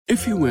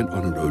If you went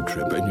on a road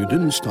trip and you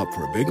didn't stop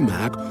for a Big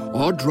Mac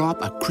or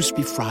drop a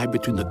crispy fry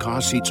between the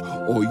car seats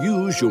or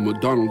use your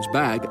McDonald's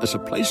bag as a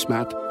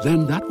placemat,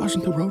 then that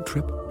wasn't a road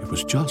trip. It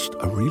was just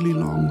a really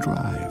long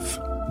drive.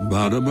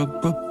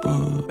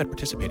 Ba-da-ba-ba-ba. At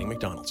participating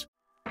McDonald's.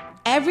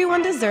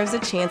 Everyone deserves a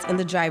chance in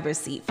the driver's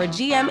seat. For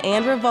GM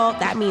and Revolt,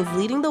 that means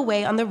leading the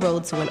way on the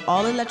road to an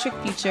all-electric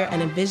future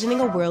and envisioning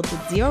a world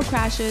with zero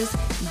crashes,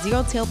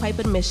 zero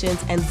tailpipe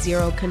emissions, and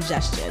zero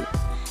congestion.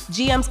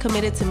 GM's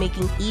committed to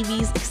making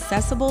EVs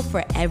accessible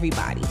for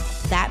everybody.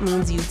 That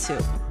means you too.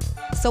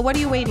 So what are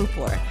you waiting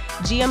for?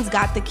 GM's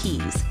got the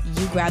keys.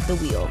 You grab the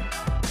wheel.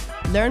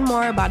 Learn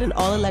more about an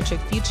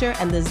all-electric future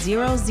and the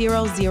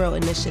 000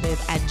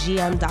 initiative at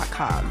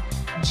gm.com.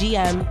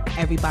 GM,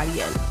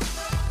 everybody in.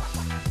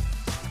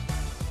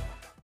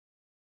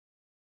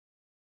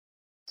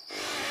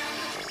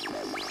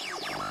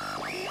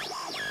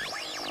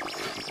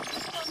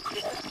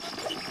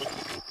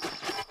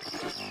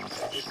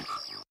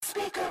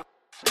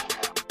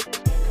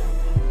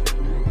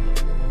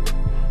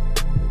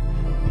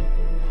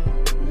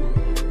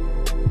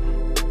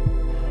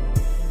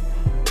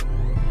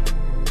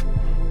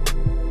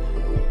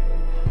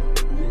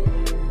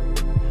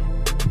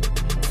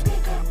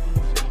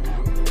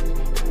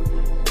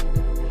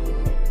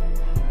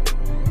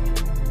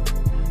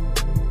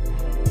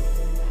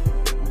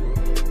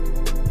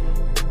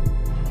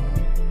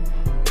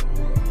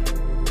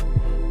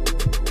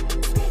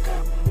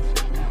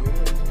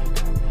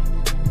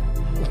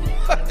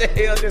 What the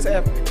hell just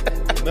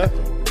happened? Nothing.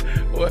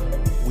 What?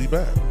 We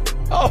back.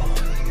 Oh.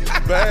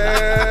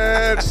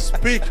 Bad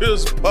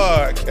Speakers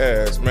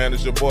Podcast, man.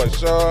 It's your boy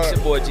Sean. It's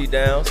your boy G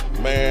Downs.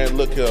 Man,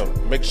 look here.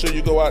 Make sure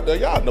you go out there.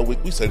 Y'all know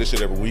we say this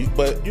shit every week,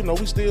 but you know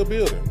we still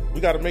building. We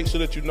got to make sure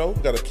that you know.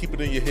 We got to keep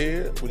it in your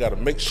head. We got to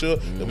make sure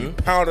that we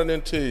pound it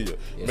into you.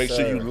 Yes, make sir.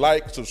 sure you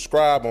like,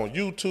 subscribe on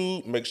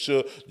YouTube. Make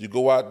sure you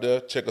go out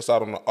there, check us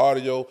out on the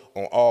audio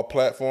on all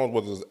platforms,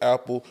 whether it's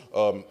Apple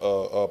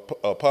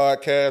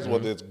Podcasts,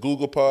 whether it's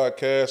Google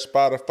Podcasts,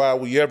 Spotify,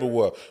 we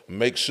everywhere.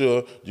 Make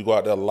sure you go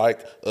out there,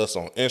 like us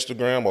on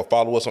Instagram or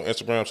follow us on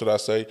Instagram, should I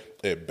say,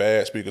 at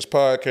Bad Speakers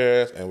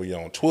Podcast, and we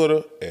on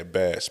Twitter at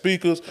Bad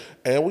Speakers,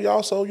 and we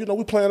also, you know,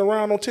 we playing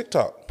around on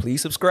TikTok.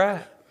 Please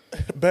subscribe.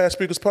 Bad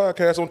Speakers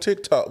Podcast on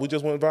TikTok. We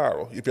just went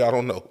viral, if y'all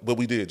don't know, but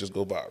we did just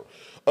go viral.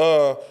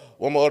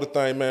 One more other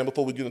thing, man,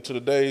 before we get into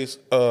today's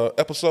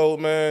episode,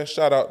 man,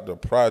 shout out to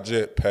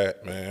Project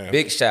Pat, man.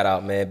 Big shout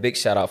out, man. Big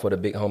shout out for the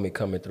big homie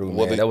coming through,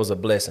 man. That was a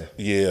blessing.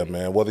 Yeah,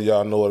 man. Whether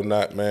y'all know it or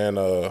not, man,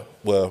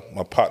 well,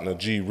 my partner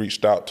G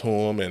reached out to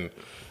him,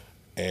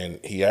 and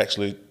he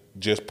actually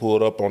just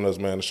pulled up on us,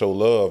 man, to show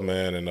love,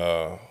 man,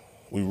 and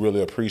we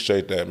really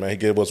appreciate that, man. He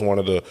gave us one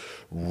of the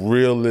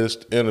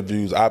realest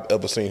interviews I've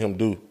ever seen him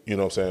do. You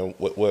know what I'm saying?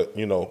 What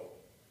you know,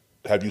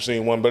 have you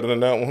seen one better than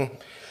that one?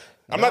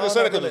 I'm not just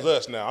saying that because it's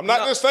us now. I'm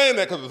not just saying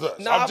that because it's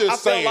us. I'm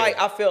just saying.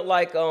 I felt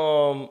like,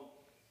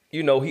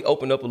 you know, he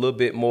opened up a little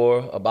bit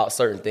more about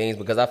certain things,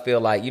 because I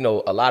feel like, you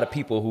know, a lot of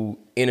people who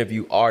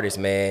interview artists,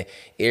 man,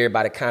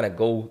 everybody kind of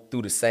go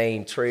through the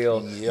same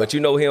trail. Yep. But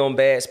you know, here on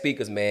Bad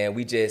Speakers, man,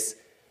 we just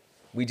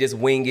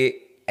wing it.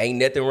 Ain't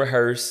nothing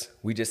rehearsed.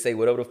 We just say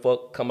whatever the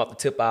fuck come off the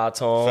tip of our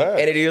tongue. Facts.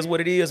 And it is what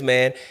it is,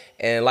 man.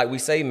 And like we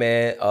say,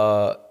 man,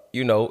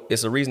 you know,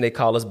 it's a reason they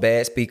call us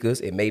Bad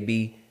Speakers. It may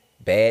be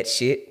bad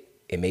shit.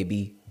 It may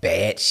be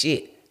bad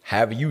shit.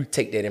 However you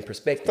take that in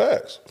perspective.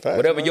 Facts.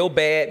 Whatever man. your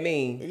bad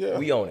mean,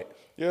 we own it.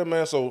 Yeah,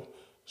 man. So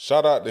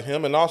shout out to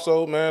him. And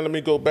also, man, let me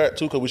go back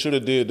too, because we should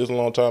have did this a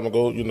long time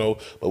ago, you know,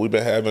 but we've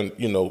been having,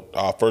 you know,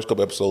 our first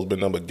couple episodes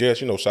been number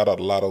guests. You know, shout out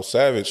to Lotto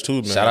Savage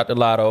too, man. Shout out to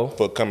Lotto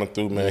for coming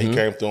through, man. He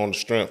came through on the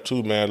strength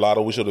too, man.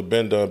 Lotto, we should have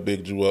been done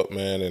bigged you up,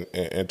 man,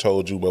 and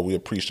told you, but we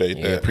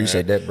appreciate that.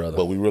 Appreciate that, brother.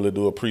 But we really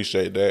do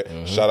appreciate that.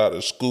 Shout out to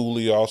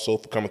Schoolie also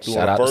for coming through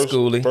Shout on out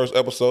the to first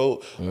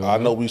episode. I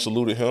know we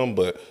saluted him,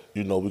 but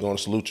you know, we're gonna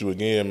salute you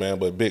again, man.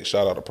 But big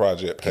shout out to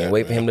Project Pat. Can't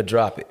wait for him to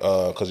drop it.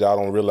 Cause y'all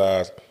don't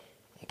realize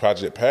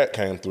Project Pat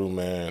came through,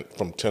 man,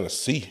 from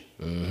Tennessee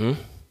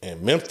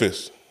and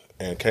Memphis,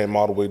 and came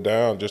all the way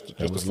down just to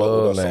fuck with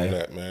us on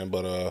that, man.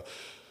 But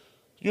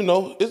you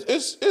know,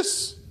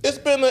 it's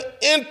been an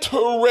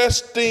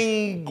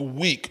interesting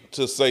week,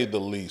 to say the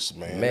least,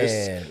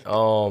 man.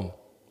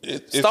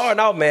 Starting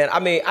out, man. I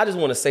mean, I just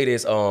want to say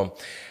this. I don't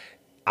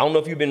know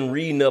if you've been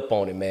reading up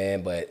on it,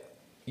 man, but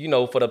you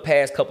know, for the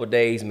past couple of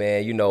days,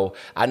 man, you know,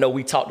 I know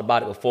we talked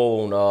about it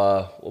before on,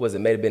 what was it?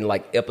 May have been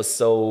like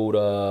episode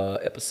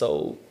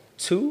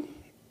 2?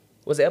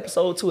 Was it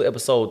episode 2 or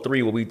episode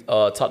 3 where we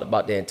talked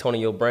about the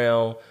Antonio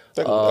Brown? I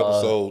think it was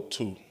episode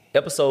 2.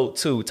 Episode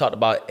 2 talked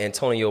about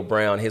Antonio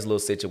Brown, his little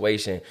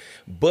situation.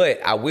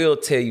 But I will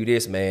tell you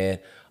this, man.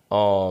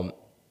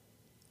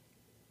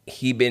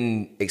 He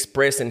been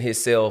expressing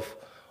himself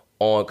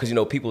on, because you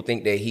know people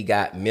think that he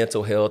got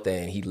mental health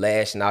and he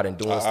lashing out and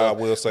doing stuff.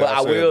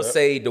 I will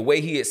say the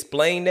way he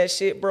explained that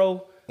shit,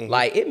 bro,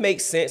 like it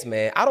makes sense,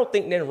 man. I don't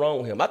think nothing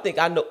wrong with him. I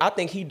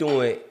think he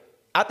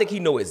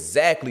know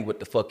exactly what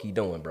the fuck he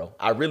doing, bro.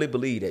 I really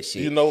believe that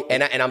shit. You know,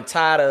 and I'm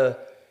tired of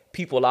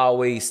people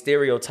always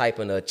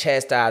stereotyping or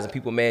chastising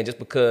people, man, just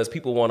because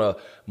people want to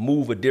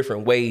move a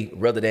different way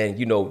rather than,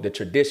 you know, the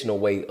traditional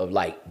way of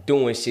like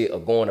doing shit or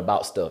going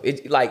about stuff.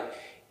 It's like,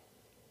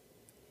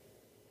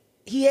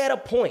 he had a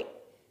point.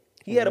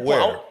 He had a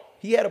point.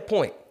 He had a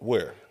point.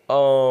 Where?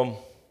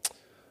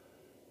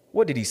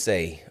 What did he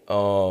say?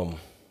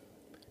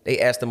 They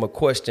asked him a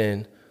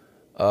question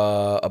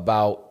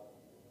about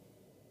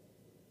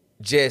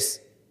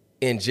just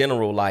in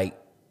general, like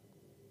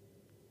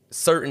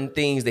certain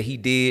things that he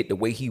did, the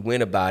way he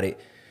went about it.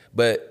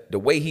 But the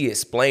way he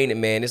explained it,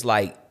 man, it's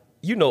like,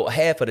 you know,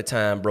 half of the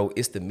time, bro,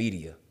 it's the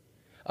media.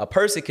 A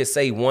person could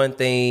say one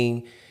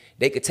thing,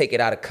 they could take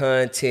it out of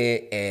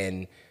content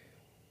and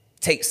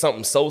take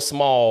something so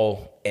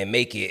small and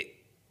make it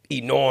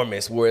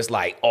enormous where it's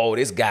like, oh,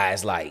 this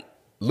guy's like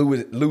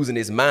losing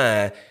his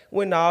mind.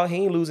 Well, no, he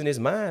ain't losing his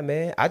mind,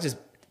 man. I just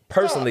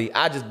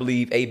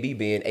believe AB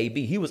being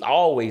AB. He was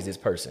always this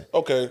person.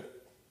 Okay,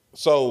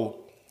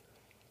 so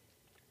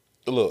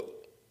look,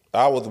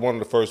 I was one of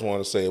the first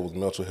ones to say it was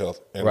mental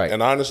health. And, right.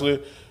 And honestly,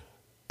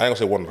 I ain't gonna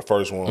say one of the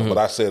first ones, but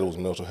I said it was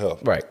mental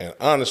health. Right. And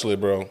honestly,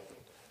 bro,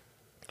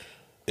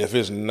 if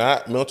it's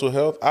not mental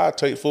health, I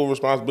take full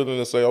responsibility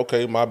and say,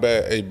 okay, my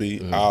bad,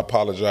 AB. I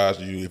apologize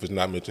to you if it's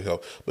not mental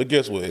health. But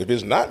guess what? If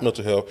it's not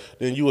mental health,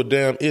 then you a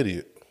damn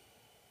idiot.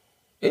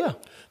 Yeah.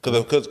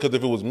 Because if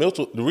it was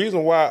mental, the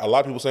reason why a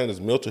lot of people saying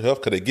it's mental health,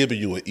 because they're giving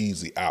you an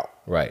easy out.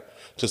 Right.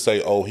 To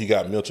say, oh, he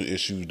got mental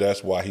issues,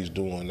 that's why he's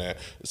doing that.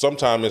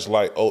 Sometimes it's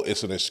like, oh,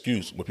 it's an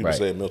excuse when people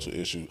say mental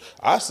issues.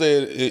 I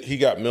said he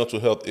got mental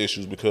health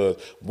issues because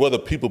whether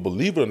people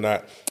believe it or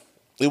not,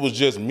 it was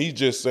just me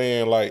just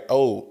saying like,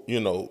 oh,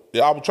 you know,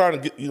 I was trying to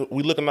get, you know,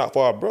 we looking out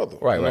for our brother.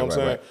 Right, you know what I'm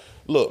saying? Right.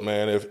 Look,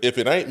 man, if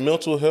it ain't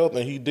mental health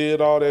and he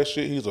did all that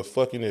shit, he's a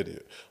fucking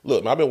idiot.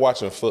 Look, man, I've been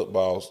watching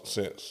football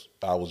since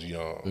I was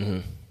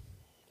young.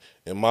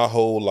 In my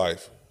whole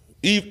life.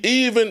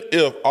 Even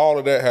if all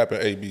of that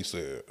happened, AB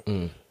said,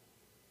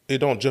 it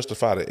don't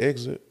justify the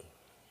exit.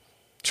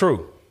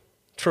 True.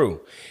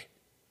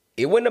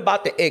 It wasn't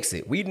about the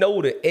exit. We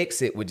know the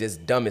exit was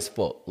just dumb as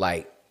fuck.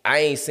 Like, I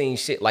ain't seen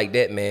shit like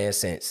that, man,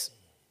 since.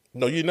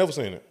 No, you never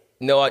seen it.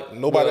 No,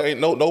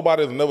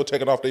 nobody's never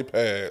taken off their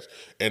pads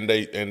and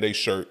they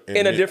shirt.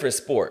 In a different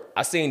sport.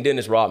 I seen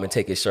Dennis Rodman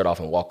take his shirt off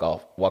and walk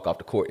off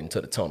the court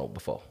into the tunnel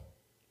before.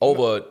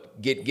 Over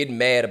getting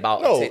mad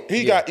about. No,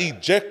 he got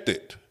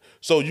ejected.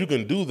 So you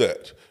can do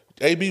that.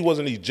 AB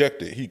wasn't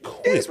ejected. He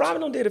quit. Dennis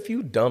Rodman did a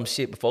few dumb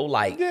shit before,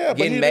 like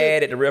getting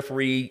mad at the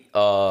referee.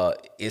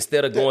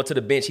 Instead of going to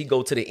the bench, he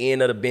go to the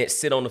end of the bench,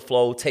 sit on the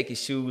floor, take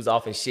his shoes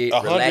off and shit.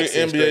 100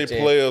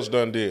 NBA players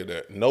done did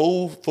that.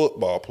 No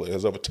football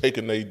players ever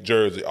taken their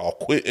jersey off,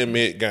 quit in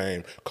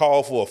mid-game,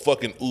 call for a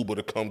fucking Uber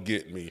to come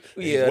get me.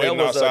 Yeah,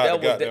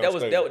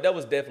 that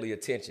was definitely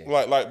attention.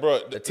 Like, bro,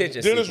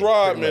 attention.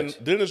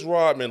 Dennis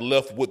Rodman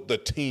left with the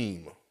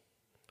team.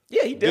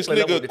 Yeah, he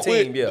definitely left with the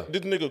team, yeah.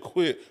 This nigga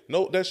quit.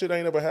 No, that shit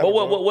ain't ever happened.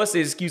 But what's the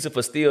excuse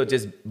for still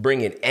just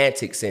bringing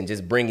antics and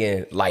just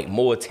bringing, like,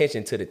 more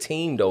attention to the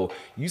team, though?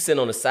 You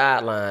sitting on the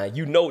sideline.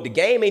 You know the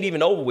game ain't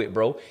even over with,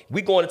 bro.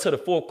 We going into the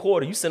fourth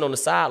quarter. You sitting on the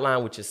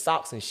sideline with your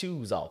socks and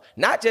shoes off.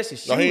 Not just your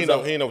shoes off.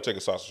 He ain't never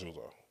taking socks and shoes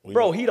off.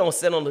 Bro, he don't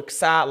sit on the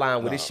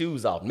sideline with his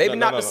shoes off. Maybe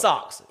not the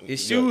socks.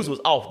 His shoes was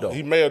off, though.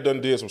 He may have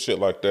did some shit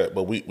like that,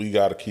 but we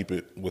got to keep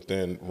it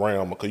within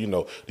realm because, you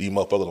know, these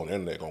motherfuckers on the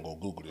internet going to go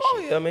Google this shit. Oh,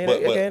 yeah,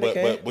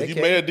 man. But he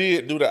may have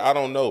did do that. I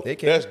don't know.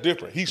 That's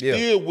different. He's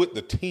still with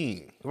the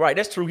team. Right,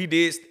 that's true. He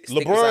did.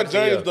 LeBron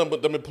James done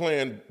been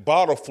playing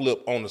bottle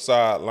flip on the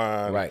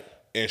sideline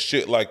and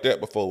shit like that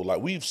before.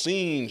 Like, we've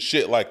seen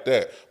shit like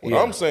that. What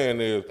I'm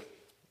saying is,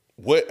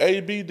 what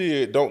AB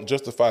did don't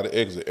justify the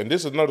exit. And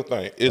this is another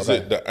thing. Is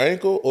it the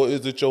ankle or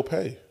is it your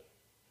pay?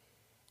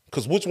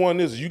 Because which one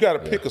is it? You got to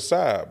pick a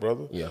side,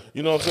 brother. Yeah.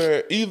 You know what I'm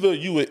saying? Either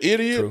you an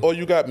idiot or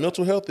you got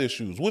mental health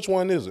issues. Which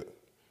one is it?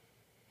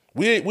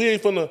 We ain't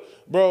finna,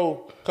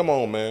 bro, come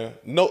on, man.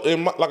 No,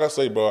 like I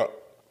say, bro,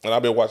 and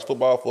I've been watching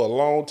football for a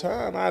long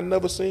time. I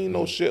never seen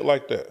no shit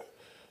like that.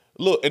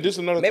 Look, and this is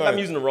another thing. Maybe I'm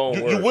using the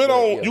wrong word.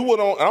 You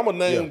went on, I'm going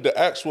to name the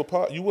actual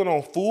part. You went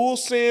on Full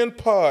Send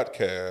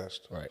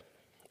Podcast. Right.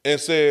 And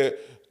said,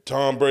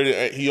 Tom Brady,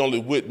 he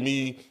only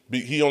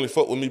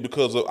fuck with me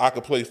because I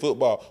could play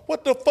football.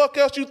 What the fuck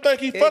else you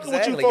think he fucking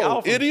with you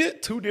for,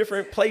 idiot? Two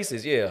different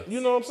places, yeah. You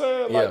know what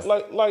I'm saying?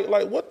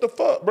 Like, what the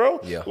fuck, bro?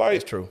 Yeah, like,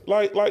 that's true.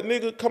 Like,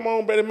 nigga, come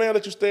on, Brady, man,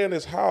 let you stay in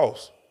his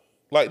house.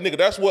 Like, nigga,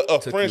 that's what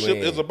a friendship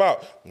is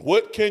about.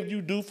 What can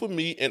you do for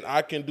me and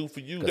I can do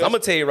for you? I'm going to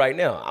tell you right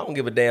now, I don't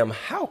give a damn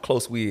how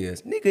close we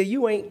is. Nigga,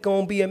 you ain't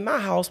going to be in my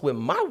house with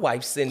my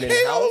wife sitting in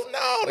the house.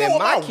 No,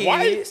 my kids.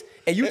 Wife.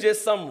 And you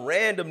just some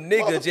random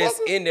nigga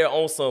just in there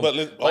on some, hold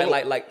up. Now I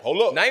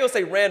ain't gonna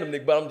say random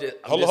nigga, but I'm just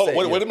saying,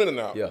 wait a minute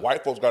now. Yeah.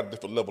 White folks got a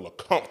different level of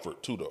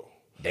comfort too, though.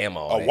 Damn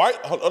all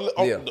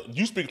that.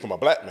 You speaking from a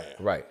black man.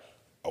 Right.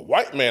 A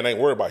white man ain't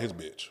worried about his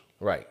bitch.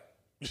 Right.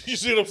 You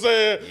see what I'm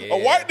saying? Yeah. A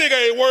white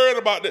nigga ain't worried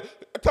about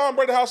that. Tom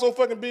Brady house so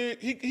fucking big,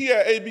 he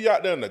had AB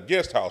out there in the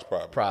guest house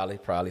probably.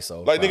 Probably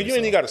so. Like, probably nigga, you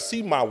ain't even got to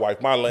see my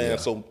wife, my land. Yeah.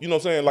 So, you know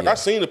what I'm saying? Like, I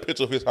seen a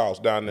picture of his house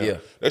down there. Yeah.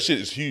 That shit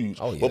is huge.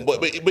 Oh, yeah,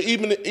 but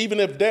even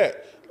if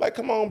that, like,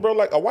 come on, bro.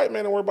 Like, a white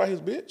man don't worry about his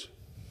bitch.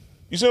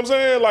 You see what I'm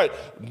saying? Like,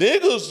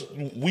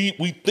 niggas,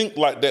 we think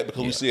like that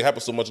because we see it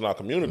happen so much in our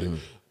community.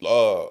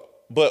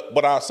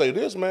 But I'll say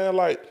this, man.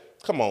 Like,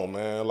 come on,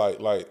 man.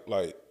 Like,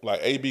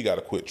 AB got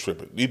to quit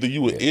tripping. Either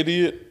you an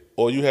idiot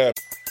or you have.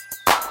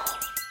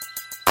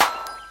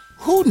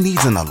 Who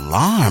needs an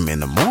alarm in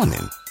the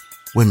morning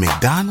when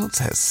McDonald's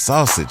has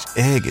sausage,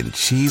 egg, and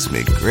cheese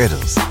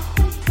McGriddles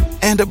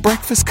and a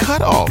breakfast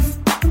cutoff?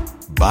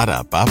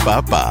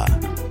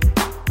 Ba-da-ba-ba-ba.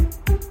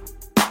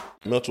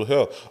 Mental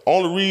health.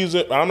 Only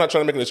reason, I'm not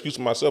trying to make an excuse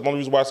for myself. Only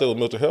reason why I said it was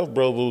mental health,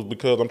 bro, was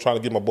because I'm trying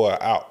to get my boy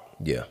out.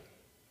 Yeah.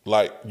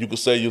 Like, you could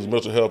say it was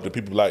mental health, and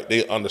people, like,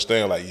 they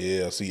understand, like,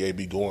 yeah,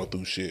 CAB going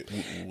through shit.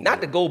 Not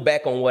to go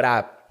back on what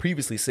I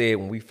previously said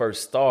when we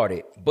first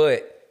started,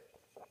 but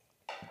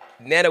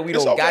now that we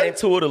got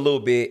into it a little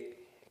bit,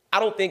 I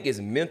don't think it's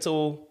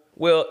mental.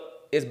 Well,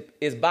 is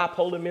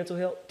bipolar mental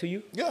health to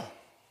you? Yeah.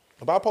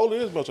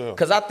 Bipolar is mental health.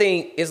 Because I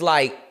think it's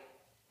like,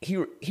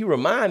 he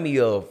remind me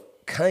of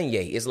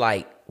Kanye. It's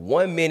like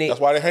 1 minute that's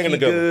why they're hanging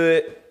together.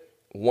 Good.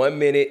 1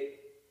 minute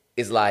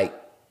is like,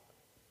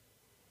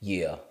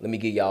 yeah, let me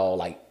get y'all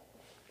like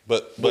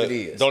but what it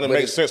is. Don't it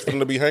make sense for them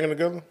to be hanging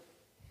together?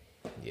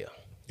 Yeah.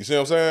 You see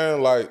what I'm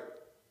saying? Like,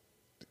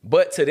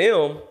 but to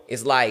them,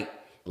 it's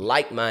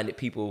like-minded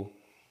people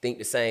think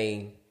the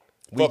same.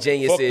 We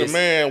geniuses. Fuck the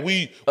man.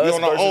 We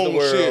on our own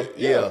shit.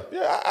 Yeah.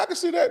 I can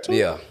see that too.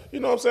 Yeah. You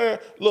know what I'm saying?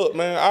 Look,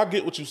 man, I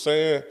get what you're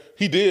saying.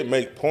 He did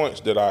make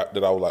points that I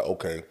was like,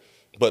 okay.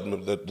 But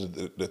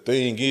the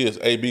thing is,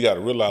 AB got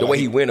to realize the way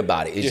he went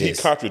about it.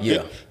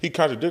 He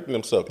contradicted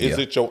himself. Is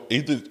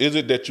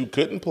it that you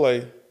couldn't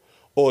play,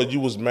 or you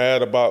was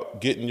mad about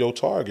getting your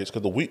targets?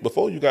 Because the week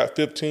before you got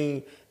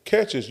 15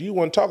 catches, you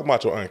wasn't talking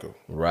about your ankle.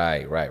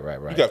 Right.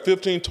 You got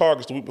 15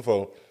 targets the week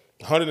before,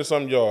 100 and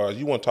some yards.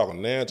 You weren't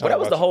talking nan. But that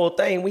was the whole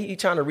thing. He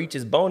trying to reach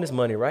his bonus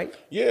money, right?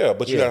 Yeah,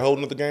 but you got a whole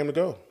nother game to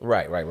go.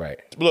 Right.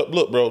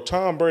 Look, bro.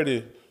 Tom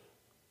Brady.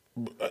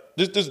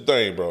 This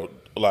thing, bro.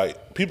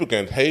 Like, people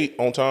can hate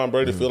on Tom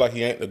Brady, feel like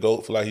he ain't the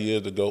GOAT, feel like he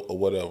is the GOAT or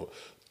whatever.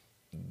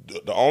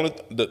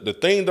 The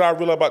thing that I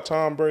realize about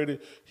Tom Brady,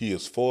 he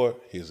is for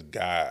his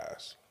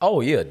guys.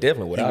 Oh yeah,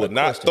 definitely. He would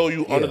not throw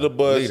you under the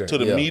bus to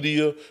the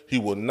media. He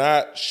would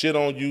not shit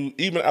on you.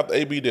 Even after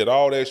AB did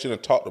all that shit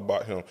and talked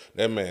about him,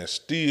 that man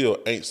still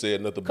ain't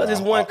said nothing about it. Because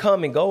it's one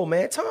come and go,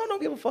 man. Tom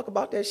don't give a fuck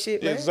about that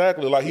shit, man.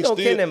 Exactly. Like, he don't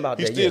care nothing about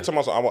that. He's still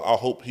talking about, I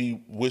hope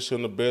he wish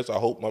him the best. I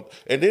hope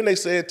and then they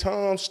said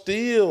Tom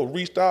still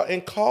reached out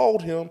and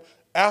called him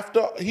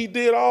after he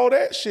did all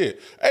that shit.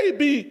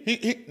 AB,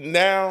 he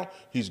now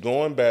he's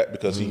going back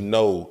because he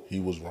know he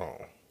was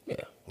wrong. Yeah.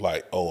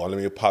 Like, oh, let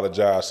me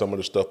apologize. Some of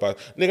the stuff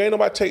nigga, ain't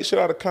nobody take shit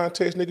out of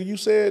context, nigga. You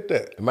said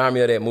that. Remind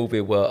me of that movie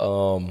where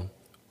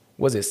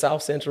was it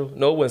South Central?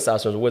 No, it wasn't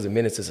South Central. Was it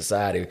Menace to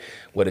Society?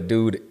 Where the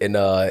dude in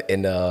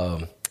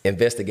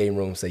investigating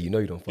room say, you know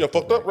you don't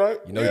fucked up, right?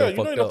 You know you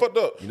don't fucked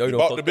up. You know you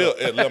bought the bill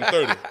at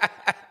 11:30.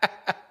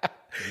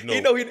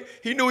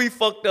 He knew he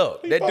fucked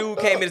up. That dude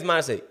came in his mind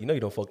and said, you know you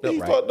don't fucked up, he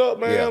right? He fucked up,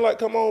 man. Yeah. Like,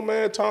 come on,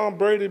 man. Tom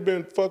Brady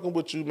been fucking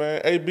with you,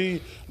 man.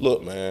 AB,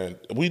 look, man,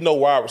 we know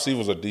wide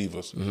receivers are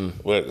divas.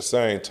 But at the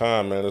same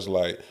time, man, it's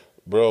like,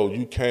 bro,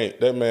 you can't,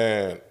 that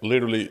man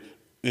literally,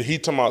 he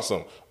talking about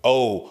something.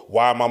 Oh,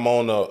 why am I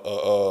on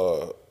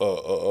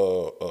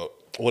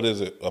what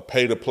is it? A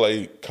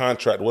pay-to-play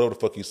contract, whatever the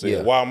fuck he said.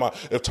 Yeah. Why am I?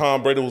 If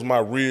Tom Brady was my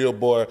real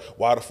boy,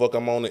 why the fuck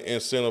I'm on an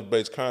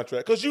incentive-based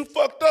contract? Because you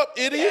fucked up,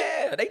 idiot.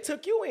 Yeah, they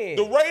took you in.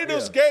 The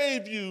Raiders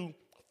gave you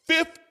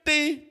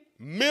 $50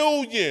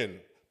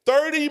 million,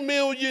 $30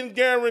 million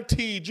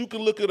guaranteed. You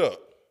can look it up.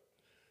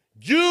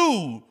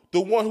 You, the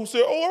one who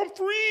said, "Oh, I'm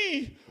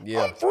free.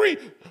 Yeah. I'm free,"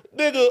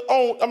 nigga.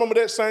 I remember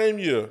that same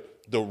year,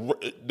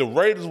 the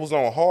Raiders was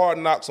on Hard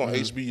Knocks on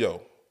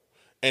HBO.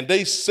 And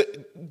they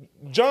said,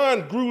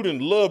 John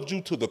Gruden loved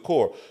you to the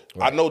core.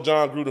 Right. I know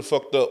John Gruden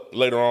fucked up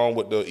later on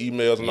with the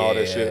emails and all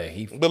that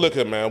shit. But look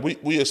here, man,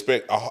 we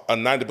expect a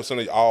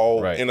 90% of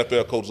all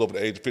NFL coaches over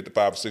the age of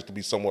 55 or 60 to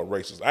be somewhat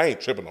racist. I ain't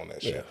tripping on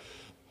that shit.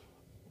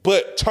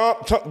 But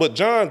but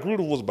John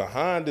Gruden was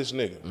behind this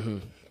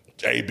nigga.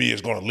 JB is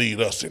going to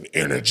lead us in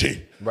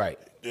energy. Right.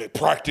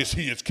 Practice,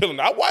 he is killing.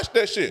 I watched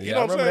that shit. You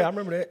know what I'm saying? I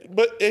remember that.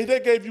 But they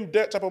gave you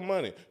that type of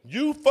money.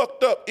 You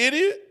fucked up,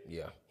 idiot.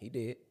 Yeah, he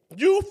did.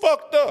 You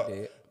fucked up.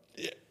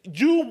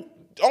 You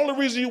only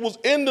reason you was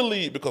in the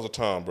league because of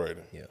Tom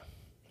Brady. Yeah,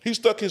 he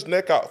stuck his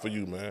neck out for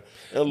you, man.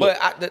 And look,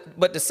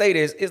 but to say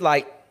this, it's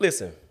like,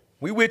 listen,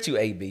 we with you,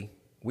 AB.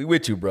 We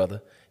with you,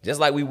 brother.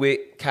 Just like we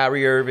with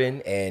Kyrie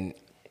Irving and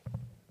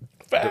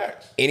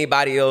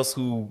anybody else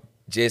who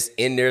just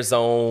in their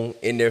zone,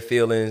 in their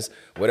feelings,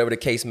 whatever the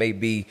case may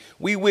be.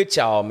 We with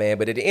y'all, man.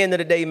 But at the end of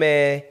the day,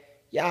 man,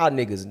 y'all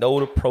niggas know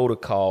the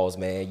protocols,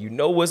 man. You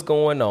know what's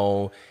going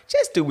on.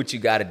 Just do what you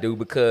got to do,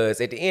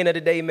 because at the end of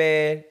the day,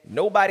 man,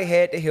 nobody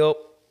had to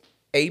help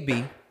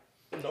AB.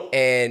 Nope.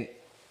 And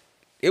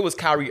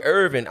Kyrie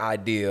Irving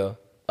idea,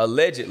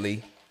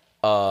 allegedly,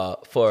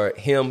 for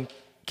him,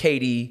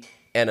 KD,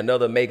 and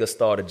another mega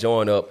star to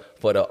join up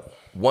for the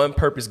one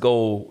purpose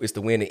goal is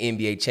to win the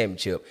NBA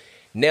championship.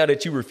 Now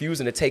that you're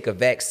refusing to take a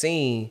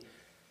vaccine,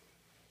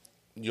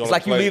 it's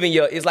like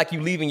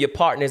you leaving your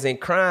partners in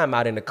crime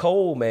out in the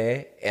cold,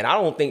 man. And I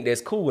don't think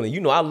that's cool.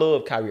 And I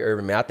love Kyrie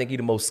Irving, man. I think he's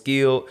the most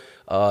skilled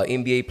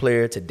NBA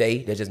player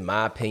today. That's just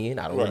my opinion.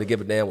 I don't really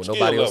give a damn what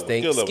nobody else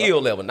thinks.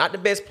 Skill level, not the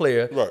best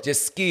player,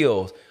 just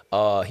skills.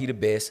 He the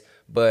best.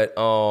 But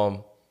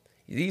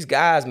these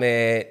guys,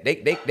 man,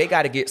 they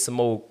got to get some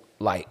more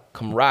like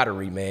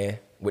camaraderie, man,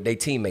 with their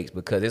teammates,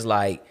 because it's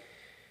like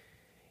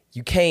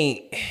you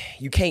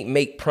can't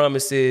make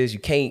promises, you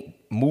can't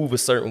move a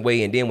certain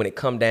way, and then when it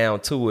come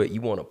down to it,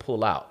 you want to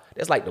pull out.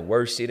 That's like the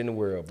worst shit in the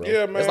world, bro.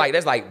 Yeah, man.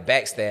 That's like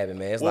backstabbing,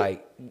 man. It's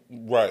right.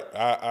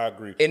 I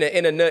agree.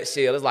 In a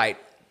nutshell, it's like,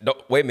 no,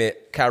 wait a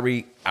minute,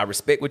 Kyrie, I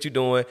respect what you're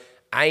doing.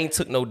 I ain't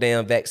took no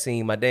damn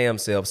vaccine my damn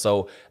self,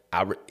 so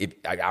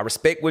I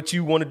respect what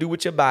you want to do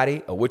with your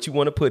body or what you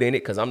want to put in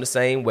it, because I'm the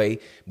same way.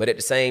 But at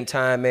the same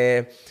time,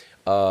 man,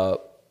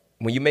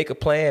 when you make a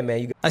plan,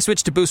 man, I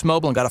switched to Boost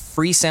Mobile and got a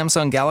free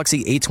Samsung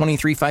Galaxy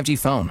A23 5G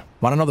phone.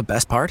 Want to know the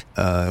best part?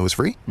 It was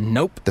free?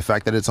 Nope. The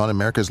fact that it's on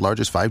America's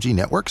largest 5G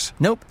networks?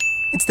 Nope.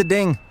 It's the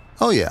ding.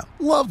 Oh yeah,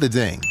 love the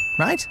ding.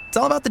 Right? It's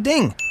all about the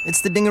ding.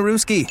 It's the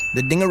dingarooski,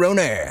 the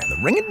dingaroner,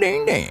 the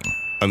ring-a-ding-ding.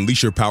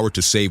 Unleash your power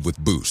to save with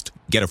Boost.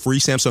 Get a free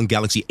Samsung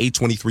Galaxy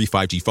A23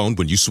 5G phone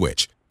when you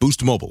switch.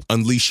 Boost Mobile.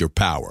 Unleash your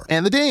power.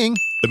 And the ding.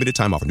 Limited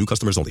time offer. New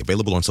customers only.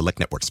 Available on select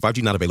networks.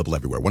 5G not available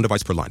everywhere. One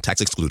device per line.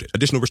 Tax excluded.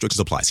 Additional restrictions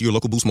apply. See your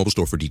local Boost Mobile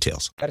store for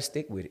details. gotta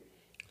stick with it.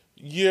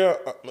 Yeah,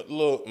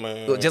 look,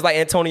 man. Look, just like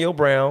Antonio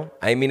Brown,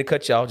 I ain't mean to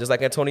cut y'all. Just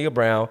like Antonio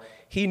Brown,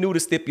 he knew the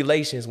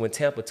stipulations when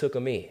Tampa took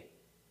him in.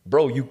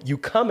 Bro, you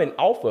coming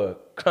off a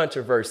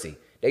controversy.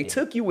 They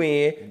took you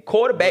in,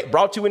 quarterback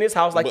brought you in his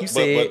house, like you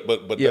said.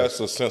 But that's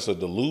a sense of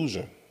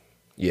delusion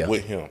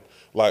with him.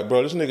 Like,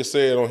 bro, this nigga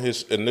said on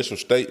his initial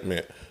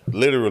statement,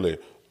 literally,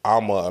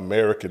 I'm an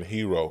American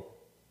hero.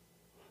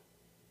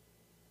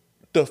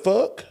 The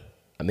fuck?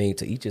 I mean,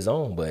 to each his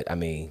own, but I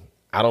mean,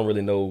 I don't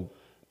really know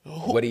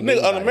what he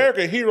means. An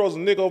American hero is a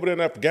nigga over there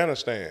in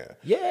Afghanistan.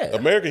 Yeah.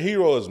 American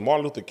hero is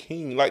Martin Luther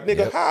King. Like,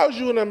 nigga, how's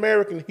you an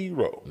American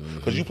hero?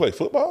 Because you play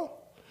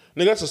football?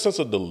 Nigga, that's a sense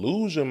of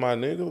delusion, my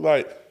nigga.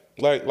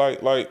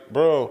 Like,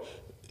 bro,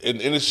 and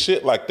it's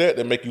shit like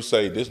that make you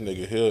say, this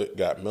nigga here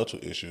got mental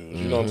issues.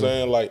 You know what I'm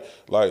saying?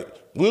 Like,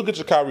 we'll get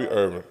to Kyrie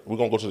Irving. We're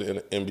going to go to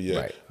the NBA.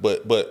 Right.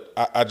 But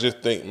I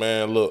just think,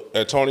 man, look,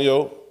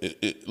 Antonio,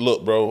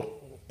 look, bro,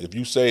 if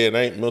you say it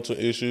ain't mental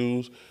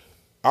issues,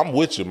 I'm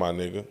with you, my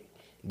nigga.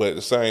 But at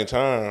the same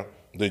time,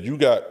 that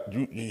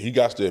he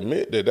got to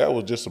admit that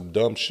was just some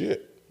dumb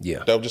shit.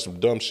 Yeah. That was just some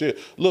dumb shit.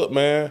 Look,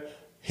 man,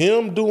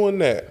 him doing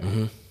that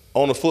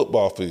on the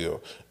football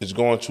field is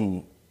going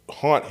to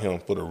haunt him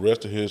for the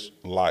rest of his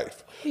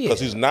life. Because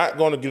he's not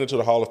going to get into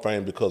the Hall of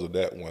Fame because of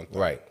that one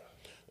thing. Right.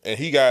 And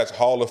he got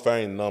Hall of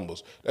Fame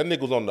numbers. That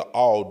nigga was on the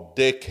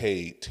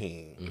all-decade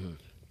team.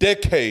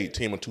 Decade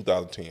team in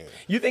 2010.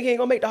 You think he ain't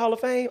gonna make the Hall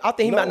of Fame? I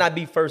think he might not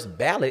be first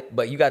ballot,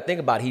 but you got to think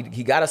about it.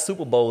 He got a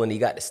Super Bowl and he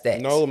got the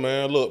stats. No,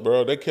 man. Look,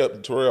 bro, they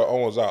kept Terrell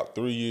Owens out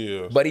 3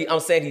 years. But I'm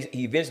saying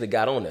he eventually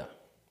got on there.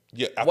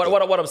 Yeah.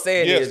 What I'm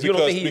saying is, you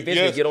don't think he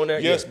eventually get on there?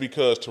 Yes,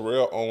 because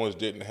Terrell Owens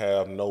didn't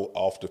have no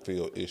off the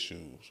field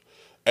issues.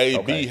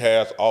 AB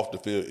has off the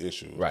field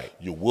issues. Right.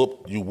 You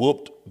whooped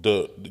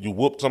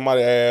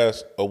somebody's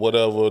ass or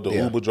whatever, the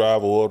Uber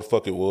driver or whatever the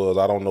fuck it was.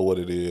 I don't know what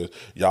it is.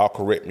 Y'all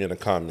correct me in the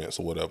comments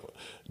or whatever.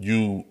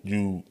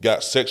 You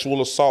got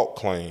sexual assault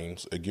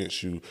claims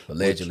against you.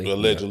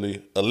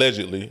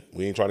 Allegedly.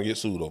 We ain't trying to get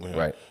sued over here.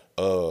 Right.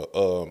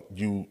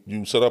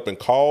 You set up and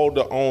called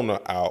the owner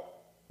out,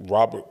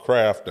 Robert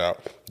Kraft out.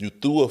 You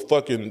threw a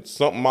fucking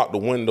something out the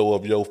window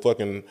of your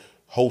fucking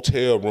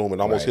hotel room and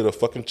almost hit a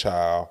fucking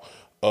child.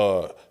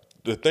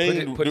 The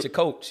thing put your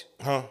coach,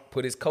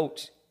 put his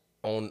coach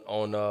on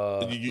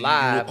live. You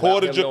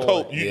recorded your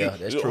coach.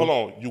 That's true. Hold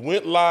on, you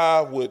went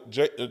live with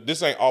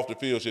this ain't off the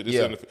field shit. This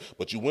in the,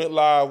 but you went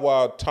live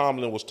while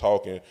Tomlin was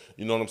talking.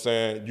 You know what I'm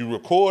saying? You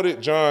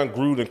recorded John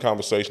Gruden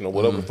conversation or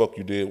whatever the fuck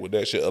you did with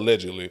that shit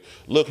allegedly.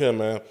 Look here,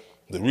 man.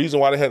 The reason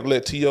why they had to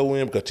let T.O.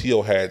 in because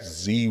T.O. had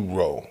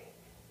zero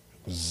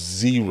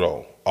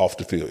off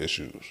the field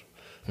issues.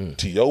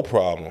 T.O.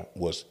 problem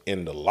was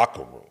in the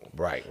locker room.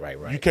 Right.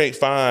 You can't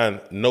find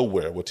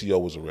nowhere where T.O.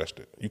 was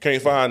arrested. You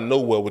can't find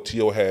nowhere where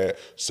T.O. had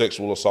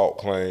sexual assault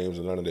claims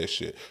and none of that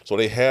shit. So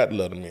they had to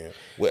let him in.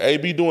 With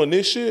A.B. doing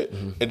this shit,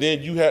 and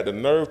then you had the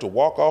nerve to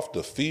walk off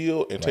the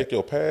field and take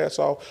your pass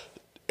off.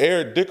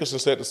 Eric Dickerson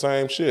said the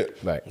same shit.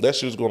 Right. That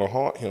shit's gonna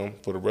haunt him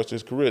for the rest of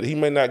his career. He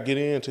may not get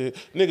into it.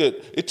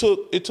 Nigga, it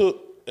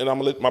took, and I'm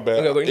gonna let my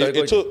bad.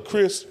 It took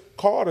Chris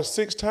Carter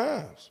 6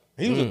 times.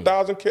 He was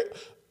 1,000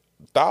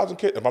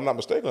 catch, if I'm not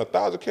mistaken,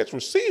 1,000 catch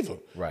receiver.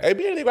 Right.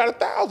 AB ain't got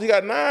 1,000. He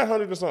got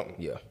 900 or something.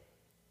 Yeah.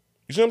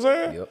 You see what I'm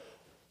saying? Yep.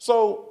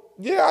 So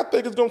yeah, I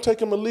think it's gonna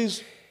take him at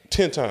least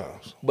 10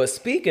 times. But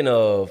speaking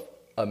of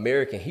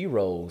American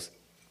heroes,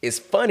 it's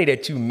funny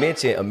that you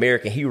mentioned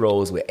American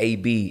heroes with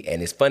AB,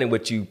 and it's funny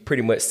what you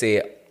pretty much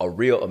said a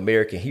real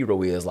American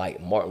hero is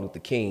like Martin Luther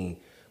King.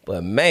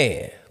 But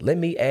man, let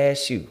me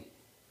ask you,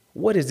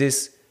 what is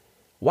this?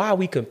 Why are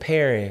we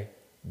comparing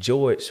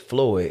George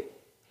Floyd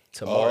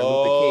to Martin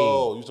Luther King?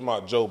 Oh, you talking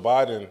about Joe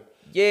Biden?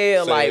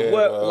 Yeah, said, like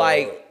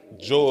what?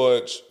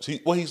 George,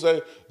 what he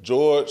say?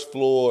 George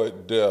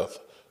Floyd death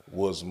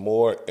was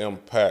more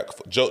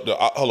impactful.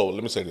 Hold on,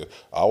 let me say this.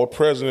 Our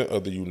president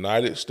of the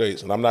United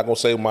States, and I'm not going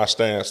to say my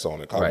stance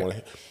on it,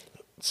 right,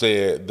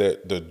 said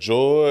that the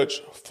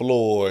George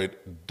Floyd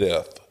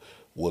death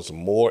was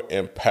more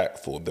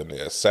impactful than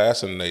the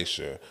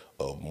assassination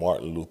of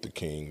Martin Luther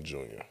King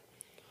Jr.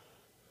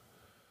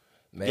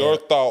 Man. Your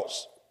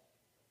thoughts,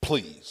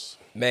 please.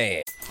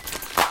 Man.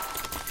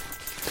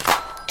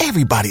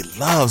 Everybody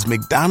loves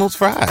McDonald's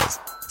fries.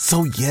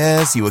 So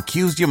yes, you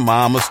accused your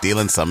mom of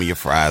stealing some of your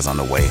fries on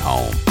the way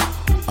home.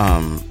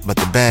 But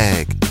the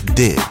bag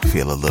did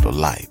feel a little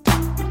light.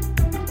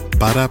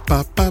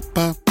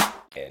 Ba-da-ba-ba-ba.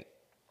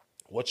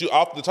 What you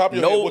off the top of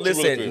your head? What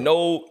listen, you really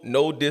feel?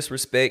 No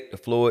disrespect to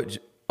Floyd,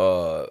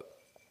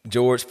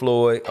 George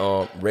Floyd.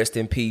 Rest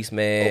in peace,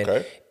 man.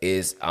 Okay.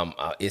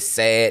 It's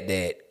sad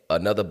that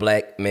another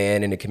black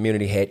man in the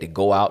community had to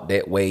go out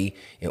that way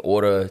in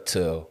order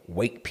to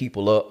wake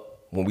people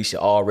up when we should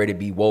already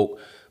be woke.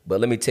 But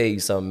let me tell you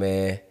something,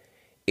 man.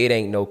 It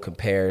ain't no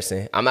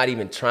comparison. I'm not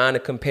even trying to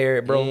compare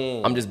it,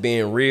 bro. I'm just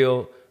being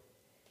real.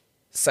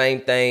 Same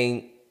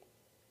thing,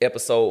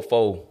 episode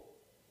 4.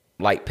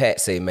 Like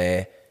Pat said,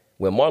 man,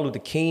 when Martin Luther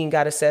King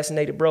got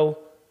assassinated, bro,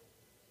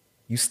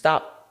 you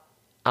stop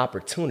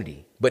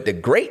opportunity. But the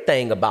great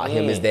thing about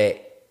him is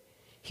that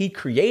he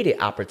created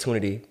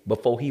opportunity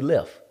before he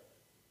left.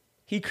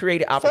 He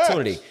created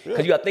opportunity.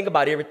 Because you got to think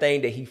about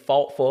everything that he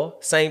fought for.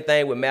 Same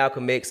thing with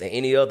Malcolm X and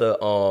any other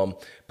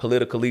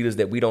political leaders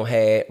that we don't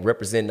have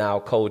representing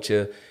our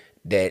culture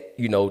that,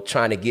 you know,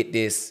 trying to get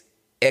this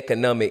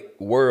economic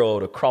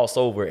world to cross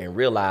over and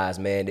realize,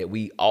 man, that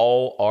we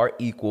all are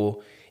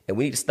equal and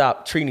we need to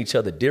stop treating each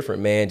other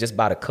different, man, just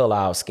by the color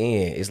of our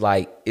skin. It's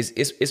like,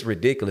 it's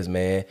ridiculous,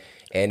 man.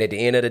 And at the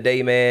end of the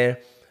day, man,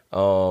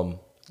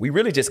 we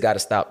really just got to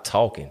stop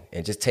talking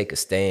and just take a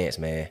stance,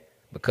 man,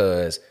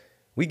 because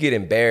we get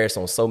embarrassed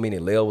on so many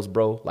levels,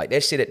 bro. Like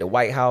that shit at the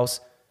White House,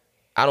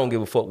 I don't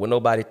give a fuck what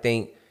nobody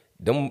think.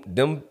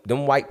 Them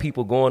white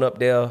people going up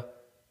there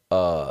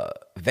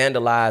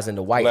vandalizing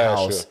the White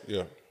House.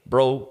 Yeah.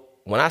 Bro,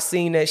 when I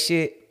seen that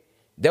shit,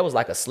 that was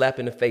like a slap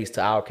in the face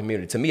to our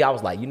community. To me, I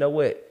was like, you know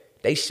what?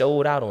 They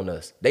showed out on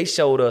us. They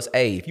showed us,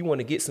 hey, if you want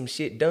to get some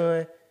shit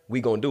done,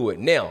 we gonna do it.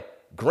 Now,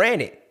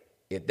 granted,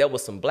 if there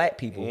was some black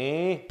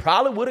people,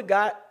 probably would have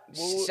got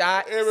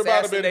shot,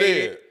 everybody been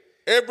dead.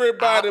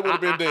 Everybody would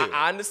have been dead.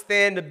 I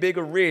understand the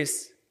bigger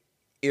risk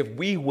if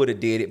we would have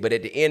did it, but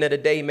at the end of the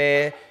day,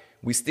 man,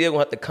 we still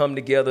gonna have to come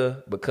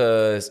together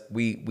because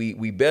we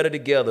better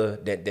together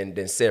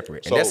than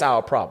separate, and that's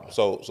our problem.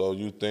 So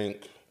you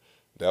think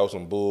that was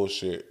some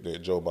bullshit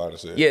that Joe Biden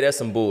said? Yeah, that's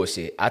some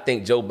bullshit. I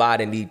think Joe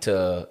Biden need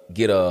to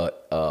get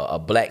a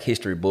Black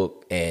History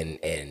book and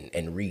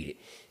read it.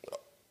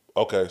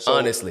 Okay,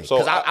 honestly,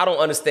 because I don't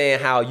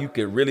understand how you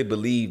could really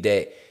believe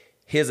that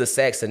his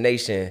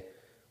assassination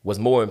was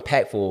more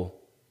impactful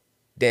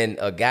than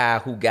a guy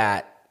who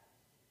got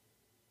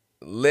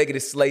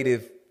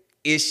legislative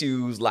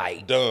issues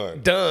like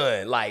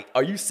done. Like,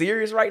 are you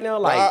serious right now?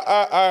 Like,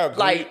 I agree.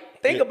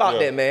 Like, think about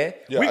that, man.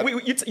 Yeah,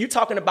 you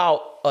talking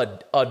about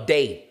a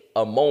day,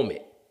 a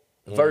moment,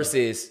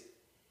 versus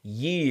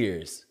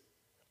years.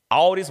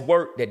 All this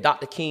work that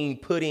Dr. King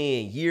put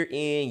in,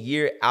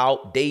 year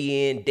out,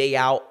 day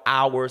out,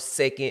 hour,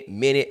 second,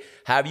 minute,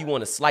 however you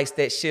want to slice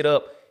that shit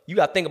up. You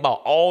got to think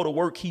about all the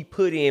work he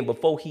put in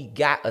before he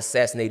got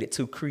assassinated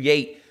to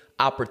create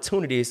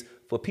opportunities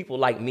for people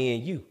like me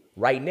and you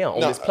right now on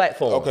this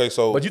platform. Okay,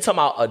 so but you talking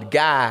about a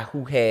guy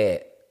who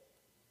had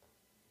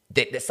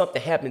that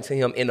something happened to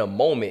him in a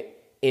moment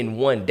in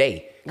one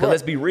day. Because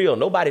let's be real,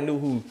 nobody knew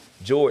who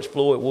George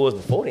Floyd was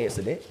before the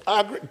incident.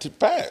 I agree.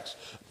 Facts.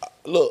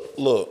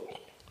 Look.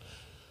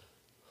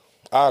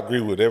 I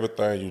agree with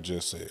everything you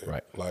just said.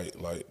 Right.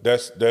 Like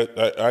that's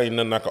I ain't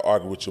nothing I can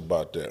argue with you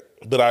about that.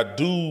 But I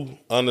do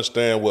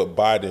understand what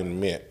Biden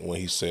meant when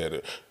he said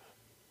it.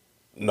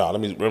 No,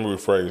 let me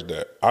rephrase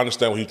that. I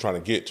understand what he's trying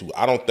to get to.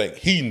 I don't think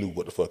he knew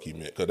what the fuck he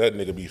meant, because that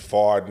nigga be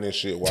farting and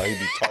shit while he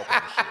be talking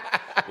and shit.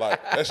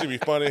 Like, that shit be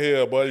funny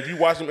here, but if you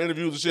watch some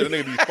interviews and shit, that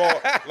nigga be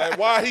farting. Like,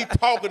 why he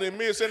talking and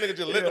me, that nigga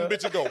just let them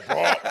bitches go, bro.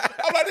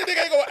 I'm like, this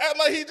nigga ain't gonna act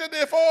like he just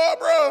did fart,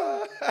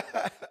 bro.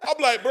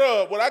 I'm like,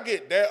 bro, when I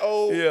get that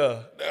old,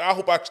 I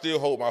hope I can still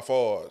hold my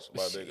farts,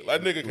 my nigga.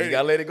 Like, nigga can't. You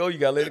gotta let it go, that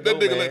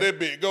nigga let that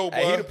bitch go, bro.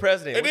 Hey, he the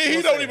president. And then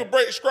he don't even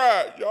break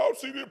stride. Y'all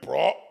see this,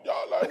 bro?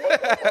 Y'all like,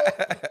 what the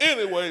fuck?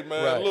 Anyway,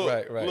 man,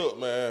 look,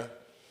 man.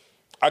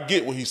 I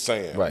get what he's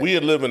saying. Right. We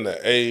live in the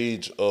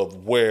age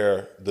of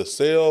where the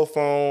cell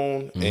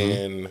phone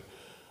and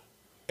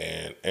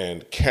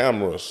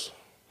cameras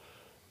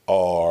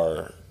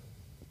are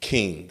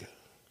king.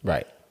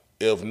 Right.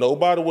 if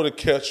nobody would have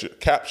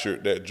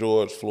captured that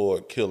George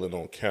Floyd killing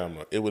on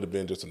camera, it would have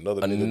been just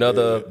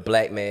another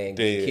black man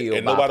getting killed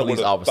and by nobody a police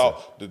would have officer.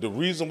 thought the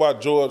reason why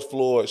George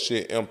Floyd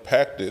shit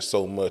impacted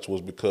so much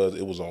was because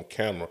it was on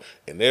camera.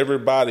 And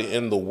everybody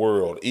in the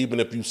world, even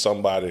if you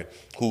somebody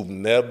who've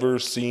never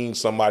seen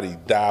somebody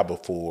die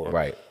before,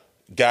 right,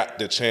 got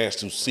the chance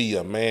to see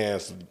a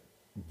man's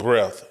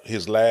breath,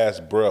 his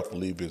last breath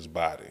leave his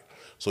body.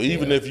 So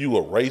even if you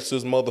a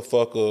racist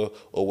motherfucker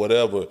or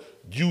whatever,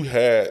 you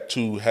had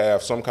to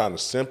have some kind of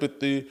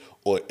sympathy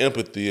or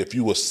empathy if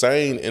you a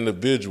sane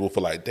individual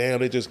for like, damn,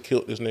 they just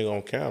killed this nigga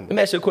on camera. Let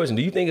me ask you a question.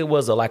 Do you think it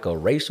was like a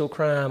racial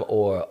crime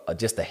or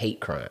just a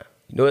hate crime?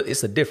 You know,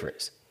 it's a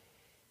difference.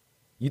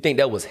 You think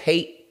that was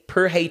hate,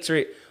 pure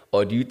hatred,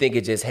 or do you think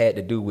it just had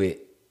to do with?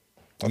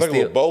 I think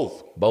it was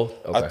both.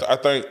 Both.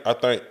 Okay.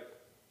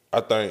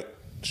 I think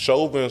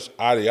Chauvin's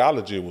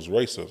ideology was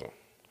racism.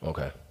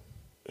 Okay.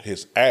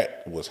 His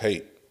act was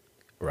hate.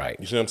 Right.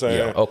 You see what I'm saying?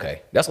 Yeah.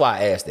 Okay. That's why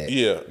I asked that.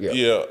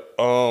 Yeah.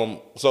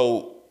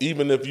 So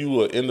even if you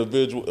were an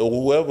individual or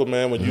whoever,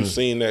 man, when you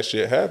seen that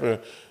shit happen,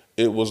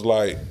 it was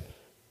like,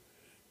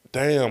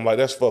 damn, like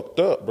that's fucked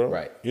up, bro.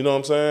 Right. You know what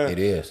I'm saying? It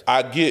is.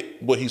 I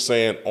get what he's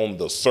saying on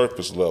the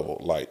surface level,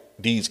 like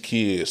these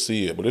kids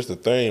see it, but it's the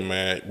thing,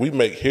 man. We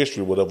make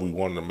history whatever we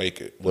want to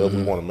make it, whatever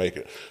we want to make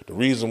it. The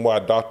reason why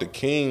Dr.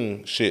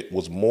 King shit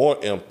was more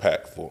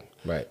impactful,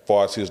 right, as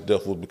far as his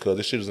death was because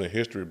this shit is in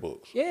history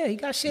books. Yeah, he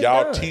got shit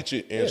Y'all done. teach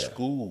it in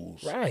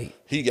schools. Right.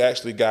 He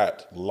actually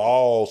got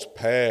laws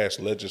passed,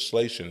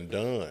 legislation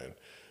done.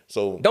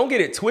 So don't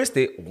get it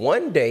twisted.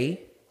 One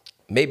day,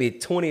 maybe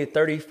 20,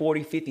 30,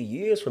 40, 50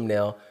 years from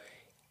now,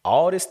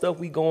 all this stuff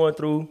we going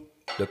through,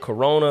 the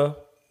corona,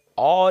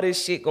 all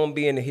this shit gonna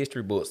be in the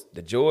history books.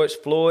 The George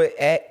Floyd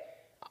Act,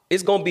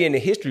 it's gonna be in the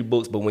history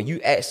books, but when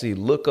you actually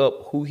look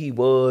up who he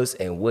was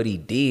and what he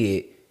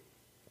did,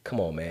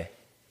 come on, man.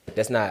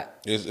 That's not...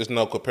 It's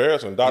no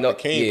comparison. Dr.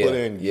 King put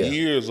in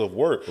years of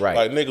work. Right.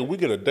 Like, nigga, we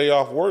get a day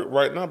off work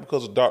right now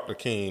because of Dr.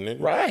 King,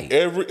 nigga. Right.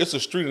 It's a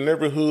street in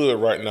every hood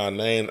right now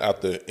named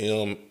after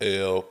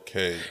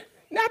MLK.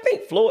 Now, I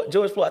think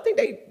George Floyd, I think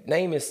they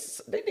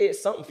did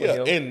something for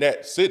him. In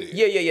that city.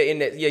 Yeah, in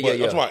that, yeah.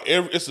 That's why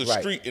it's a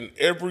street in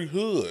every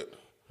hood.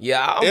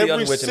 Yeah, I'll be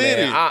honest with you,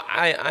 man.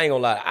 I ain't gonna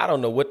lie. I don't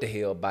know what the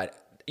hell about it.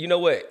 You know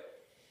what?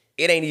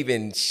 It ain't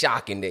even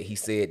shocking that he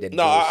said that.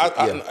 No,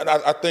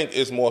 I think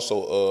it's more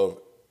so of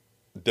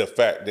the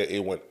fact that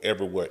it went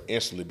everywhere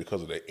instantly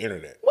because of the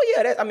internet. Well,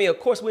 yeah, of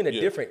course we're in a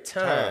different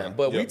time,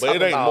 but we talking but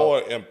it ain't about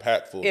more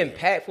impactful.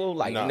 Impactful,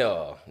 like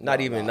not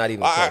even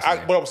close.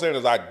 What I'm saying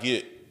is, I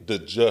get the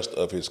gist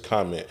of his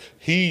comment.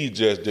 He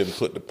just didn't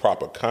put the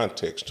proper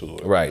context to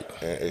it, right,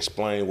 and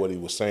explain what he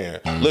was saying.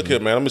 Look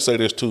here, man. Let me say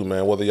this too,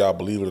 man. Whether y'all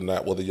believe it or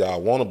not, whether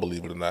y'all want to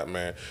believe it or not,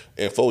 man.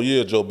 In 4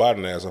 years, Joe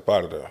Biden ass up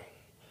out of there.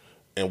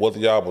 And whether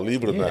y'all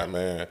believe it or not,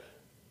 man,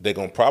 they're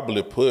going to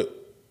probably put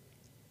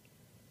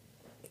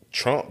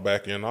Trump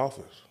back in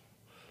office.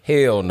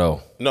 Hell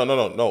no.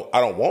 No. I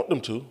don't want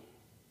them to.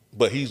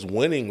 But he's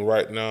winning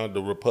right now,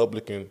 the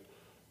Republican,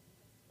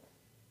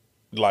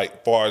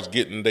 like, far as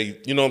getting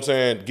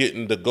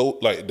getting the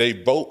GOAT, like, they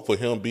vote for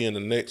him being the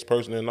next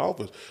person in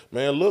office.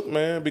 Man, look,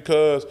 man,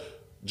 because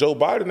Joe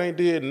Biden ain't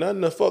did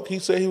nothing the fuck he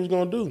said he was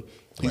going to do.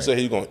 He said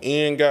he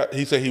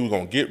was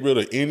gonna get rid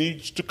of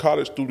any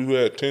college student who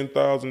had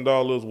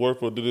 $10,000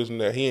 worth of this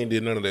and that. He ain't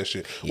did none of that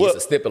shit. It's a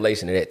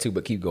stipulation of that too,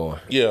 but keep going.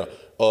 Yeah,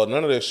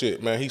 none of that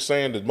shit, man. He's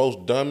saying the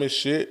most dumbest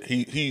shit.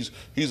 He's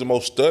the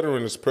most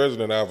stutteringest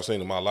president I've ever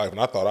seen in my life, and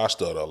I thought I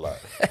stuttered a lot.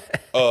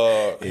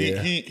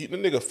 He the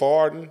nigga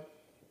farting.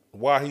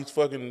 Why he's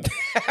fucking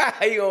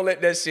he gonna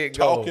let that shit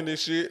go? Talking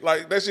this shit.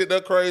 Like, that shit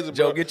that crazy, bro.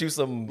 Joe, get you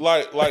some...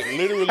 Like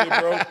literally,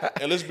 bro.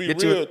 And let's be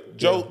real.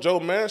 Joe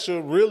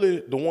Manchin really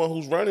the one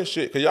who's running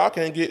shit. Because y'all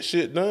can't get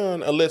shit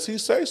done unless he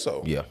say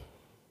so. Yeah.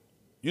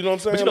 You know what I'm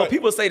saying? But you know,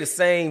 people say the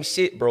same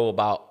shit, bro,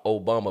 about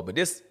Obama. But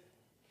this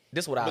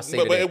what I say.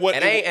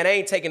 I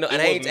ain't taking up for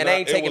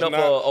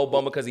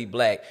Obama because he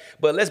black.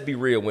 But let's be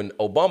real. When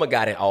Obama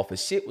got in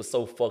office, shit was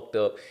so fucked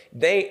up.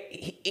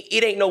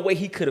 It ain't no way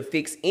he could have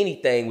fixed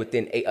anything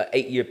within an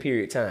 8-year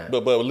period of time.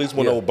 But at least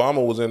when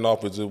Obama was in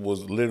office, it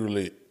was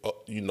literally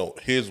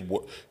his.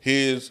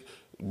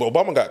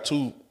 Obama got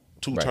two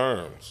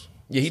terms.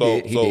 Yeah, he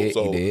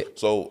did.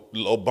 So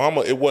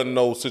Obama, it wasn't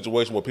no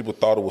situation where people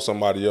thought it was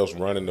somebody else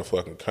running the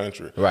fucking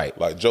country. Right.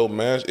 Like Joe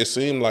Manchin, it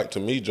seemed like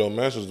to me Joe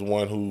Manchin is the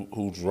one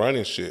who's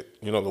running shit.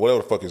 You know,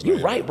 whatever the fuck his name.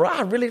 You're right, bro. I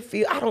don't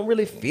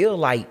really feel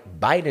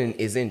like Biden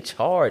is in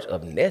charge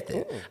of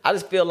nothing. I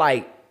just feel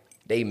like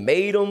they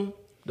made him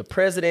the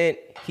president.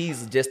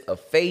 He's just a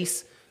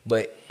face.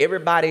 But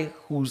everybody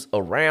who's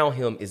around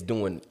him is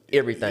doing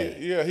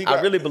everything. Yeah, I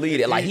really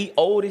believe it. Like, he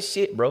old as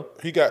shit, bro.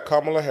 He got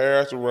Kamala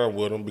Harris around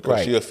with him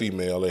because she a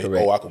female. And,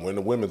 I can win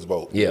the women's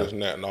vote. Yeah. This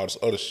and that and all this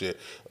other shit.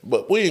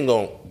 But we ain't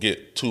going to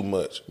get too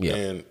much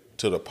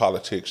into the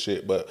politics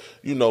shit. But,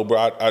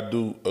 bro, I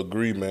do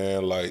agree,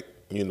 man. Like,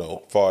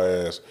 far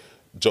as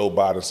Joe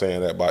Biden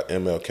saying that about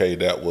MLK,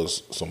 that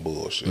was some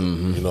bullshit. You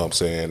know what I'm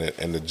saying?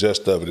 And the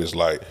gist of it is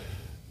like,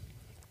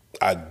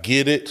 I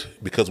get it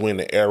because we're in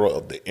the era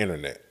of the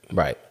internet.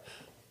 Right.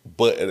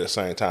 But at the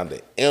same time,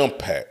 the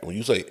impact, when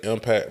you say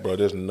impact, bro,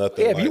 there's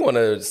nothing if you want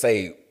to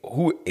say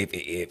who,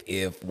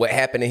 if what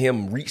happened to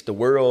him reached the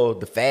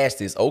world the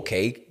fastest,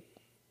 okay,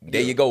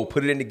 there you go,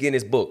 put it in the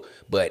Guinness book.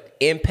 But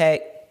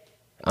impact,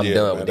 I'm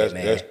done with that,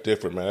 man. That's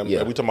different, man. We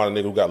talking about a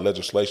nigga who got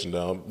legislation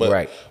done.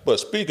 But, but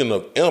speaking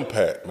of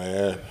impact,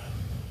 man,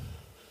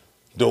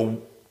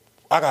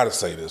 I got to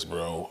say this,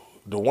 bro.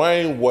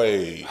 Dwayne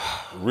Wade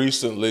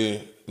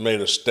recently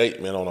made a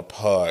statement on a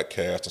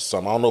podcast or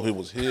something. I don't know if it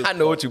was his. I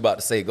know what you about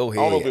to say. Go ahead.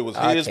 I don't know if it was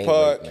his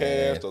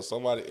podcast or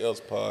somebody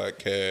else's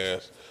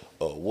podcast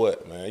or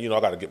what, man. You know,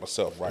 I got to get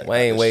myself right.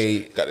 Dwayne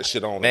Wade got this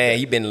shit on. Man,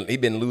 he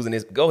been losing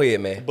his. Go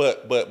ahead, man.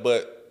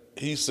 But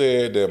he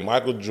said that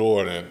Michael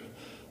Jordan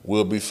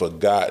will be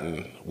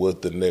forgotten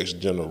with the next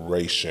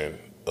generation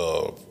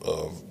of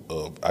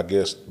I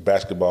guess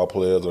basketball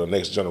players or the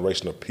next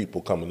generation of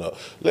people coming up.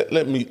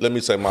 Let me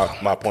say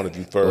my point of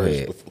view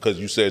first because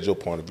you said your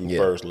point of view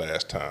first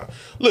last time.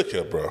 Look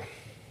here, bro.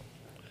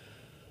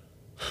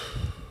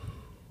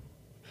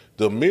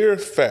 The mere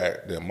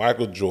fact that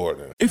Michael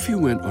Jordan... If you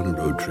went on a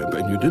road trip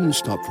and you didn't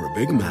stop for a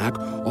Big Mac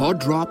or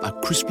drop a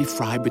crispy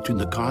fry between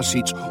the car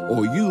seats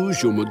or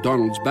use your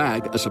McDonald's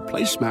bag as a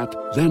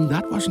placemat, then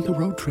that wasn't a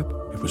road trip.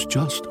 It was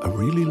just a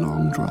really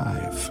long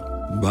drive.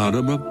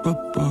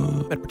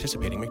 Ba-da-ba-ba-ba. At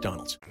participating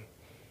McDonald's.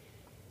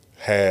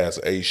 Has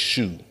a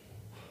shoe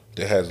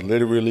that has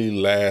literally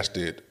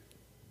lasted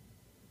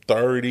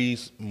 30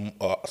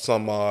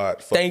 some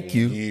odd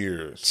fucking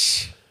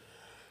years.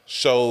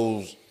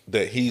 Shows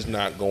that he's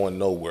not going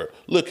nowhere.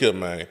 Look here,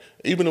 man.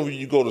 Even if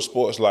you go to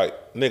sports, like,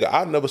 nigga,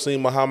 I've never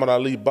seen Muhammad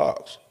Ali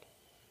box.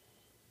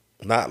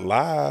 Not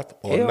live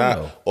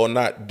or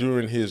not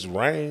during his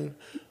reign.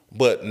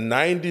 But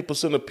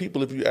 90% of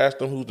people, if you ask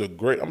them who's the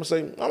great, I'm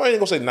ain't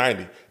gonna say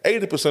 90.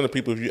 80% of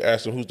people, if you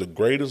ask them who's the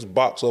greatest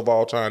boxer of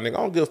all time, nigga, I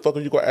don't give a fuck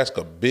if you gonna ask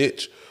a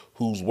bitch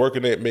who's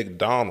working at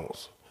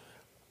McDonald's.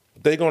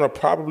 They're gonna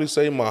probably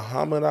say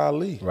Muhammad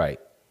Ali. Right.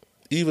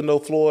 Even though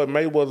Floyd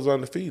Mayweather's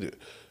undefeated.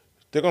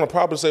 They're gonna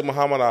probably say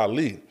Muhammad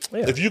Ali.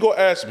 Yeah. If you go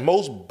ask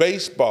most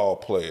baseball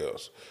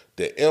players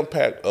the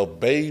impact of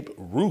Babe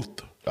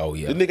Ruth, the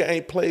nigga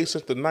ain't played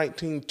since the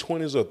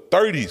 1920s or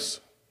 30s.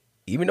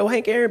 Even though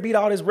Hank Aaron beat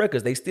all his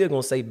records, they still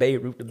gonna say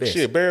Babe Ruth the best.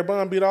 Shit, Barry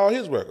Bonds beat all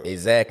his records.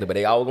 Exactly, but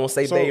they all gonna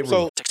say Babe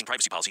Ruth. Texting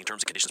privacy policy and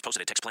terms and conditions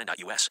posted at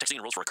textplan.us. Texting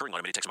enrolls for recurring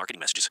automated text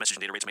marketing messages. Message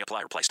and data rates may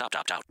apply. Reply stop,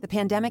 opt out. The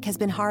pandemic has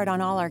been hard on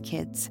all our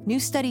kids. New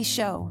studies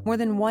show more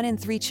than 1 in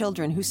 3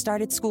 children who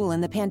started school in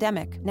the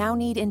pandemic now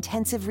need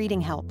intensive reading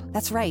help.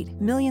 That's right.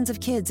 Millions of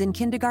kids in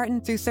kindergarten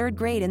through 3rd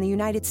grade in the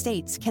United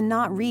States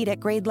cannot read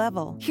at grade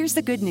level. Here's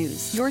the good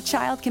news. Your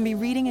child can be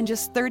reading in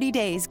just 30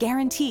 days,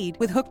 guaranteed,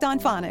 with Hooked on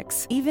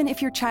Phonics. Even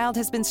if your child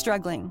has been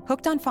struggling,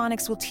 Hooked on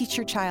Phonics will teach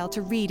your child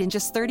to read in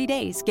just 30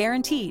 days,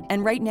 guaranteed.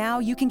 And right now,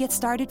 you can get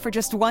started for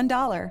just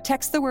 $1.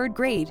 Text the word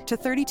GRADE to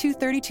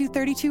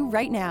 323232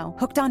 right now.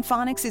 Hooked on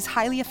Phonics is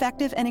highly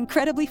effective and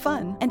incredibly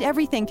fun. And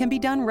everything can be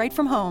done right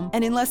from home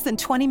and in less than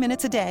 20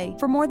 minutes a day.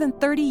 For more than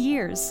 30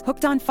 years,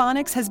 Hooked on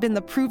Phonics has been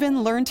the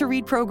proven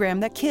learn-to-read program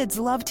that kids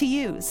love to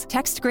use.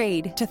 Text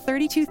GRADE to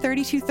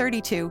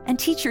 323232 and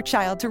teach your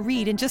child to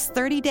read in just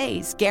 30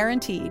 days,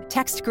 guaranteed.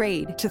 Text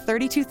GRADE to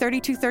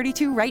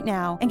 323232 right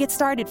now and get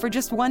started for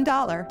just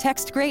 $1.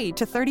 Text GRADE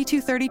to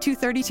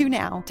 323232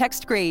 now.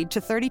 Text GRADE to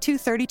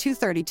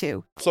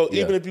 323232. So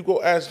even if you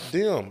go ask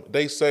them,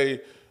 they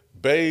say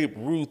Babe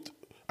Ruth,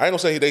 I ain't gonna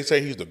say they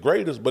say he's the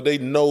greatest, but they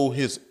know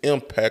his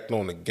impact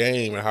on the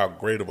game and how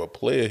great of a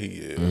player he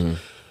is. Mm-hmm.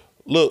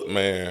 Look,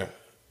 man,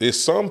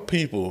 there's some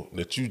people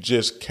that you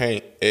just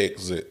can't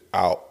exit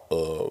out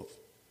of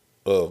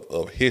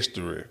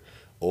history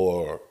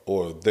or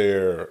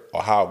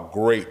how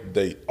great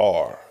they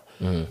are.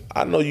 Mm-hmm.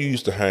 I know you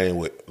used to hang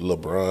with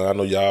LeBron. I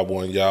know y'all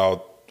won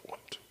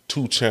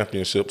 2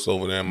 championships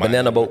over there in Miami.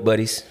 Banana boat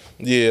buddies.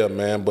 Yeah,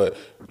 man, but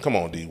come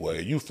on,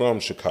 D-Wade. You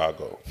from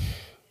Chicago.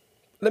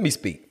 Let me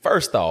speak.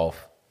 First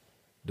off,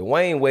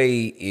 Dwayne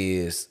Wade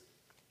is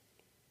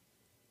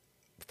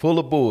full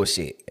of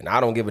bullshit, and I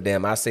don't give a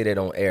damn. I say that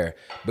on air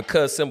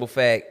because simple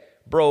fact,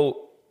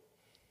 bro,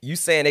 you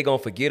saying they gonna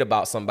forget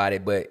about somebody,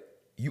 but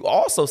you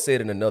also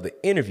said in another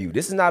interview,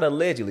 this is not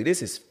allegedly,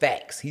 this is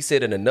facts. He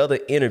said in another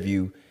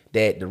interview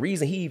that the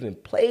reason he even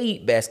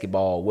played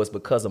basketball was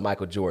because of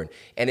Michael Jordan.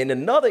 And in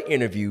another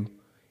interview,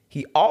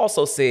 he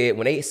also said,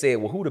 when they said,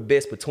 well, who the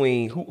best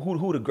between,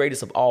 who the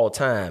greatest of all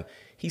time?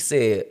 He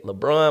said,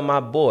 LeBron, my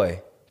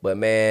boy, but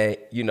man,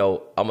 you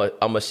know,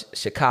 I'm a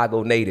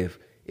Chicago native.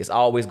 It's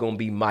always going to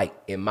be Mike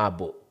in my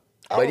book.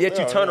 But yet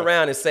you turn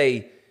around and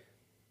say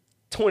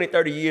 20,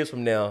 30 years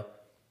from now,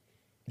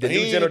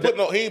 he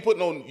ain't put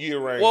no year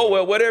range.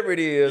 Well, whatever it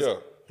is. Yeah.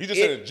 He just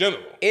said in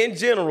general. In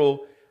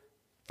general,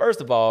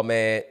 first of all,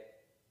 man,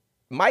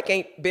 Mike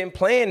ain't been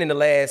playing in the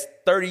last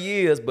 30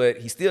 years, but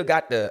he still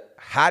got the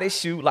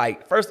hottest shoe.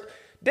 Like, first,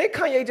 did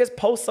Kanye just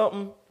post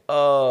something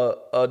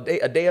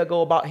a day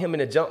ago about him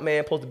and the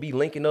Jumpman supposed to be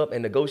linking up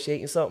and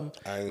negotiating something?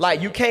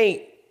 Like, you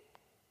can't,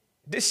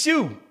 this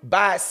shoe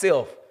by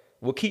itself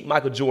will keep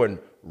Michael Jordan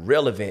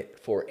relevant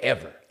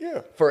forever.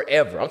 Yeah.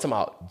 Forever. I'm talking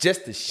about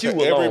just the shoe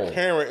alone. Every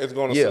parent is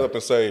going to sit up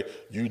and say,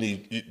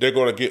 they're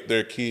going to get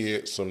their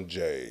kids some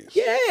J's.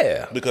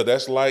 Yeah. Because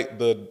that's like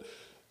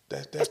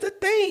that's the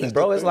thing,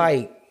 bro. It's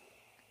like,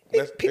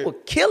 people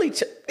kill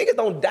each other. Niggas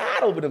don't die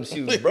over them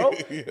shoes, bro.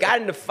 Yeah.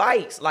 Got into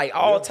fights, like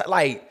all time.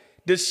 Like,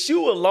 the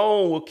shoe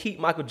alone will keep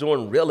Michael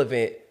Jordan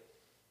relevant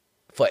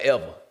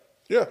forever.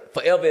 Yeah.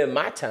 Forever in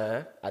my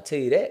time, I tell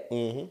you that.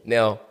 Mm-hmm.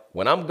 Now,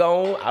 when I'm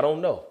gone, I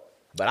don't know.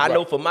 But I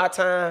know for my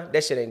time,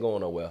 that shit ain't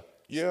going nowhere.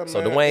 Yeah, man.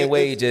 So Dwayne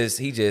Wade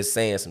just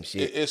saying some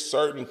shit. It's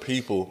certain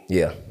people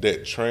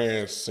that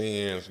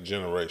transcends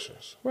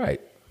generations.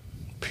 Right.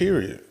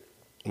 Period.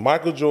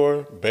 Michael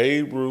Jordan,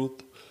 Babe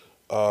Ruth,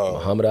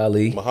 Muhammad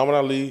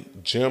Ali,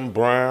 Jim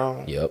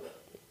Brown. Yep.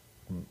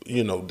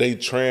 You know, they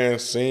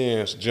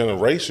transcend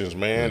generations,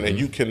 man. Mm-hmm. And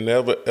you can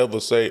never, ever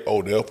say,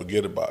 oh, they'll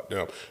forget about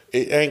them.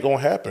 It ain't going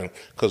to happen.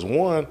 Because,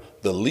 one,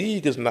 the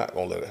league is not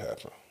going to let it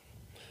happen.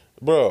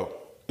 Bro,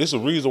 it's a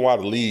reason why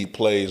the league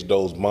plays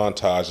those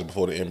montages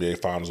before the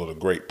NBA Finals or the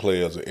great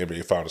players in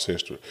NBA Finals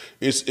history.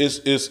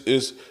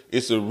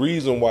 It's a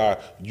reason why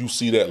you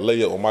see that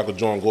layup when Michael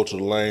Jordan go to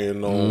the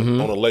lane on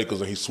the Lakers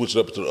and he switched it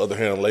up to the other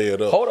hand and lay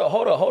it up.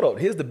 Hold up.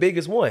 Here's the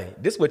biggest one.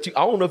 This what I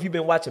don't know if you've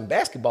been watching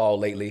basketball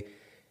lately.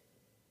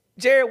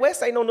 Jared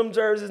West ain't on them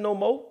jerseys no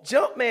more.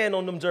 Jumpman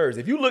on them jerseys.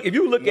 If you look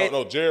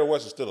at Jared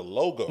West is still a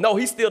logo. No,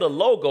 he's still the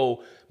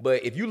logo.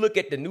 But if you look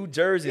at the new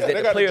jerseys that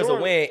the players are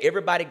wearing,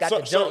 everybody got the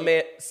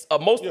Jumpman.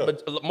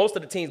 Most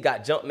of the teams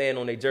got Jumpman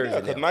on their jersey.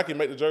 Yeah, because Nike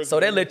make the jersey. So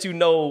that let you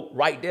know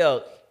right there,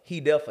 he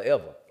there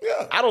forever.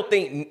 Yeah. I don't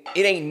think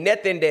it ain't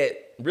nothing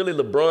that really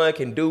LeBron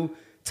can do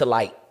to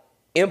like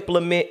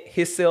implement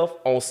himself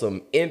on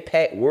some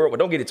impact world. But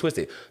don't get it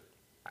twisted.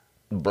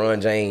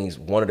 LeBron James,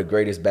 one of the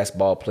greatest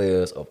basketball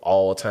players of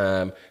all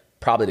time,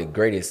 probably the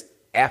greatest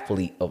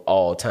athlete of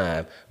all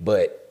time.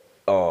 But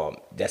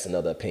that's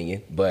another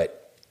opinion. But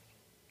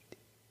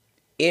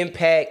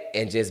impact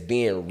and just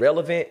being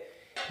relevant,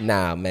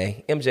 nah,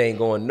 man. MJ ain't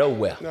going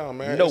nowhere. Nah,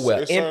 man.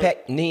 Nowhere.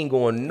 Impact, he ain't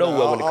going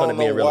nowhere when it comes to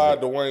being relevant.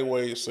 I don't know why Dwayne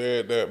Wade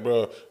said that,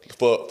 bro.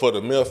 For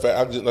the mere fact,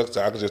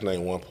 I could just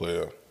name one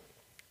player.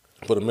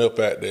 For the mere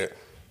fact that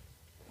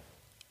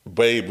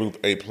Babe Ruth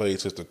ain't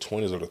played since the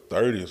 20s or the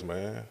 30s,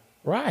 man.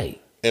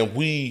 Right. And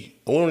we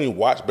don't even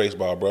watch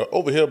baseball, bro.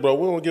 Over here, bro,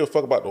 we don't give a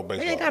fuck about no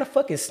baseball. They ain't got a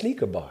fucking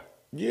sneaker bar.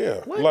 Yeah.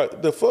 What?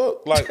 Like, the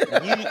fuck? Like,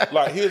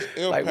 his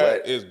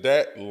impact is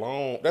that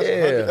long.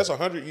 That's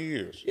 100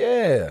 years.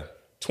 Yeah.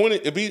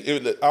 20, I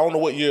don't know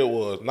what year it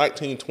was,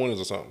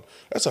 1920s or something.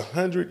 That's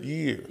 100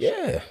 years.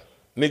 Yeah.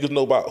 Niggas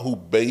know about who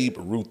Babe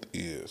Ruth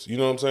is. You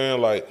know what I'm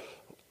saying? Like,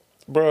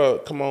 bro,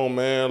 come on,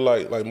 man.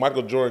 Like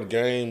Michael Jordan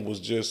game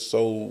was just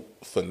so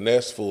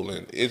finesseful,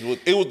 and it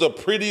was the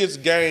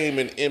prettiest game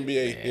in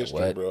NBA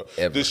history, bro.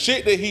 The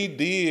shit that he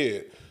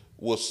did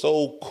was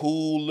so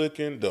cool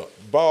looking. The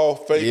ball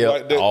fake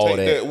like that, take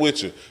that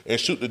with you and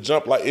shoot the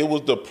jump like it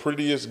was the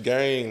prettiest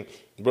game.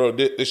 Bro,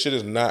 this shit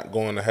is not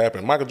going to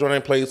happen. Michael Jordan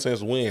ain't played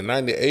since when?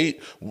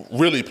 98?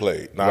 Really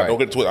played. Nah, don't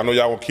get it twisted. I know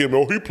y'all gonna kill me.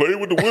 Oh, he played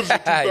with the Wizards in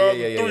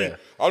 2003. Yeah.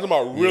 I'm talking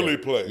about really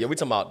play. Yeah, we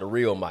talking about the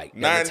real Mike.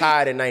 That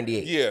retired in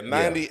 98. Yeah,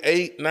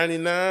 98,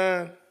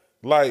 99.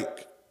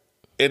 Like,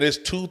 and it's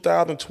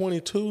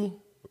 2022.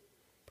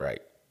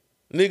 Right.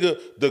 Nigga,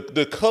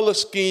 the color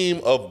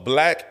scheme of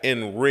black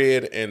and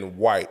red and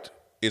white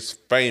is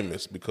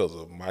famous because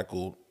of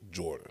Michael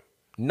Jordan.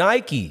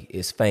 Nike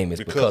is famous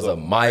because of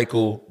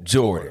Michael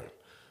Jordan.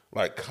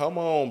 Like, come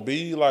on,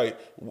 B. Like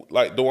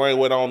Dwayne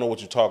Wade, I don't know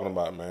what you're talking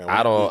about, man.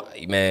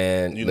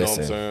 Man, you listen, know what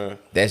I'm saying?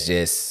 That's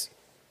just,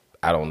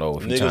 I don't know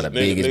if you're trying to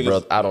big his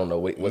brother. I don't know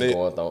what's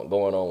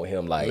going on with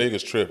him. Like,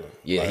 niggas tripping.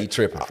 Yeah, he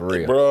tripping for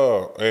real.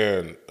 Bro,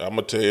 and I'm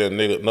going to tell you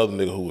another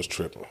nigga who was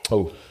tripping.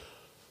 Who?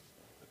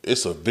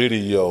 It's a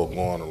video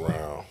going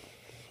around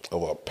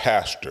of a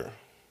pastor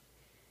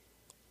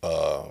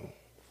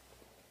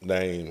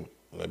named,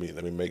 let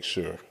me make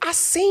sure. I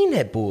seen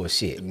that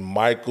bullshit.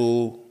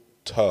 Michael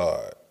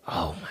Todd.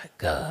 Oh my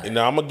God! And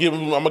now I'm gonna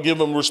give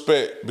him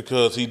respect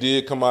because he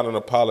did come out and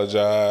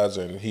apologize,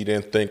 and he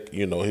didn't think,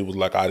 he was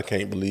like, I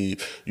can't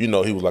believe, he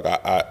was like,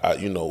 I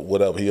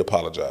whatever. He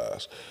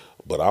apologized,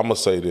 but I'm gonna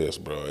say this,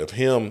 bro. If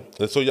him,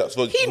 so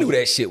he knew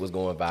that shit was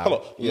going viral. Hold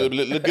on,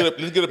 let's get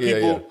the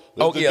people.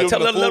 Yeah.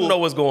 Let them know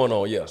what's going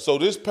on. Yeah. So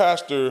this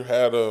pastor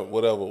had a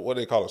what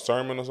they call a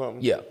sermon or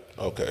something. Yeah.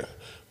 Okay.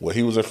 Well,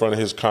 he was in front of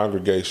his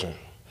congregation.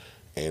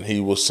 And he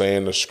was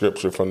saying the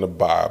scripture from the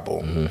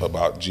Bible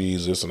about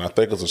Jesus. And I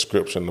think it's a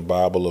scripture in the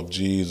Bible of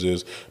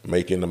Jesus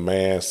making the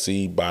man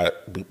see by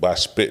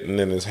spitting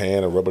in his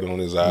hand and rubbing it on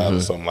his eyes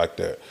or something like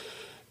that.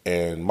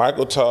 And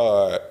Michael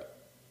Todd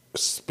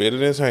spit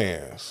in his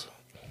hands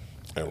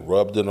and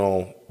rubbed it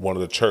on one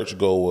of the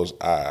churchgoers'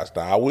 eyes.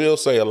 Now, I will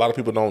say a lot of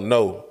people don't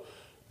know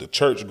the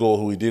churchgoer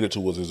who he did it to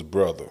was his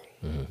brother.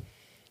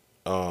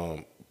 A lot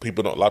of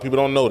people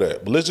don't know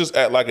that. But let's just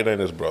act like it ain't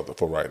his brother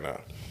for right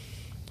now.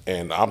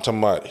 And I'm talking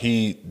about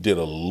he did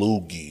a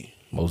loogie.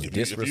 Most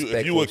disrespectful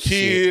If you a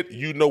kid,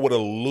 you know what a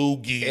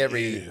loogie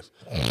is.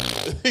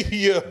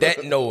 Yeah.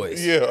 That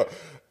noise. Yeah.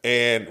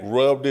 and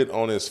rubbed it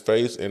on his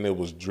face, and it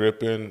was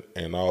dripping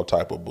and all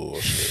type of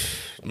bullshit.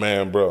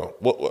 Man, bro,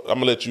 I'm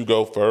gonna let you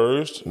go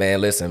first.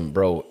 Man, listen,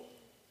 bro.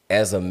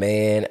 As a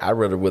man, I'd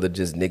rather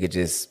just nigga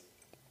just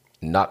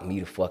knock me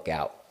the fuck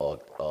out or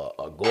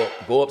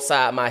go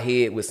upside my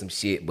head with some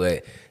shit.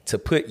 But to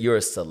put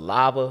your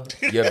saliva,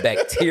 your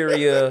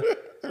bacteria,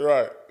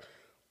 right,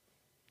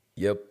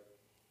 your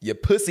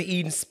pussy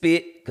eating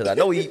spit, because I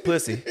know he eat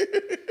pussy.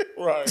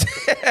 Right.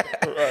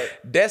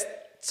 That's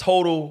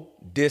total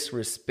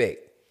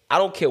disrespect. I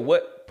don't care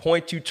what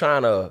point you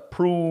trying to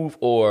prove,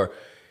 or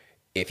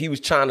if he was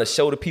trying to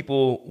show the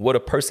people what a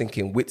person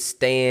can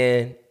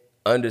withstand,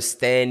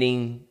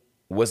 understanding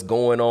what's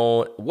going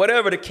on,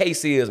 whatever the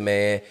case is,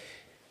 man,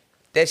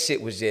 that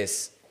shit was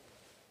just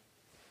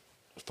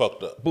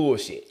fucked up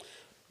bullshit,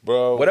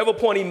 bro. Whatever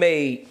point he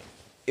made,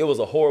 it was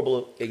a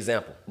horrible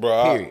example,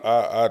 bro. Period.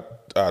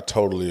 I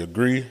totally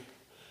agree.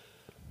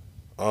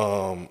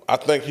 I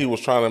think he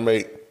was trying to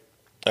make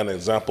an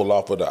example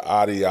off of the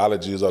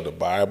ideologies of the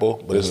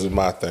Bible, but this is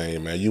my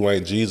thing, man. You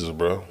ain't Jesus,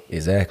 bro.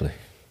 Exactly.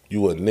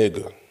 You a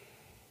nigga.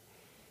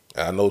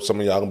 And I know some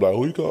of y'all gonna be like,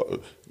 who you call?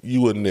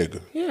 You a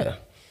nigga. Yeah.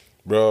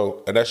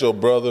 Bro, and that's your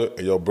brother,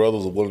 and your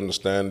brothers are willing to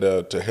stand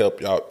there to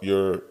help out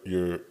your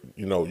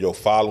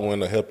following,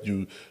 to help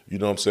you, you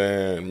know what I'm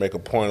saying, make a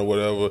point or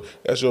whatever.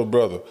 That's your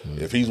brother.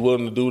 If he's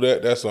willing to do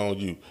that, that's on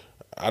you.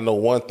 I know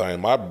one thing,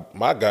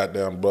 my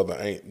goddamn brother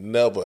ain't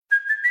never.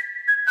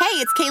 Hey,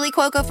 it's Kaylee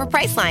Cuoco for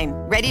Priceline.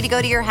 Ready to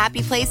go to your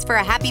happy place for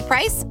a happy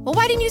price? Well,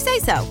 why didn't you say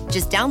so?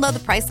 Just download the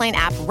Priceline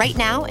app right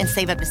now and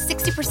save up to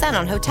 60%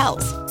 on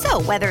hotels.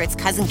 So whether it's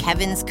Cousin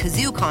Kevin's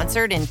Kazoo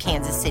Concert in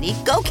Kansas City,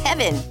 go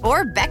Kevin,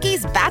 or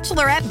Becky's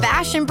Bachelorette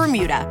Bash in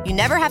Bermuda, you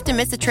never have to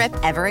miss a trip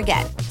ever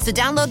again. So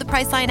download the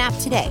Priceline app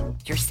today.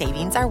 Your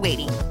savings are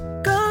waiting.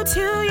 Go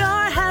to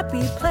your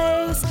happy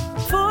place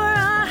for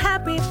a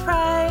happy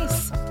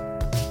price.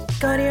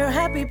 Go to your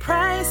happy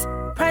price,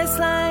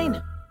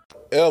 Priceline.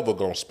 Ever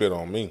gonna spit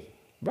on me.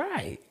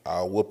 Right.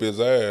 I'll whoop his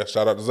ass.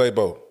 Shout out to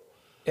Zabo.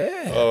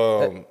 Yeah.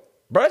 Bro,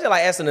 that's just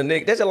like asking a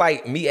nigga. That's just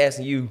like me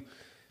asking you,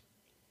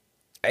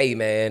 hey,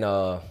 man,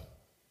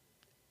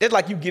 that's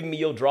like you giving me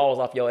your drawers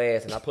off your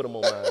ass and I put them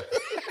on mine.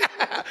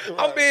 Right.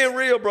 I'm being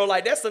real, bro.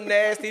 Like, that's some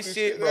nasty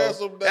shit,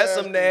 bro. That's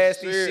some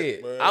nasty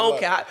shit. Man. I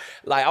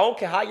don't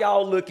care how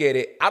y'all look at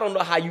it. I don't know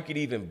how you could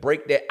even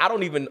break that. I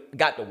don't even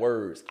got the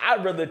words.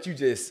 I'd rather that you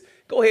just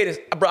go ahead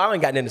and, bro, I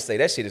ain't got nothing to say.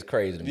 That shit is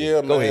crazy to me.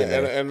 Yeah, go man.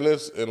 ahead, man. And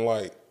listen,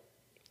 like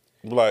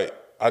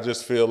I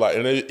just feel like,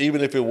 and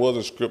even if it was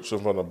a scripture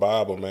from the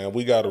Bible, man,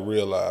 we got to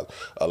realize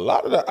a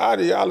lot of the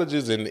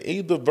ideologies in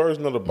either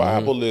version of the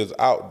Bible is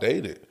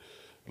outdated.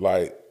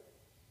 Like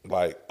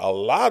a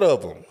lot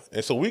of them.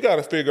 And so we got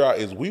to figure out,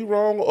 is we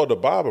wrong or the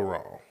Bible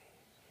wrong?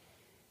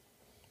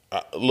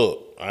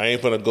 Look, I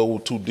ain't finna go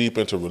too deep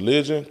into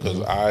religion because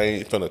I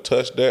ain't finna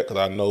touch that, because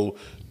I know,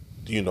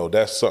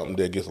 that's something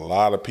that gets a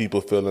lot of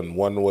people feeling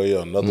one way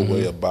or another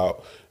way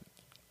about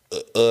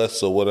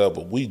us or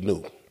whatever. We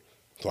knew.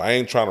 So I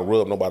ain't trying to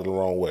rub nobody the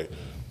wrong way.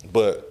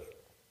 But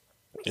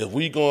if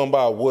we going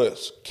by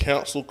what's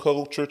cancel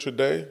culture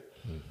today,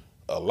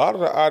 a lot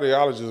of the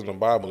ideologies in the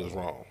Bible is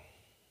wrong.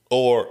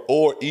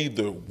 Or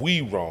either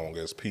we wrong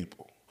as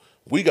people.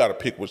 We got to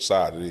pick which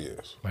side it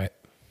is. Right.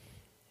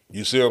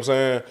 You see what I'm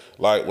saying?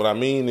 Like, what I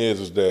mean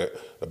is that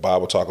the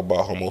Bible talk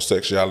about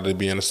homosexuality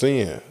being a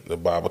sin. The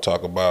Bible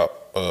talk about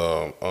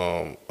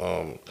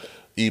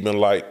even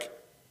like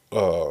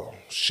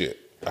shit.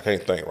 I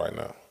can't think right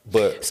now.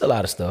 But it's a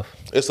lot of stuff.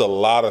 It's a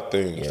lot of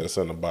things that's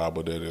in the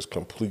Bible that is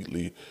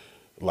completely,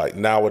 like,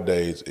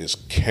 nowadays it's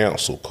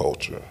cancel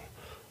culture.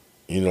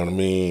 You know what I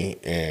mean?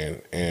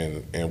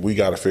 And we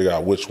got to figure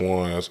out which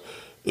ones.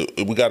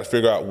 We got to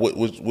figure out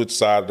which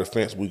side of the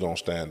fence we gonna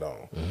stand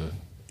on.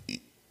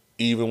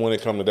 Even when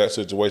it comes to that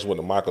situation with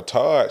the Michael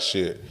Todd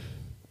shit,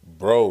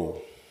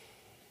 bro.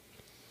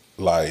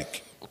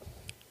 Like,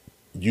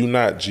 you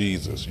not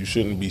Jesus. You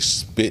shouldn't be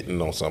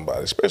spitting on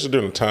somebody, especially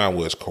during a time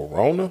where it's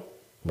Corona,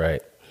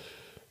 right?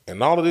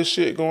 And all of this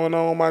shit going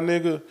on, my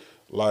nigga.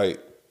 Like,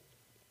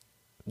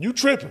 you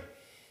tripping?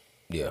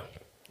 Yeah.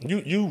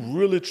 You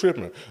really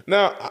tripping.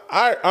 Now,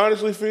 I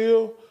honestly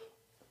feel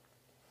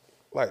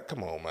like,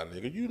 come on, my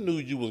nigga. You knew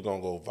you was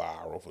gonna go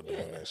viral for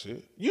doing that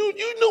shit. You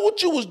knew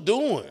what you was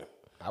doing.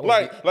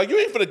 Like you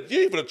ain't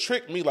finna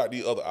trick me like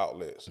the other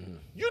outlets.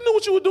 You knew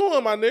what you were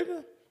doing, my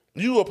nigga.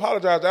 You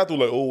apologized after,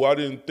 like, oh, I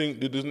didn't think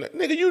that this.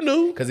 Nigga, you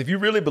knew. Because if you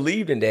really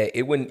believed in that,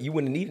 you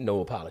wouldn't need no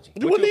apology.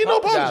 You wouldn't need no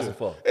apology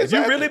for. Exactly. If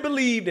you really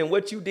believed in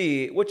what you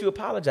did, what you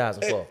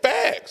apologizing for?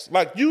 Facts.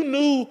 Like, you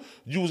knew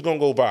you was gonna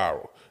go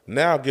viral.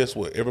 Now, guess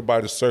what?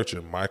 Everybody's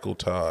searching Michael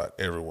Todd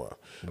everywhere.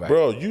 Right.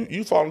 Bro,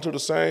 you fall into the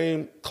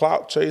same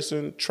clout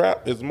chasing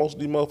trap as most of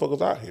these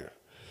motherfuckers out here.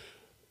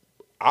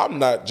 I'm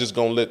not just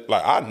gonna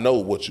I know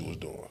what you was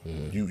doing.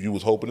 You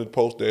was hoping to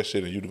post that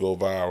shit and you to go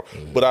viral.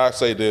 But I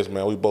say this,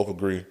 man, we both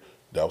agree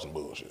that was some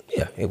bullshit.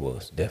 Yeah, it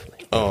was,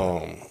 definitely.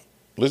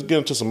 Let's get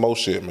into some more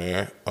shit,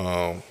 man.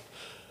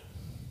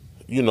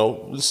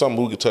 This is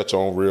something we could touch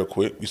on real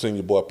quick. You seen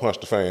your boy Punch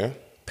the Fan,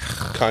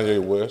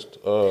 Kanye West.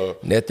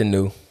 Nothing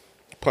new.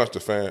 punched the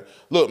fan.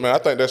 Look, man, I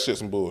think that shit's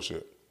some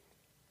bullshit.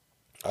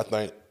 I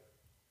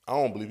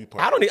don't believe he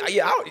punched.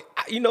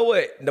 You know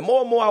what? The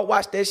more and more I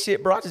watch that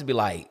shit, bro, I just be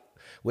like,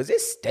 was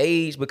it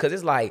staged? Because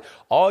it's like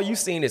all you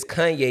seen is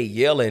Kanye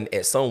yelling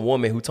at some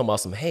woman who talking about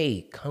some,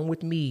 hey, come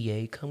with me,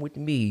 yeah, come with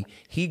me.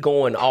 He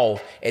going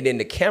off, and then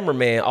the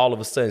cameraman all of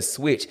a sudden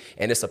switch,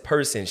 and it's a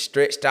person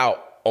stretched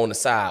out on the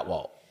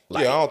sidewalk.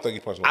 Like, I don't think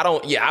he punched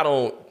nobody. I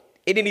don't.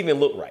 It didn't even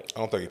look right. I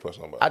don't think he punched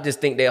nobody. I just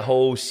think that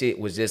whole shit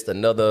was just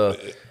another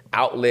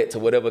outlet to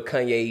whatever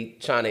Kanye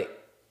trying to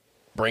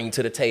bring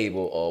to the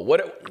table or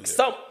whatever.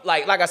 Some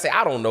like I said,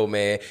 I don't know,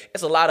 man.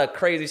 It's a lot of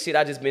crazy shit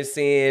I just been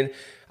seeing.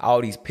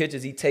 All these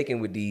pictures he taking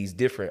with these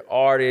different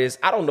artists.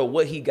 I don't know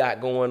what he got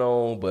going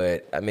on,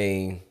 but I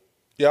mean,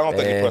 I don't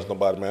think he punched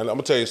nobody, man. I'm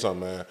gonna tell you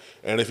something, man.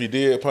 And if he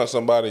did punch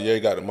somebody, he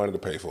got the money to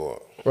pay for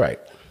it. Right.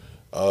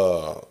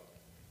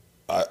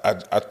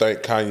 I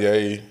think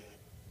Kanye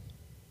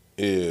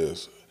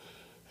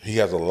he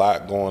has a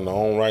lot going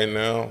on right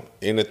now.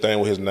 Anything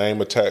with his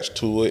name attached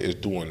to it is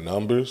doing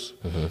numbers.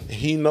 Mm-hmm.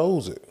 He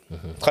knows it.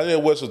 Mm-hmm.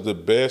 Kanye West is the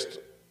best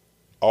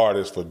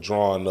artist for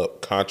drawing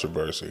up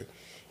controversy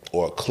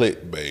or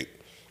clickbait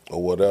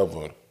or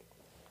whatever. What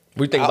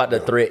do you think about the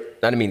threat?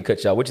 I didn't mean to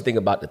cut you off. What you think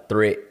about the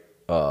threat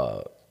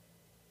to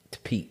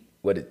Pete?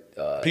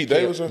 Pete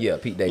Davidson? Yeah,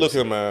 Pete Davidson. Look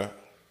here, man.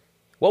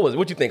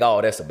 What you think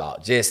all that's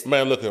about?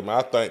 Man, look here, man.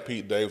 I think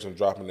Pete Davidson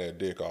dropping that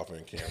dick off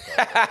in Kim.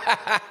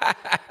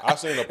 I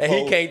seen a post. And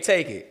he can't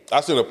take it.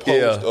 I seen a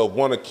post of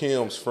one of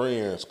Kim's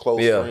friends,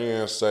 close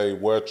friends, say,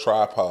 where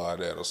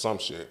tripod at or some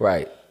shit.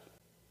 Right.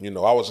 You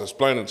know, I was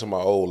explaining to my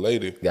old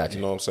lady. Gotcha.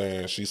 You know what I'm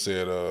saying? She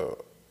said,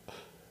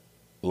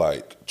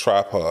 like,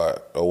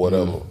 tripod or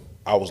whatever. Mm-hmm.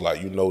 I was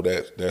like,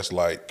 that's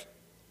like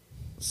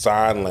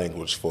sign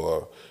language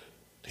for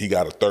he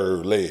got a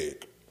third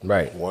leg.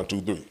 Right. 1,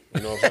 2, 3.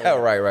 You know what I'm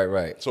saying?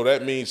 Right. So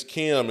that means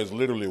Kim is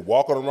literally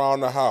walking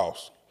around the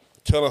house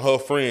telling her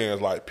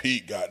friends, like,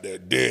 Pete got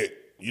that dick.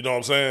 You know what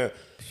I'm saying?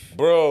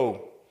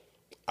 Bro,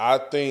 I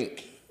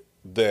think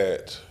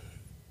that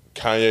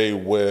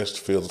Kanye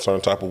West feels a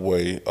certain type of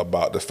way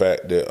about the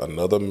fact that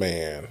another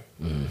man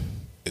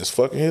is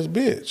fucking his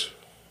bitch.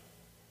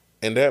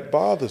 And that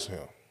bothers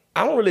him.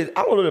 I don't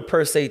really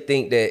per se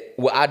think that.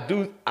 Well,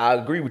 I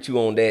agree with you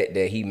on that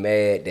he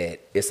mad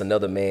that it's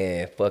another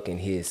man fucking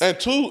his. And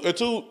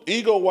two,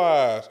 ego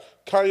wise,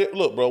 Kanye,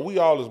 look, bro, we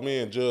all as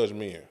men judge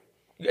men.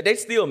 They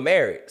still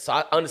married, so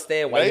I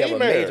understand why you have a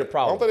major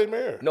problem. I don't think they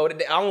married. No,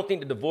 I don't think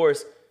the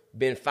divorce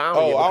been found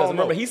yet, because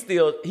remember he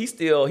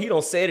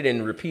don't say it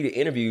in repeated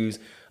interviews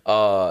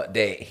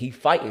that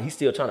he's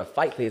still trying to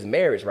fight for his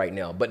marriage right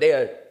now, but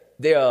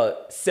they're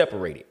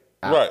separated.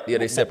 Right. Yeah,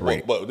 they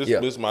separated. But this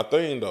is my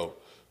thing though.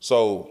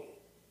 So,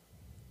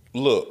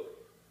 look,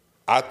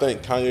 I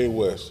think Kanye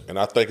West, and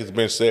I think it's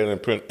been said in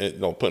print,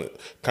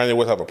 Kanye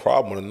West have a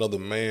problem with another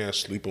man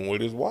sleeping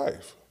with his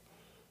wife.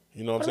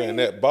 You know what I'm saying?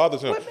 That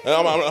bothers him.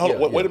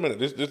 And wait a minute.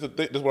 This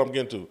is what I'm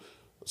getting to.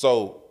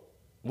 So,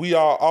 we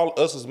all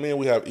us as men,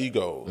 we have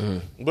egos.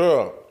 Mm-hmm.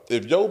 Bro,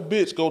 if your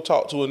bitch go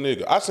talk to a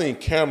nigga, I seen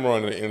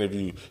Cameron in an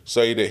interview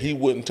say that he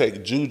wouldn't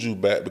take Juju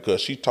back because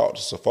she talked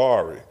to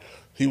Safari.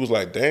 He was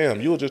like,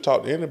 damn, you'll just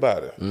talk to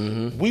anybody.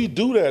 Mm-hmm. We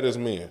do that as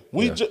men.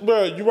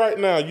 Bro, you right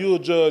now, you'll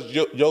judge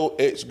your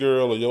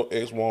ex-girl or your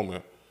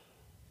ex-woman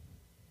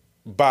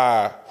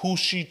by who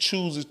she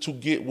chooses to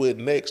get with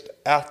next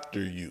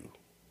after you.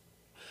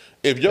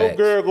 If your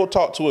girl go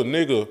talk to a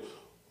nigga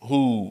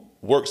who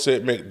works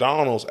at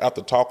McDonald's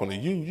after talking to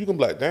you, you can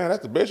be like, damn,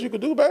 that's the best you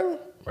could do, baby.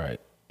 Right.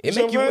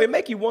 It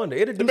make you wonder.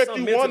 It'll do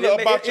something mentally.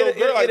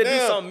 It'll do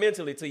something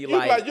mentally to you.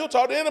 Like you'll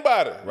talk to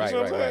anybody. Right, you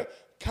know what I'm saying?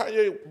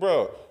 Kanye,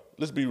 bro,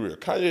 let's be real.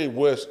 Kanye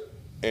West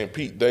and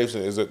Pete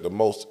Davidson is at the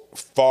most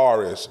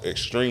farthest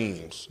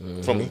extremes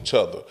from each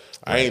other. Right.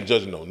 I ain't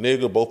judging no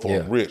nigga, both of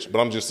them rich, but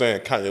I'm just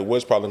saying Kanye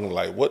West probably gonna be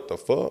like, what the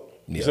fuck?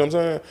 You see what I'm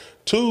saying?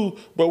 2,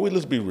 bro,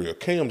 let's be real.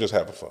 Kim just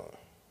having fun.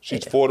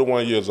 She's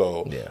 41 years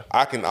old. Yeah.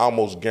 I can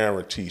almost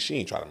guarantee she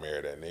ain't trying to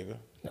marry that nigga.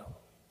 No.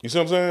 You see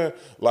what I'm saying?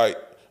 Like,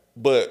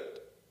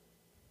 but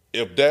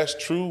if that's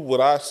true, what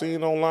I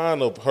seen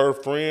online of her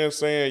friends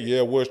saying,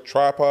 yeah, where's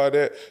tripod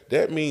at?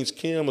 That means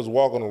Kim is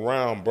walking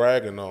around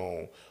bragging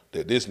on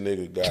that this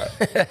nigga got.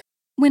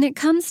 When it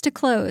comes to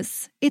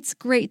clothes, it's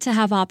great to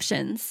have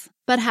options.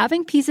 But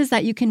having pieces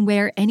that you can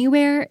wear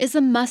anywhere is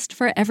a must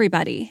for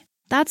everybody.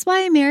 That's why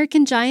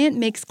American Giant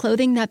makes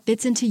clothing that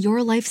fits into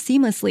your life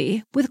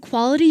seamlessly, with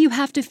quality you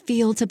have to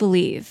feel to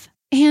believe.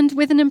 And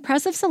with an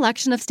impressive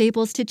selection of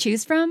staples to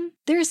choose from,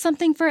 there's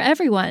something for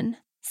everyone.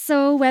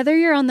 So whether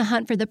you're on the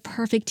hunt for the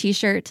perfect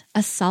t-shirt,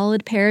 a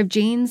solid pair of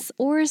jeans,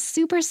 or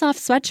super soft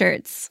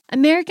sweatshirts,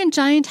 American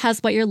Giant has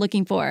what you're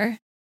looking for.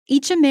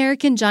 Each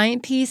American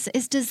Giant piece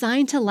is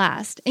designed to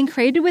last and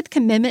created with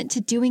commitment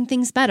to doing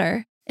things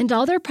better. And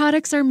all their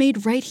products are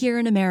made right here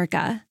in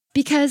America.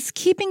 Because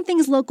keeping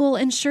things local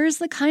ensures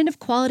the kind of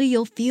quality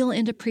you'll feel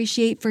and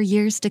appreciate for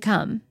years to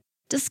come.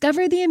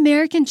 Discover the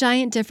American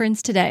Giant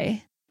difference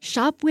today.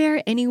 Shop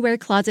Wear Anywhere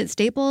closet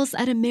staples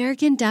at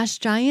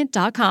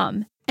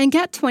American-Giant.com. And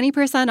get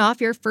 20%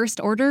 off your first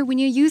order when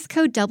you use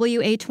code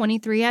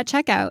WA23 at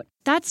checkout.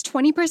 That's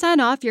 20%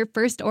 off your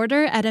first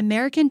order at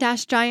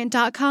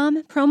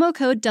American-Giant.com, promo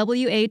code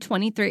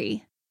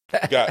WA23.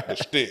 Got the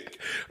stick.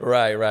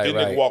 Right. This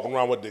nigga walking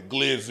around with the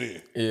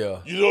glizzy. Yeah.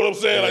 You know what I'm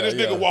saying? Like, this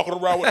nigga walking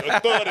around with the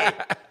 30.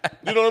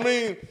 You know what I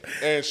mean?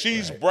 And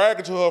she's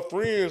bragging to her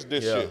friends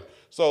this shit.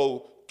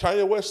 So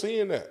Kanye West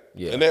seeing that.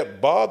 Yeah. And that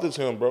bothers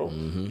him, bro.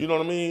 Mm-hmm. You know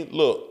what I mean?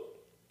 Look,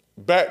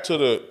 back to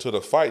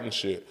the fighting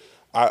shit.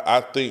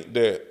 I think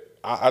that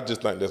I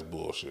just think that's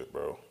bullshit,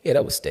 bro. Yeah,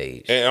 that was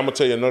staged. And I'm gonna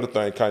tell you another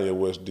thing Kanye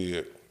West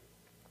did.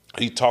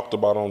 He talked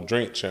about on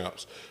Drink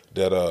Champs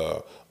that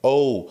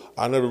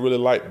I never really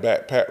liked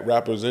backpack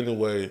rappers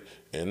anyway,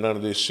 and none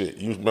of this shit.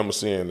 You remember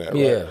seeing that,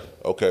 right? Yeah.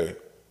 Okay.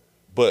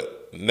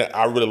 But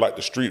I really like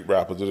the street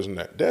rappers, this and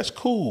that. That's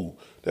cool.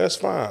 That's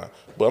fine.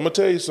 But I'm gonna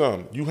tell you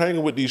something. You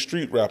hanging with these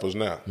street rappers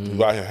now. Mm-hmm.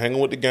 You out here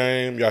hanging with the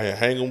game. You out here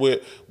hanging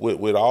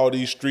with all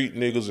these street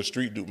niggas and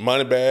street dude,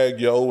 Moneybag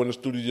Yo in the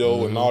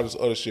studio and all this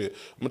other shit.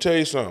 I'm gonna tell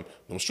you something.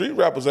 Them street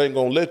rappers ain't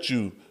gonna let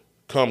you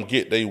come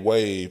get they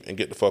wave and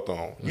get the fuck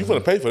on. You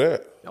finna pay for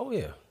that. Oh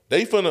yeah.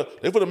 They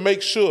finna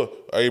make sure,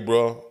 hey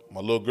bro,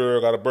 my little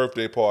girl got a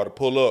birthday party,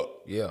 pull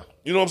up. Yeah.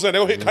 You know what I'm saying? They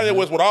gonna hit Kanye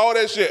West with all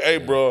that shit. Hey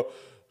bro,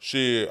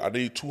 shit, I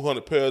need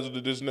 200 pairs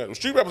of this and that. The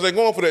street rappers ain't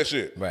going for that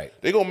shit. Right.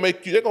 They gonna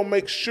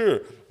make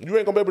sure you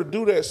ain't gonna be able to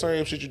do that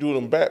same shit you do with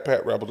them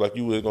backpack rappers like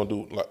you was gonna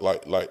do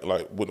like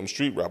with them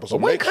street rappers. So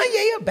was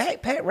Kanye a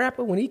backpack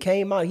rapper when he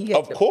came out?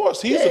 Of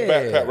course, he's a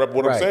backpack rapper.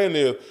 What I'm saying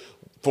is,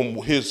 from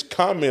his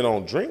comment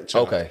on Drink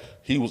Champs,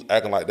 he was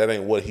acting like that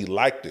ain't what he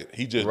liked it.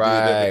 He just did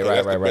that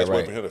because that's the best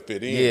way for him to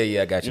fit in.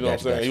 Yeah, I got you. You know what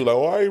I'm saying? He was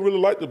like, I ain't really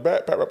like the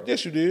backpack rapper.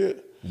 Yes, you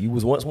did. You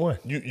was once one.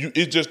 You.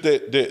 It's just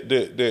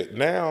that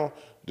now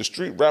the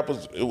street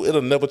rappers,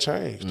 it'll never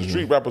change. The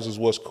street rappers is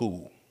what's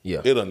cool. Yeah.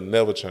 It'll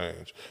never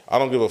change. I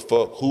don't give a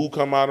fuck who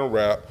come out and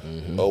rap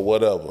or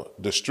whatever.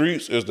 The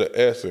streets is the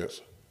essence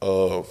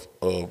of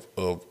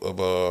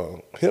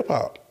hip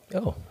hop.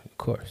 Oh, of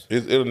course.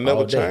 It'll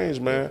never change,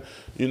 man.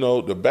 You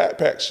know, the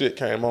backpack shit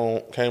came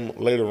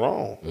later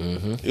on.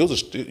 It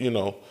was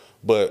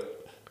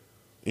but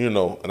and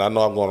I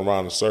know I'm going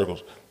around in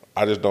circles.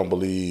 I just don't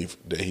believe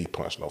that he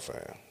punched no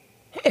fan.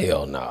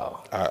 Hell no.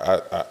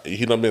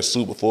 He done been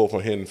sued before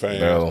for hitting fans.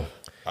 Bro,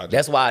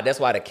 that's why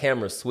the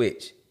cameras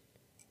switch.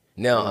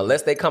 Now,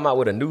 unless they come out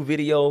with a new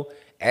video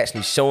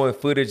actually showing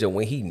footage of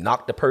when he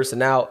knocked the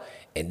person out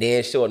and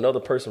then show another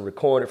person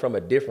recorded from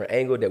a different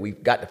angle that we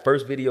got the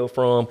first video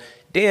from,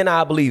 then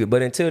I believe it.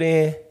 But until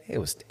then, it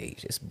was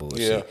staged. It's bullshit.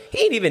 Yeah. He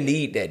didn't even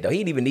need that, though. He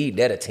didn't even need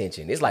that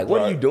attention. It's like,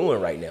 what are you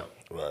doing right now?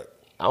 Right.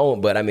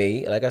 But I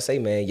mean, like I say,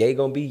 man, Ye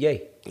gonna be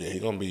Ye. Yeah, he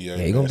gonna be Ye. Yeah,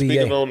 he gonna be Ye.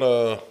 Speaking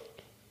on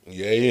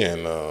Ye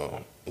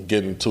and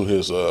getting to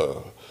his,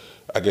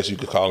 I guess you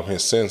could call him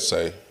his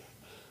sensei,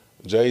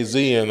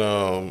 Jay-Z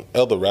and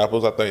other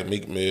rappers, I think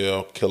Meek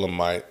Mill, Killer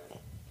Mike,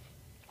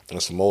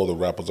 and some more other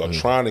rappers are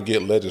trying to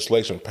get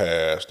legislation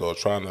passed or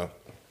trying to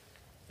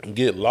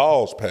get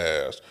laws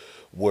passed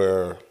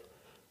where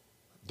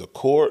the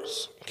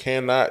courts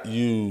cannot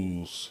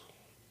use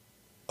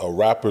a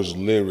rapper's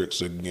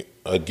lyrics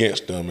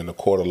against them in the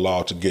court of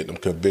law to get them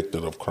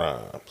convicted of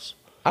crimes.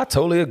 I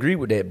totally agree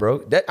with that,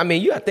 bro.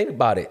 You gotta think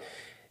about it.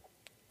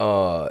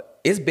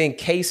 It's been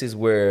cases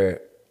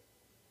where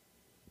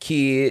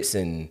kids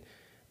and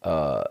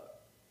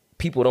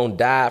people don't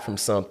die from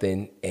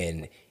something,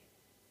 and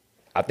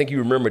I think you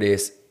remember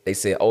this. They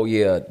said, "Oh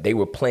yeah, they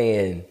were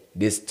playing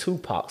this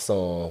Tupac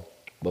song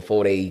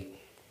before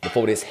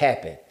this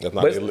happened."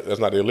 That's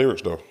not their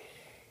lyrics, though.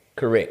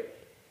 Correct.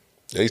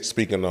 They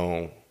speaking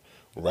on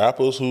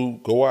rappers who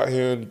go out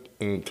here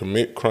and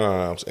commit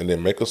crimes and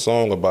then make a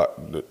song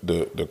about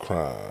the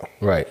crime.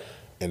 Right.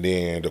 And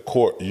then the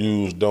court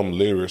used them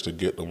lyrics to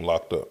get them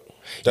locked up.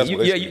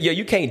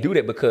 You can't do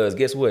that because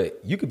guess what?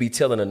 You could be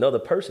telling another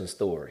person's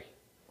story.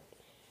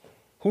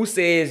 Who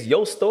says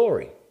your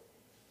story?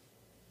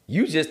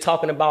 You just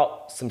talking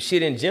about some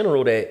shit in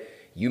general that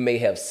you may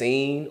have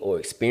seen or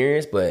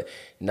experienced, but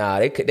nah,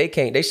 they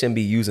can't. They shouldn't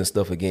be using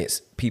stuff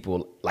against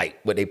people like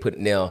what they put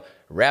now.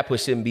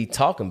 Rappers shouldn't be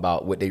talking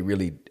about what they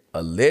really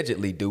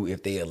allegedly do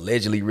if they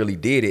allegedly really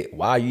did it.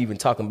 Why are you even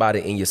talking about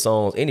it in your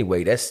songs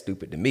anyway? That's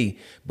stupid to me.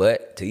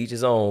 But to each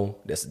his own.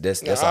 That's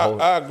a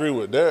whole. I agree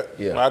with that.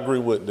 Yeah. I agree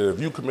with that. If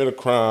you commit a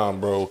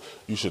crime, bro,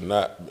 you should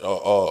not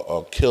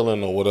a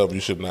killing or whatever.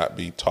 You should not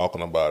be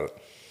talking about it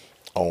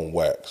on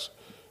wax.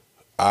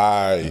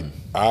 I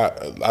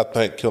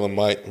think killing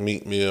Mike,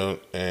 Meek Mill,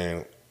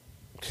 and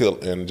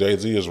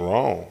Jay-Z is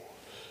wrong.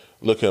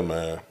 Look here,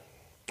 man.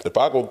 If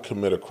I go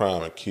commit a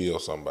crime and kill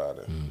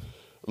somebody,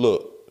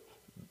 look,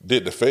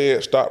 did the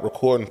Fed stop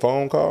recording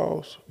phone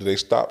calls? Did they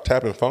stop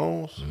tapping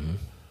phones?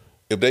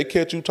 If they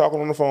catch you talking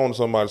on the phone to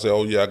somebody and say,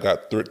 oh yeah, I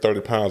got 30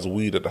 pounds of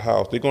weed at the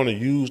house, they're going to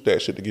use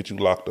that shit to get you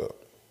locked up.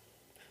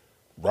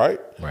 Right?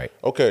 Right.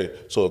 Okay,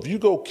 so if you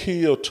go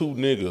kill two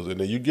niggas and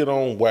then you get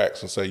on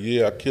wax and say,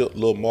 yeah, I killed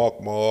Lil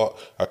Mark,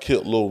 I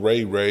killed Lil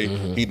Ray,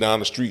 he down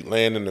the street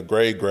laying in the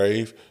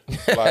grave.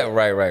 Like,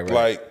 right.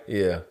 Like,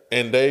 yeah.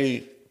 And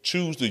they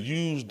choose to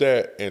use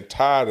that and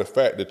tie the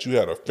fact that you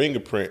had a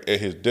fingerprint at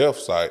his death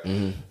site,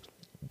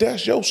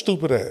 that's your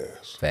stupid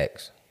ass.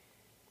 Facts.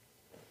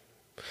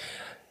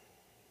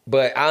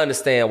 But I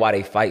understand why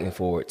they fighting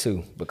for it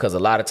too, because a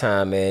lot of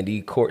time, man,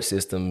 these court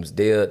systems,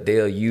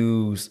 they'll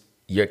use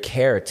your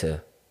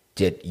character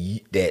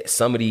that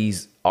some of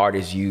these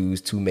artists use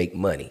to make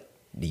money.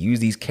 They use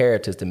these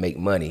characters to make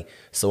money.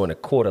 So in a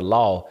court of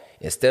law,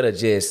 instead of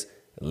just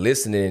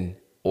listening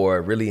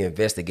or really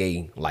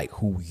investigating like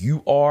who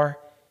you are,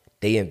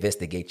 they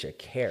investigate your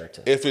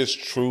character. If it's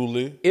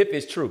true.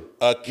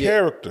 A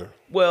character.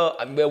 Well,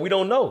 we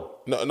don't know.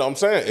 No, I'm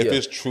saying if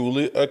it's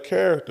truly a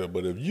character.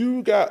 But if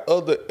you got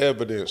other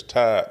evidence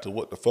tied to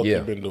what the fuck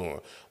you've been doing.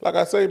 Like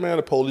I say, man,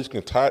 the police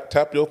can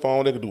tap your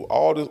phone. They can do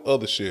all this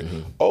other shit.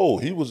 Oh,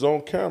 he was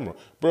on camera.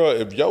 Bro,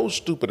 if your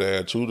stupid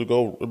ass to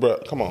go, bro,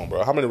 come on,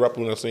 bro. How many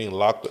rappers I've seen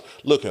locked up?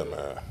 Look here,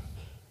 man.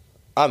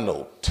 I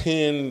know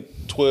 10,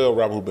 12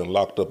 rappers who've been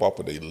locked up off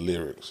of their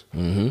lyrics.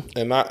 And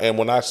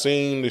when I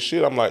seen the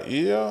shit, I'm like,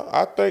 yeah,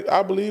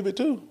 I believe it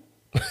too.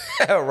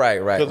 right.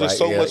 Because there's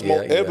so much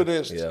more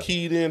evidence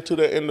keyed into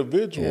that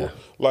individual. Yeah.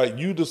 Like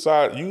you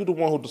the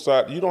one who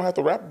decide. You don't have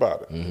to rap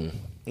about it.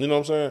 You know what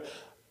I'm saying?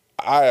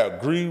 I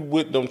agree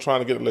with them trying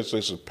to get the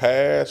legislation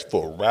passed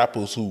for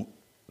rappers who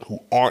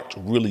aren't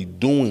really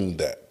doing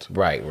that.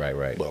 Right.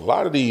 But a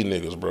lot of these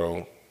niggas,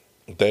 bro,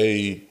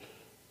 they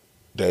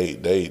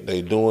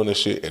doing this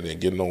shit and then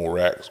getting on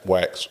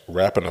wax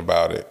rapping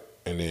about it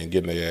and then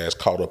getting their ass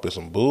caught up in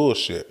some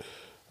bullshit.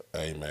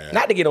 Hey man.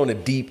 Not to get on the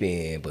deep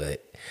end,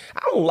 but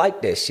I don't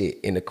like that shit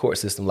in the court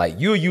system. Like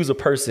you'll use a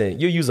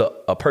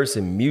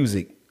person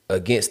music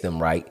against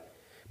them, right?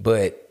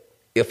 But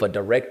if a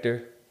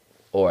director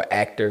or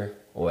actor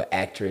or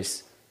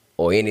actress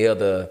or any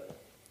other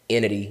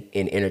entity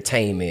in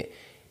entertainment,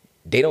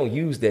 they don't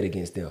use that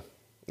against them.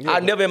 Yeah,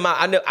 I never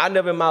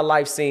in my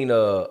life seen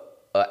a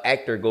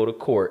actor go to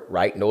court,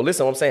 right? No,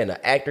 listen, what I'm saying, an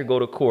actor go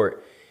to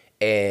court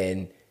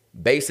and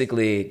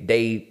basically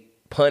they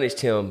punished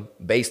him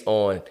based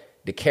on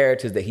the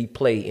characters that he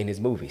played in his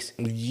movies.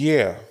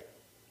 Yeah,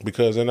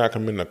 because they're not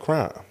committing a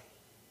crime.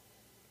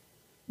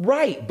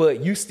 Right,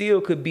 but you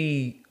still could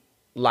be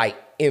like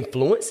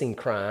influencing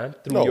crime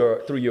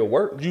through your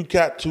work. You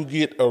got to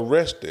get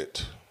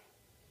arrested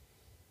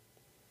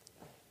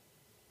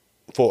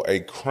for a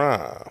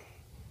crime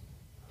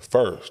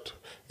first.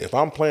 If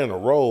I'm playing a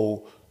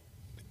role.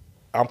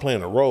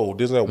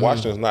 Denzel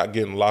Washington's not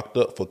getting locked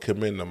up for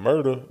committing a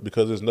murder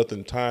because there's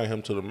nothing tying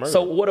him to the murder.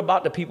 So what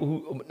about the people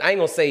who, I ain't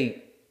gonna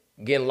say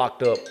getting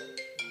locked up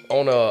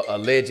on a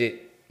alleged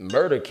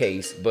murder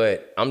case,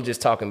 but I'm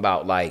just talking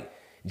about like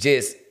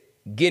just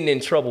getting in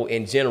trouble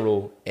in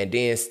general and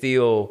then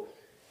still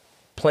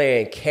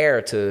playing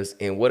characters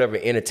in whatever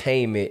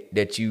entertainment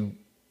that you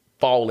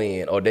fall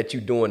in or that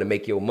you're doing to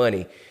make your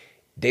money.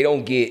 They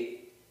don't get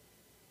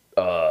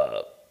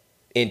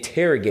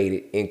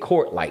interrogated in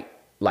court like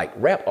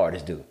rap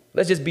artists do.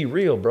 Let's just be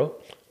real, bro.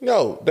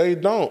 No, they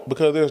don't,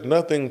 because there's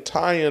nothing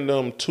tying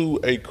them to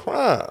a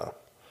crime.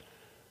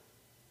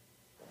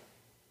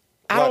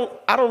 I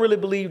don't really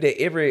believe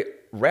that every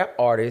rap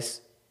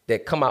artist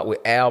that come out with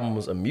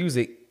albums of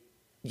music,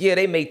 yeah,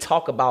 they may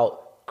talk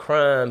about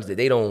crimes that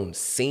they don't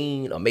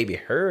seen or maybe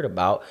heard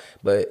about,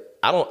 but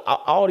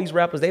all these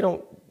rappers, they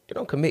don't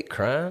commit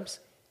crimes.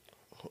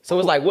 So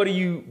it's like, what are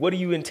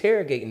you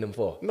interrogating them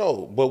for?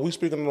 No, but we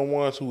speaking of the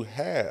ones who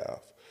have.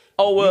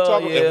 Oh,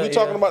 well, if we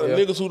talking about the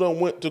niggas who done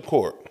went to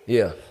court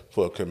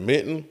for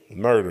committing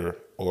murder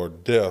or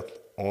death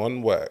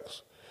on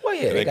wax. Well,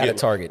 yeah, they got a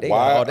target. They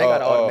got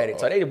an automatic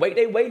target.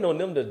 They waiting on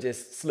them to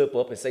just slip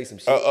up and say some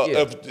shit.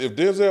 If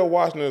Denzel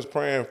Washington is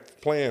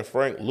playing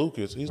Frank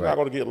Lucas, he's not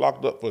going to get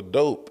locked up for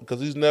dope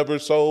because he's never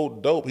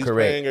sold dope. He's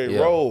playing a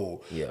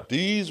role. Yeah.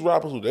 These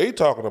rappers who they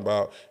talking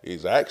about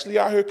is actually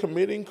out here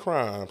committing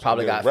crimes.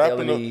 Probably got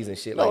felonies and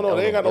shit like that. No,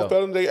 they ain't got no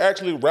felonies. They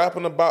actually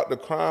rapping about the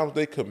crimes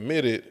they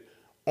committed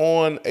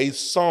on a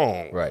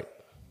song. Right.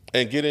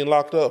 And getting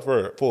locked up for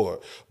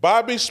it.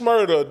 Bobby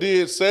Shmurda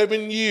did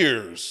 7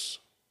 years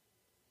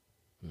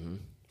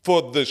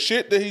for the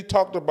shit that he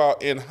talked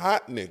about in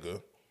Hot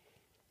Nigga,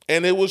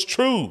 and it was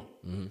true.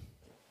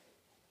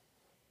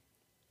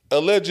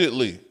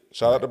 Allegedly.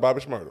 Shout out to Bobby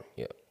Shmurda.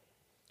 Yeah.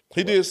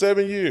 He did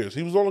 7 years.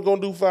 He was only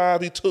going to do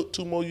 5. He took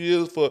 2 more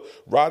years for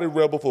Roddy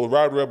Rebel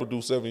to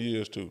do 7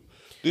 years too.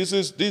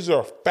 These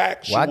are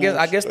factual. Well,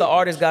 I guess the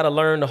artists got to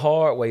learn the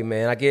hard way,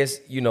 man. I guess,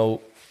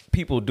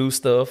 people do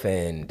stuff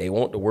and they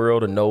want the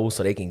world to know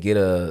so they can get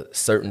a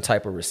certain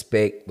type of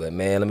respect. But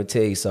man, let me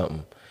tell you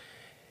something.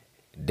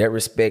 That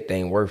respect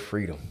ain't worth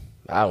freedom.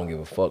 I don't give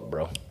a fuck,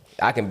 bro.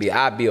 I'd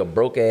be a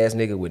broke ass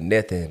nigga with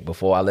nothing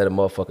before I let a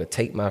motherfucker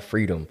take my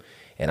freedom,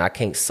 and I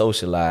can't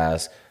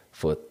socialize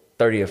for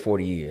 30 or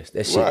 40 years.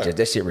 That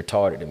shit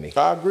retarded to me.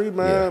 I agree,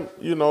 man.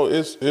 Yeah.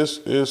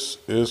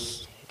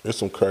 It's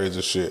some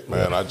crazy shit,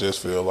 man. I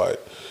just feel like,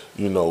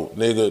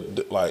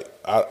 nigga, like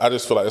I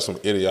just feel like it's some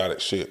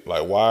idiotic shit.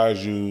 Like, why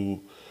is you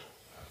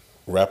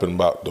rapping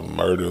about the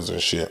murders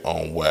and shit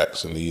on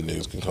wax, and these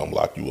niggas can come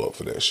lock you up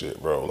for that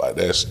shit, bro. Like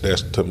that's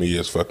to me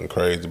is fucking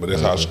crazy. But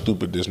that's how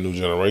stupid this new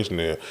generation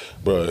is,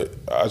 bro.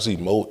 I see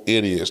more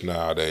idiots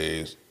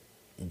nowadays,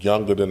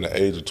 younger than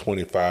the age of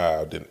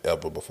 25 than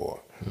ever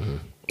before.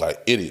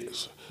 Like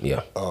idiots.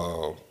 Yeah.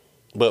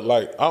 But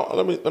like,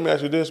 let me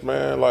ask you this,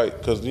 man. Like,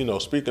 because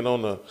speaking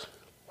on the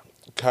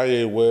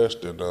Kanye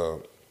West and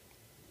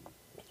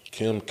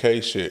Kim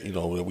K shit,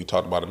 that we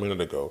talked about a minute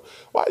ago.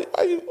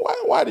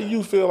 Why do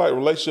you feel like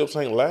relationships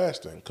ain't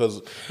lasting?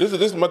 Because this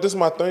is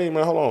my thing,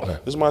 man. Hold on, okay.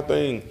 This is my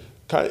thing.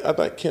 I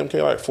think Kim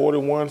K like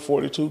 41,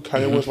 42.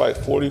 Kanye West like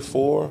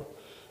 44.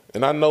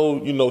 And I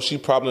know, she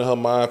probably in her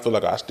mind feel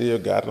like I still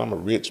got it. I'm a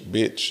rich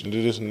bitch and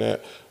this and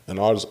that and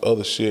all this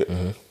other shit.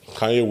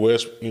 Kanye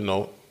West,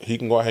 he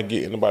can go out and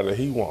get anybody that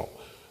he want.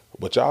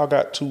 But y'all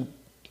got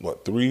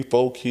 3,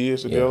 4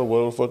 kids together,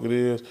 whatever the fuck it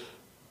is.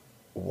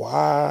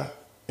 Why?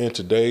 In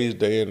today's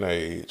day and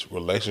age,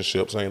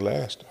 relationships ain't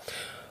lasting.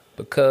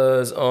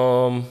 Because,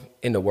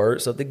 in the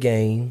words of the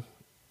game,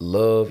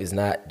 love is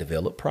not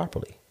developed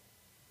properly.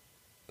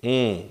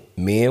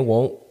 Men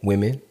want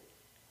women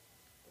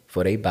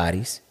for their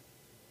bodies.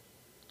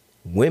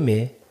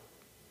 Women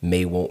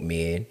may want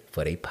men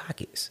for their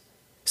pockets.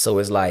 So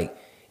it's like,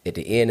 at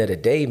the end of the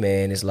day,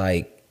 man, it's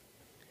like,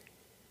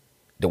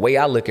 the way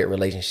I look at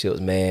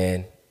relationships,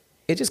 man,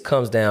 it just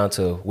comes down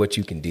to what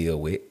you can deal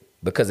with.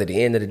 Because at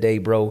the end of the day,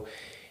 bro,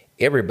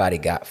 everybody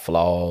got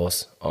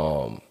flaws.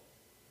 Of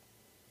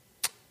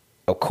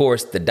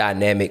course, the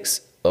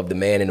dynamics of the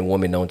man and the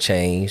woman don't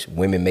change.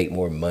 Women make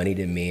more money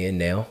than men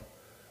now.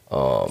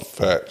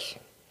 Facts.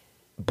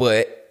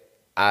 But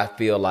I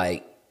feel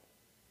like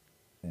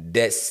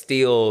that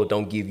still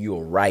don't give you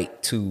a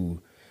right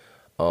to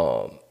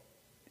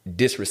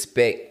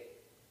disrespect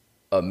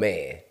a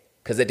man.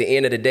 Because at the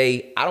end of the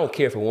day, I don't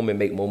care if a woman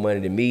make more money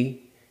than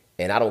me,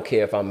 and I don't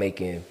care if I'm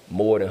making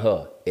more than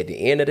her. At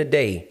the end of the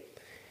day,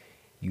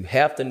 you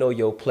have to know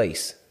your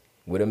place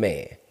with a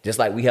man, just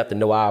like we have to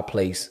know our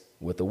place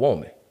with a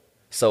woman.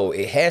 So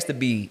it has to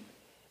be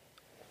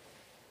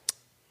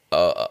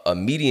a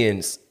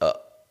median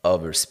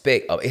of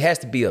respect. It has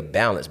to be a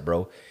balance,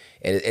 bro.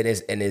 And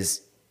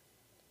it's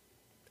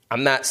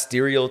I'm not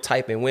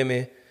stereotyping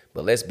women,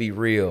 but let's be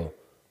real.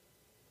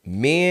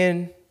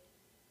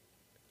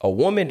 A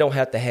woman don't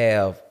have to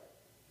have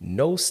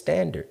no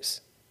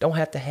standards, don't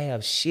have to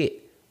have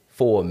shit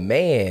for a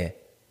man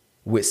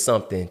with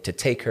something to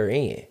take her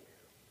in.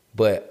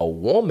 But a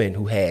woman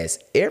who has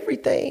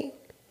everything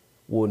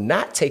will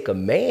not take a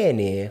man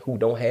in who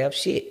don't have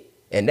shit.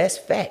 And that's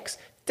facts.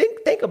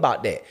 Think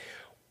about that.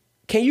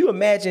 Can you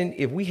imagine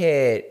if we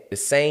had the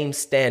same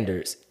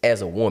standards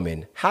as a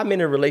woman, how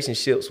many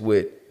relationships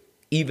would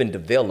even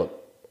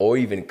develop or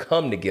even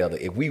come together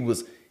if we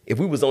was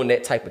on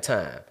that type of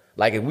time?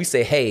 Like if we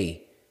say,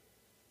 hey,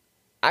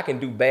 I can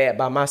do bad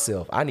by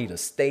myself. I need a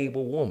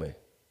stable woman.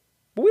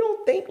 But we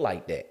don't think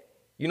like that.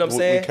 You know what I'm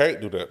saying? We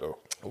can't do that though.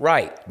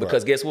 Right.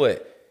 Because guess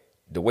what?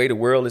 The way the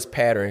world is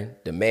patterned,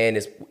 the man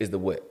is the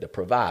what? The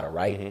provider,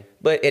 right?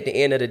 But at the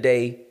end of the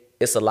day,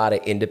 it's a lot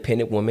of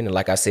independent women. And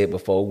like I said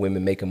before,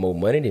 women making more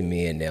money than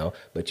men now.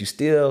 But you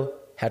still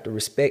have to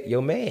respect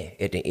your man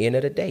at the end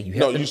of the day.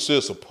 You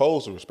still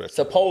supposed to respect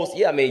him.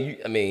 Yeah,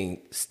 I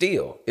mean,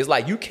 still. It's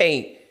like you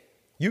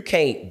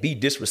can't be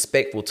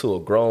disrespectful to a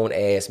grown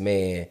ass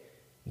man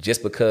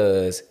just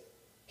because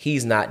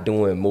he's not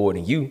doing more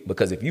than you.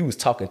 Because if you was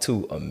talking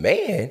to a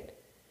man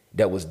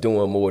that was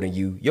doing more than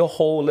you, your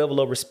whole level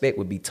of respect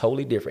would be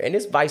totally different. And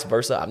it's vice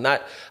versa. I'm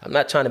not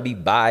trying to be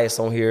biased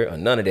on here or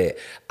none of that.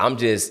 I'm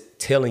just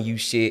telling you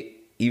shit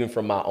even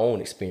from my own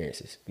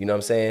experiences. You know what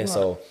I'm saying? Right.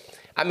 So,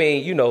 I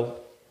mean,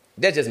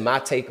 that's just my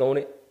take on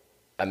it.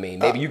 I mean,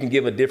 maybe you can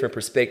give a different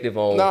perspective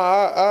on. No,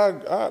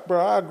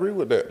 I agree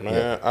with that, man.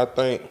 Yeah. I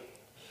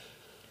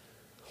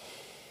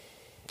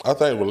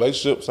think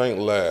relationships ain't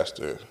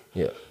lasting.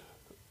 Yeah.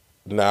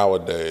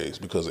 Nowadays,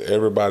 because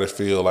everybody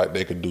feel like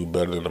they could do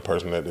better than the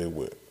person that they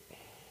with.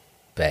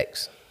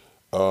 Facts.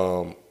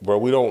 Bro,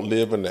 we don't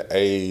live in the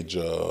age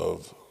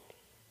of,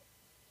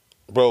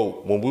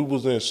 bro, when we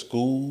was in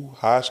school,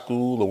 high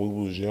school, or we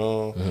was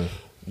young,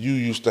 you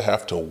used to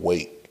have to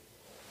wait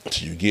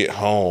till you get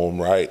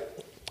home, right?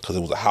 Because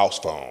it was a house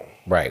phone.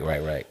 Right.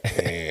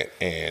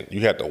 and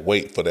you had to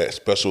wait for that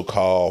special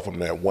call from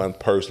that one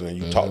person, and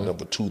you talked to them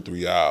for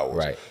 2-3 hours.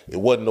 Right. It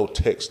wasn't no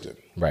texting.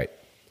 Right.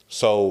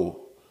 So,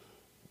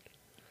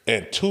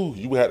 and 2,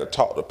 you had to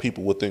talk to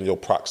people within your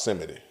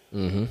proximity.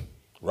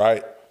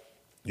 Right?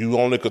 You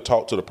only could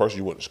talk to the person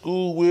you went to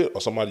school with,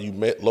 or somebody you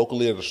met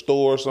locally at a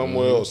store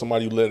somewhere, or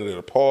somebody you met at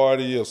a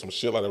party, or some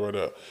shit like that right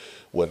there.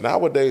 Well,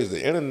 nowadays,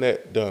 the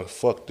internet done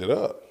fucked it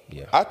up.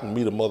 Yeah. I can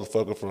meet a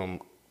motherfucker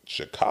from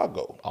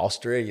Chicago.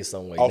 Australia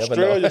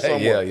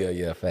somewhere.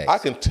 Yeah, facts. I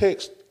can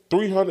text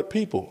 300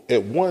 people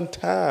at one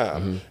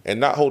time and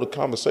not hold a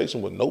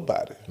conversation with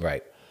nobody.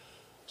 Right.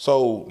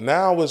 So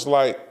now it's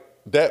like,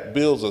 that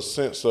builds a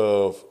sense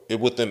of it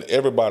within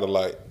everybody,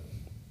 like,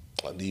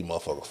 like, these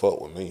motherfuckers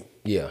fuck with me.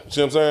 Yeah. You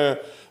see what I'm saying?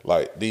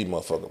 Like, these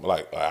motherfuckers,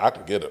 like I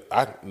can get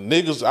I done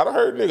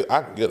heard niggas,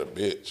 I can get a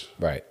bitch.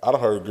 Right. I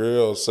done heard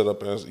girls sit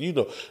up and, you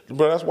know,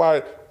 but that's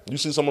why you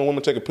see some of the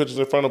women taking pictures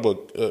in front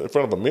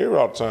of a mirror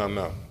all the time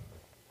now.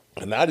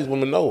 And now these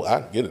women know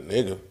I can get a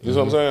nigga. You know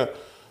what I'm saying?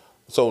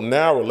 So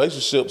now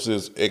relationships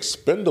is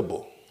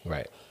expendable.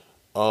 Right.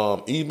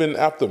 Even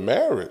after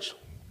marriage.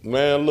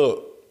 Man,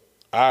 look,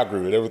 I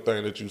agree with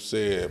everything that you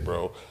said,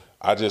 bro.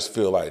 I just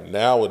feel like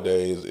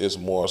nowadays it's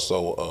more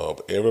so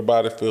of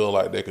everybody feel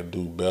like they can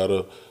do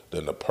better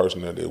than the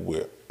person that they're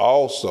with.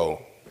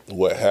 Also,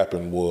 what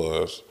happened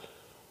was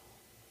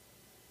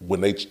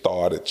when they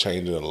started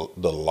changing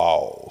the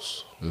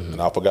laws,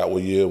 and I forgot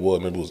what year it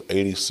was, maybe it was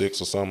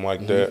 86 or something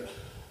like that,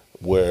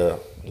 where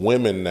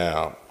women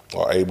now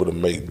are able to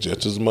make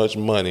just as much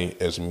money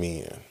as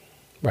men.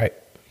 Right.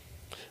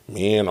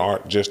 Men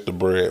aren't just the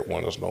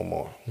breadwinners no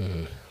more.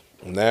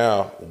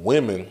 Now,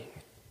 women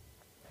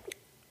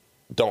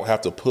don't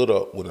have to put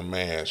up with a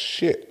man's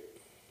shit.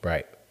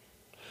 Right.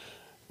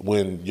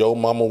 When your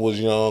mama was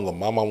young or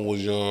my mama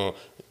was young,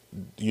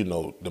 you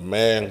know, the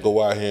man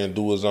go out here and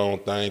do his own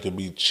thing, could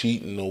be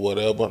cheating or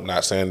whatever. I'm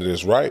not saying that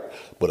it's right,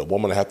 but a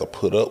woman have to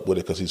put up with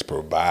it because he's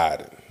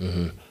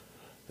providing.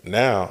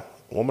 Now,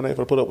 a woman ain't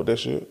gonna put up with that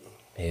shit.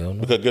 Hell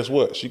no. Because guess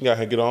what? She can go out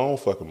here and get her own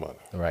fucking money.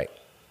 Right.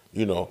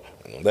 You know,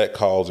 that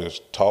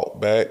causes talk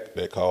back,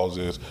 that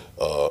causes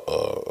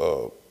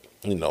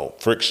you know,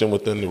 friction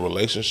within the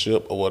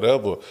relationship or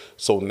whatever.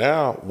 So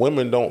now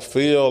women don't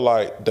feel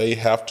like they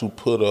have to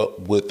put up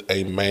with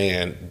a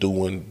man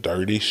doing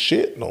dirty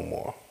shit no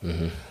more.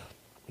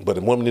 But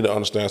the women need to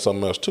understand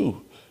something else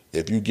too.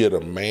 If you get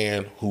a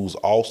man who's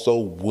also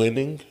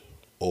winning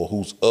or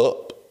who's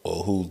up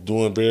or who's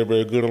doing very,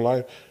 very good in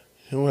life,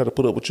 he don't have to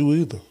put up with you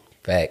either.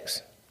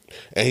 Facts.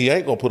 And he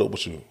ain't gonna put up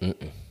with you.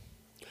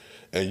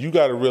 And you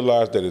got to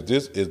realize that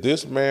is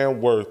this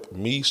man worth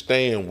me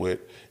staying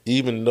with,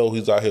 even though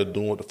he's out here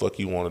doing what the fuck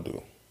he want to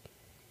do?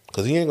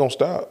 Because he ain't going to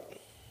stop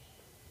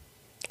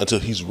until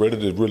he's ready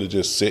to really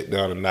just sit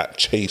down and not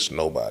chase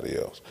nobody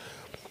else.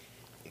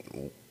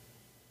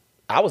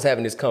 I was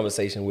having this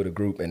conversation with a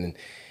group, and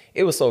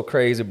it was so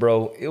crazy,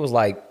 bro. It was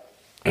like,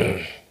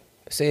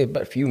 say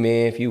about a few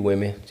men, few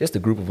women, just a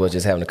group of us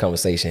just having a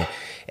conversation.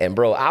 And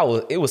bro,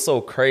 it was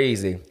so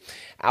crazy.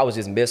 I was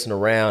just messing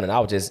around, and I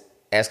was just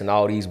asking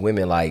all these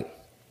women, like,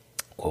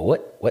 well,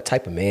 what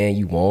type of man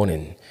you want,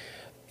 and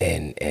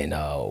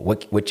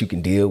what you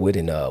can deal with,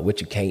 and what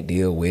you can't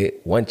deal with.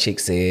 One chick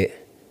said,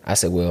 I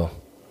said, well,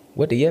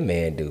 what do your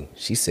man do?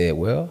 She said,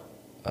 well,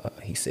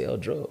 he sell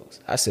drugs.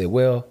 I said,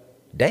 well,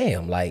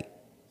 damn, like,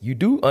 you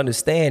do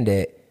understand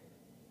that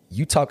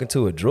you talking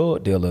to a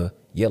drug dealer,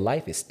 your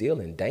life is still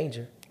in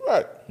danger.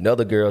 Right.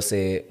 Another girl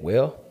said,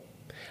 well,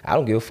 I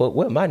don't give a fuck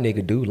what my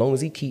nigga do, long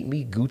as he keep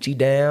me Gucci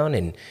down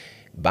and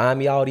buy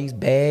me all these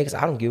bags.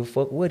 I don't give a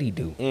fuck what he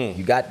do.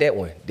 You got that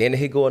one. Then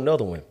here go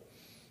another one.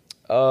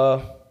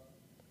 I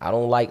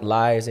don't like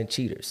liars and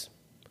cheaters.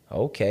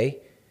 Okay.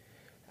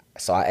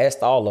 So I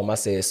asked all of them, I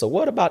said, so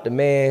what about the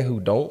man who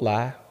don't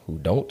lie, who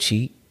don't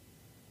cheat?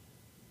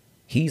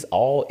 He's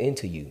all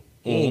into you.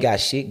 He ain't got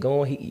shit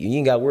going. You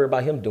ain't got to worry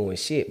about him doing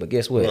shit. But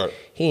guess what? Right.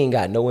 He ain't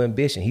got no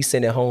ambition. He's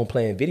sitting at home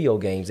playing video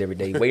games every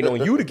day, waiting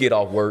on you to get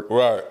off work.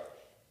 Right.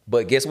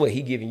 But guess what?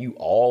 He giving you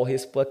all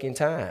his fucking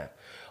time.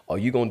 Are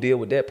you going to deal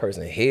with that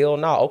person? Hell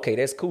no. Okay,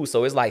 that's cool.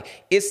 So it's like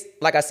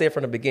I said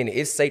from the beginning,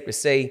 it's safe to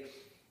say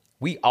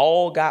we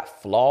all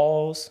got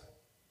flaws.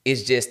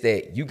 It's just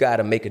that you got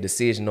to make a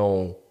decision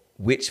on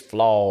which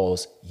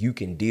flaws you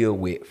can deal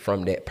with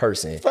from that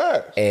person.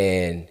 Facts.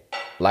 And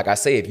like I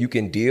say, if you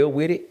can deal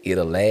with it,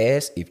 it'll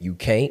last. If you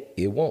can't,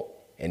 it won't.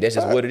 And that's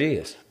just what it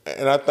is.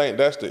 And I think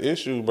that's the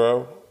issue,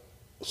 bro.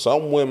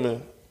 Some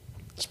women,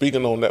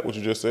 speaking on that, what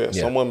you just said,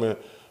 some women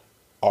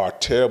are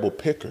terrible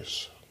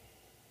pickers.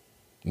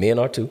 Men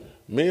are too.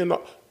 Men are.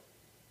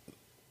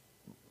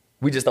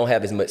 We just don't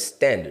have as much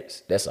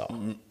standards. That's all.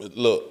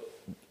 Look,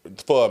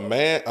 for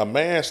a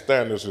man's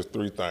standards is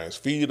three things: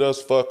 feed us,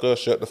 fuck us,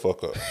 shut the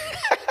fuck up.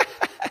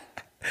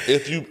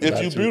 if you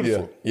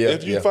beautiful,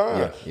 if you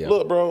fine.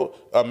 Look, bro,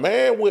 a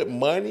man with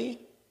money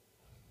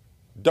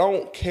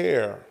don't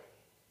care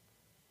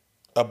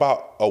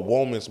about a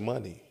woman's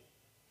money.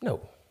 No.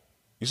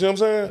 You see what I'm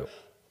saying? No.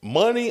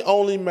 Money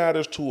only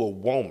matters to a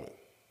woman.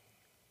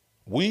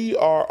 We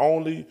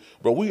only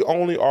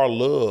are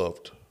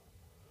loved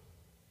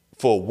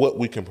for what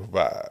we can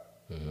provide.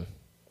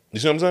 You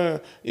see what I'm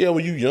saying? Yeah,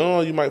 when you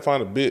young, you might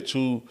find a bitch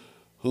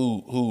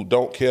who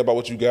don't care about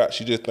what you got.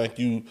 She just think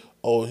you,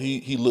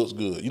 he looks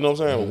good. You know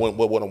what I'm saying?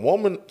 But when a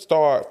woman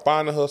start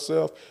finding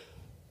herself,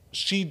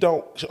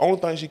 the only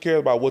thing she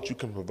cares about what you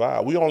can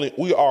provide. We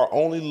are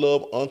only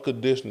loved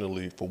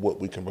unconditionally for what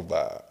we can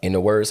provide. In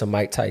the words of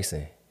Mike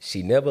Tyson,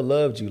 she never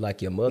loved you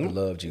like your mother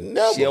loved you.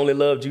 Never. She only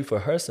loved you for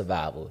her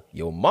survival.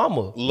 Your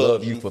mama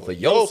loved you for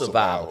your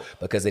survival.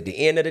 Because at the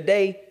end of the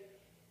day,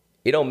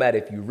 it don't matter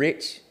if you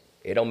rich.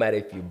 It don't matter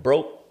if you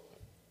broke,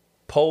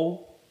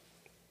 poor,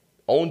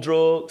 on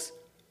drugs.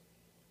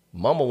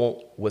 Mama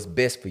want what's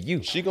best for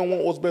you. She gonna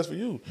want what's best for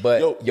you.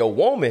 But your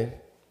woman,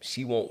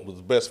 she want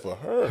what's best for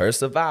her. Her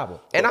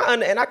survival. And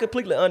I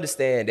completely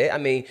understand that. I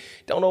mean,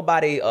 don't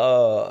nobody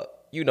want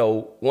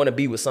to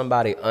be with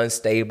somebody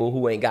unstable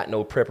who ain't got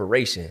no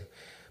preparation.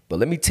 But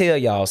let me tell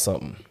y'all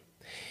something.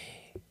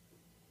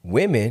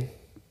 Women,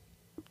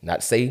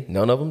 not to say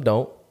none of them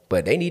don't,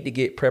 but they need to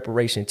get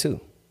preparation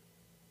too.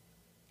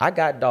 I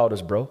got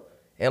daughters, bro.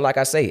 And like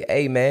I say,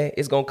 hey man,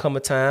 it's gonna come a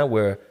time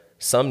where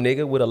some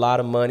nigga with a lot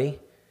of money,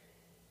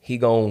 he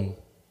gonna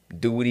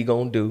do what he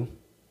gonna do.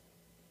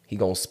 He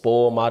gonna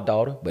spoil my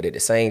daughter, but at the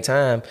same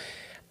time,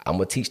 I'm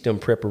gonna teach them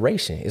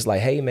preparation. It's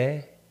like, hey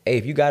man,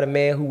 if you got a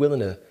man who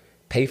willing to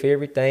pay for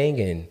everything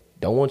and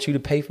don't want you to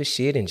pay for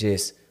shit and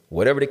just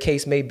whatever the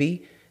case may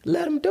be,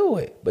 let him do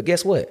it. But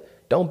guess what?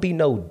 Don't be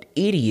no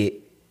idiot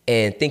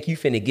and think you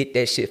finna get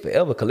that shit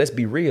forever. Cause let's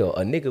be real,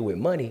 a nigga with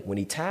money, when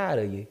he tired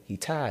of you, he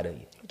tired of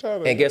you.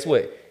 And guess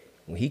what?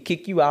 When he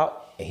kick you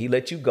out and he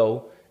let you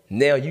go,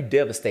 now you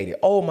devastated.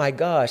 Oh my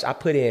gosh, I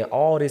put in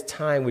all this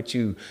time with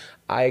you.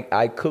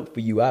 I cooked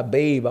for you. I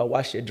bathed. I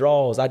washed your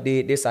drawers. I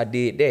did this. I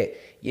did that.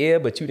 Yeah,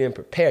 but you didn't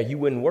prepare. You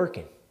wasn't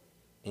working.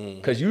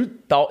 Because you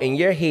thought in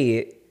your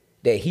head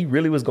that he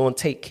really was going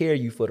to take care of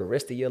you for the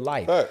rest of your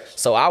life. Right.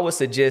 So I would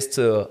suggest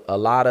to a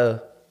lot of,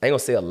 I ain't going to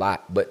say a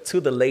lot, but to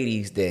the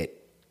ladies that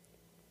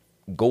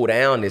go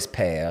down this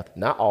path,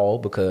 not all,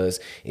 because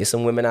there's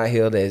some women out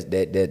here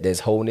that's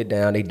holding it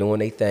down. They doing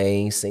their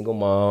thing, single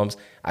moms.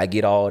 I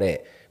get all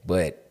that.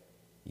 But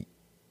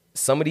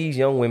some of these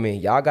young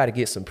women, y'all got to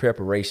get some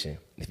preparation.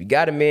 If you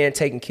got a man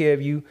taking care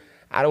of you,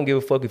 I don't give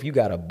a fuck if you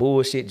got a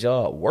bullshit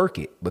job, work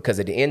it. Because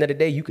at the end of the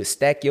day, you can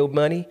stack your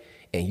money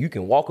and you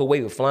can walk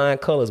away with flying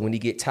colors when you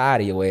get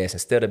tired of your ass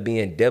instead of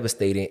being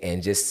devastated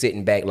and just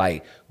sitting back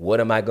like, what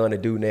am I going to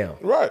do now?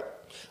 Right.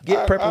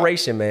 Get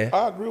preparation, man.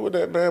 I agree with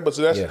that, man. But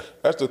see,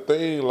 that's the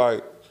thing,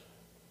 like,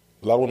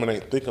 a lot of women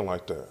ain't thinking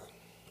like that.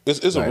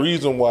 It's a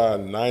reason why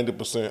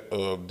 90%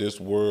 of this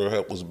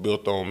world was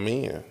built on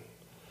men.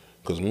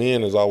 Because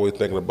men is always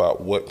thinking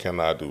about what can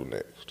I do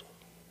next?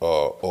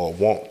 Or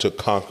want to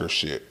conquer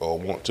shit, or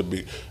want to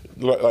be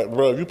like,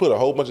 bro, if you put a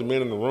whole bunch of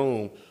men in the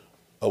room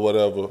or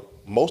whatever,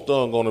 most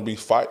of them going to be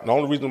fighting. The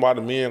only reason why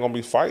the men going to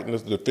be fighting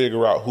is to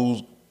figure out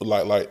who's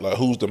like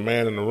who's the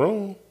man in the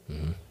room.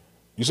 Mm-hmm.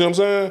 You see what I'm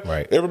saying?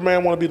 Right. Every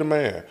man want to be the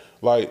man.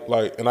 Like,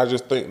 and I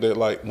just think that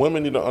like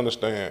women need to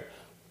understand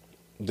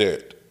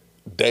that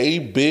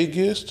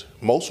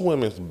most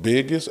women's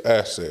biggest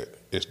asset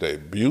is their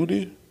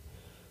beauty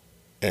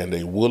and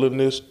their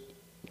willingness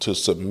to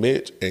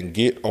submit and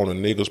get on a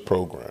nigga's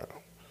program.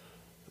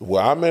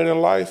 Where I'm at in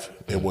life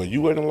and where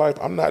you at in life,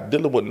 I'm not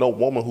dealing with no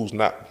woman who's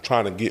not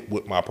trying to get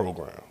with my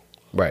program.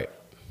 Right.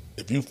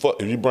 If you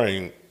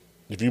bring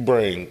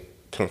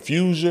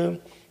confusion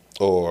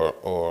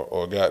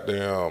or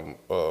goddamn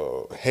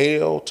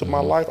hell to my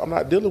life, I'm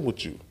not dealing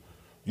with you.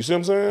 You see what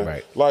I'm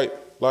saying? Right.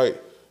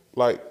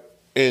 Like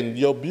in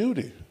your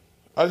beauty.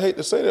 I hate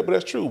to say that, but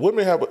that's true.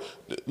 Women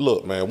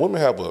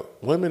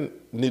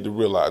need to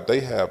realize they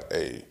have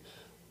a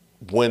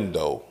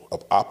window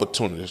of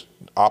opportunity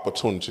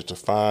to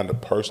find the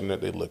person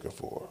that they're looking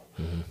for.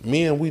 Mm-hmm.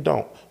 Men, we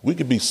don't. We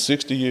could be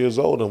 60 years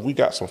old and we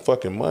got some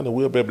fucking money,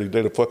 we'll be able to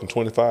date a fucking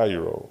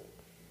 25-year-old.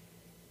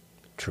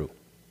 True.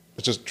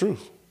 It's just the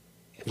truth.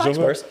 Vice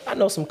versa. I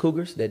know some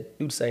cougars that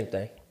do the same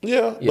thing.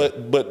 Yeah.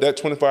 But that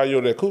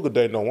 25-year-old that cougar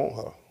date don't want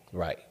her.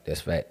 Right, that's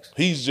facts.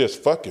 He's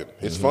just fucking.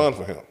 It's fun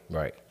for him.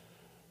 Right.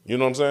 You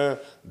know what I'm saying?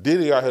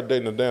 Diddy out here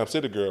dating a damn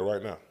city girl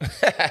right now.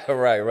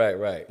 right. You see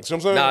what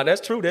I'm saying? Nah,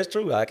 that's true.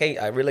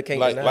 I really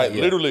can't deny it.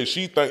 Literally,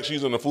 she thinks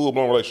she's in a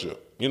full-blown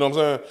relationship. You know what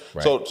I'm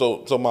saying? Right.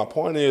 So my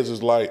point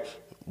is like,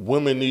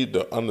 women need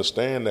to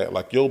understand that,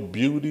 like, your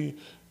beauty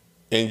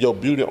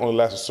only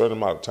lasts a certain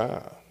amount of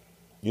time.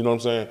 You know what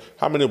I'm saying?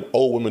 How many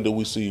old women do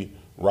we see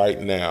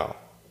right now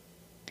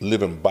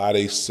living by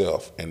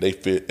themselves and they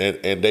fit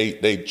and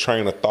they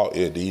train a thought,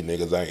 yeah, these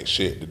niggas ain't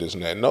shit, this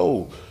and that.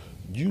 No,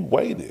 you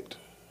waited.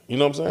 You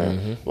know what I'm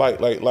saying?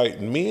 Mm-hmm.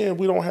 Like men,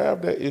 we don't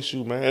have that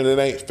issue, man. And it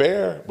ain't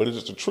fair, but it's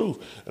just the truth.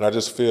 And I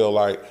just feel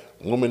like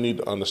women need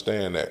to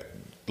understand that.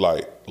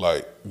 Like,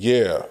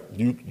 yeah,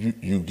 you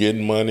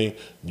getting money,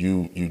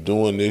 you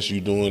doing this,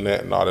 you doing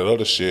that, and all that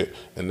other shit,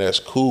 and that's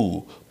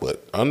cool.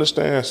 But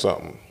understand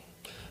something,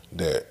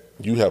 that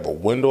you have a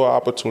window of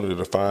opportunity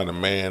to find a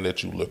man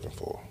that you're looking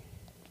for.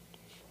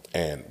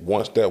 And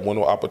once that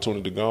window of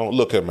opportunity gone,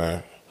 look at,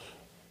 man,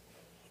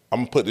 I'm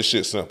gonna put this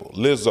shit simple.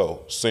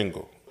 Lizzo,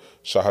 single.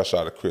 Shot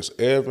at Chris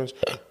Evans,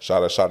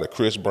 shot at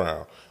Chris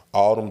Brown.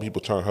 All them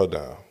people turned her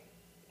down.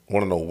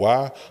 Wanna know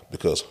why?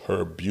 Because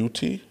her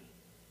beauty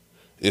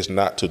is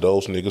not to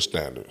those niggas'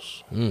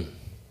 standards. Mm.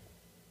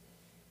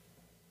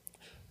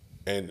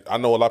 And I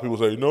know a lot of people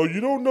say, no,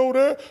 you don't know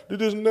that,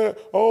 this and that,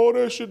 all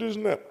that shit, this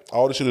and that.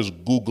 All this shit is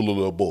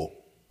Googleable.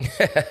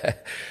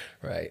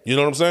 Right. You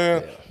know what I'm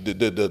saying? Yeah.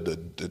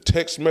 The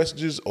text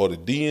messages or the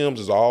DMs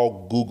is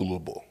all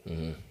Googleable.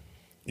 Mm-hmm.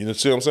 You know,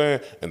 see what I'm saying?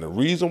 And the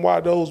reason why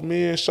those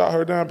men shot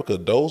her down,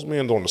 because those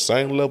men are on the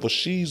same level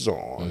she's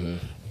on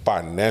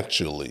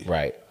financially.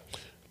 Right.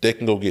 They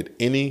can go get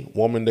any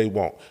woman they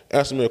want.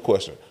 Answer me a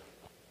question.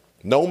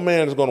 No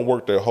man is going to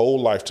work their whole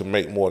life to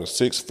make more than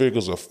 6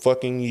 figures a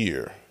fucking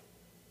year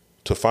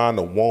to find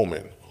a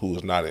woman who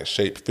is not in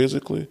shape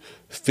physically,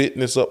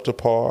 fitness up to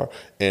par,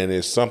 and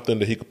is something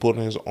that he could put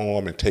on his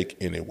arm and take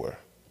anywhere.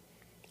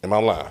 Am I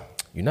lying?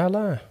 You're not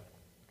lying.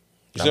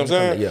 You see what I'm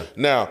saying? Yeah.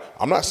 Now,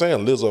 I'm not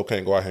saying Lizzo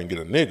can't go out here and get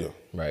a nigga.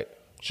 Right.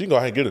 She can go out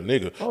here and get a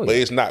nigga, but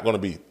it's not going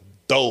to be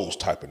those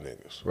type of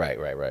niggas. Right.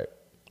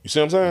 You see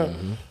what I'm saying?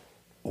 Mm-hmm.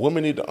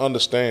 Women need to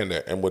understand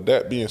that. And with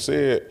that being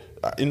said,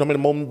 you know how many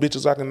more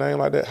bitches I can name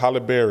like that? Halle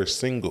Berry's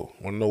single.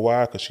 Want to know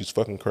why? Because she's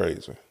fucking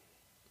crazy.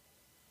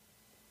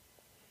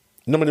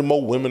 You know how many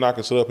more women I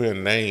can sit up here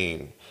and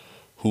name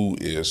who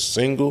is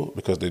single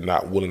because they're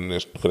not willing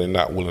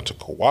to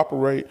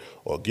cooperate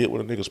or get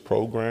with a nigga's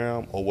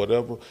program or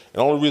whatever. And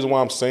the only reason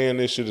why I'm saying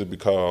this shit is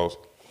because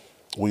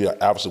we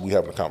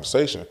having a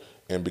conversation,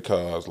 and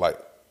because like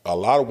a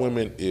lot of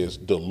women is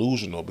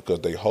delusional because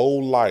their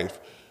whole life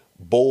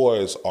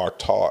boys are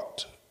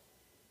taught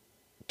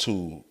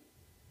to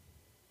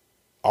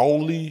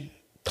only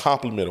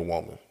compliment a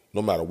woman,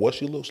 no matter what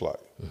she looks like.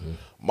 Mm-hmm.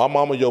 My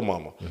mama, your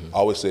mama,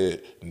 always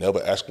said,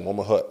 never ask a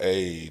woman her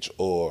age,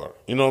 or,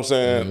 you know what I'm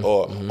saying?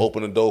 Or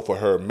open the door for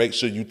her. Make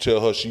sure you tell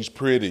her she's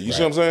pretty. You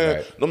see what I'm saying?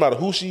 Right. No matter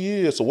who she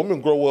is. So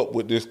women grow up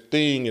with this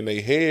thing in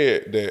their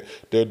head that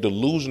they're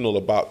delusional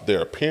about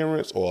their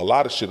appearance or a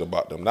lot of shit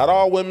about them. Not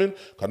all women.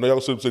 I know y'all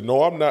say,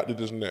 no, I'm not,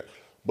 this and that.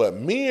 But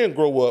men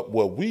grow up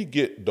where we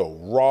get the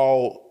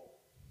raw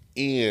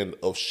end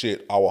of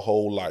shit our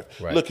whole life.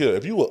 Right. Look here,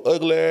 if you an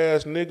ugly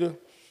ass nigga,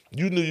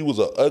 you knew you was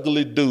an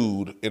ugly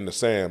dude in the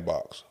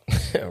sandbox.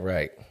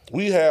 Right.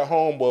 We had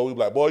homeboy, we be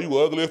like, boy, you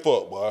ugly as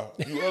fuck, boy.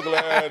 You ugly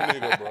ass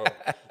nigga, bro.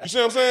 You see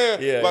what I'm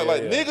saying? Yeah,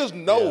 niggas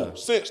know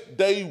since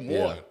day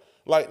one. Yeah.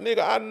 Like,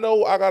 nigga, I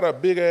know I got a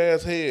big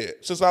ass head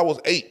since I was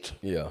 8.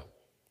 Yeah.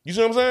 You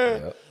see what I'm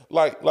saying? Yep.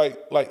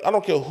 Like, I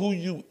don't care who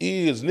you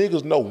is,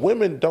 niggas know.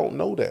 Women don't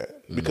know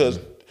that because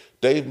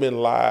they've been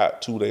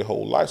lied to their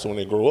whole life. So when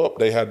they grow up,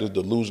 they have this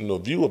delusional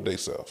view of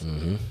themselves.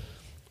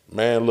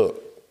 Man,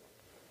 look,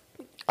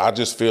 I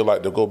just feel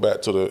like, to go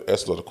back to the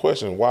essence of the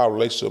question, why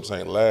relationships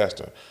ain't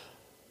lasting,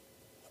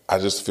 I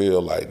just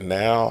feel like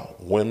now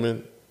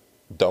women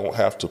don't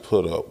have to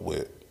put up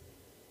with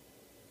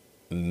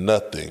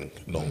nothing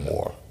no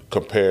more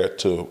compared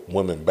to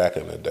women back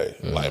in the day.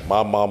 Like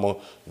my mama,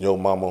 your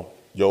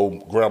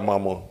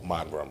grandmama,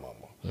 my grandmama.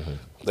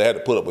 They had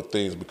to put up with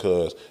things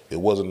because there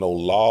wasn't no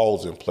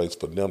laws in place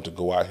for them to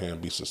go out here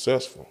and be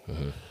successful.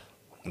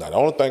 Now, the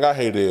only thing I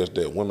hate is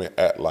that women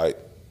act like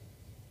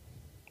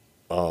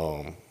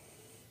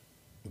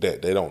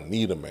that they don't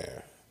need a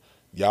man.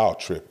 Y'all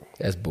tripping.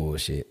 That's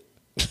bullshit.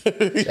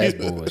 That's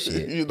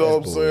bullshit. You know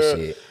what I'm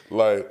saying?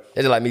 Like, it's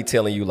just like me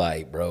telling you,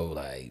 like, bro,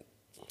 like,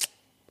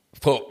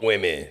 fuck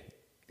women,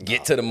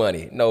 get to the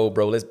money. No,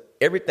 bro,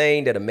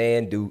 everything that a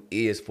man do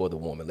is for the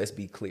woman. Let's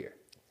be clear.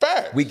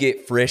 Fact. We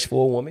get fresh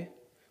for a woman.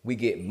 We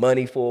get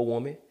money for a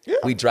woman. Yeah.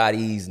 We drive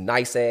these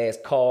nice ass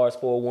cars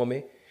for a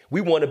woman.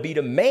 We want to be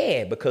the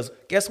man because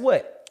guess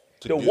what?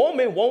 The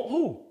woman want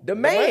who? The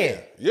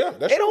man. Yeah,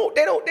 that's They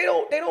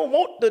don't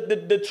want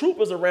the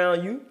troopers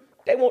around you.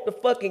 They want the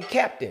fucking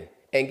captain.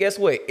 And guess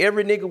what?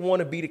 Every nigga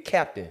want to be the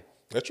captain.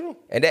 That's true.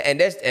 And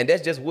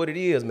that's just what it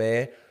is,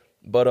 man.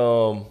 But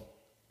I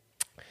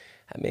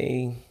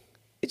mean,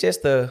 it's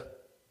just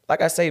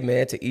like I say,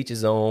 man, to each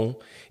his own.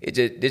 It's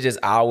just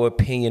our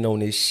opinion on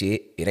this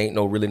shit. It ain't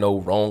really no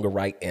wrong or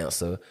right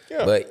answer.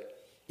 Yeah. But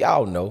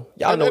y'all know.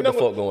 Y'all know what the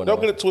fuck going on. Don't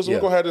get it twisted. Yeah.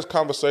 We're going to have this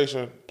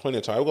conversation plenty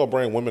of time. We're going to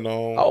bring women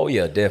on. Oh,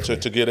 yeah, definitely.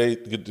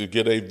 To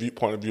get a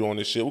point of view on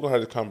this shit. We're going to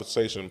have this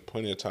conversation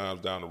plenty of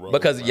times down the road.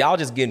 Because y'all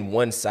just getting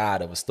one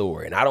side of a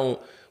story. And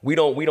we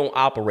don't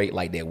operate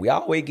like that. We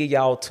always give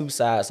y'all two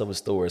sides of a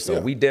story. So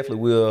we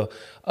definitely will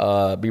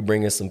be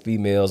bringing some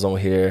females on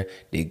here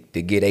to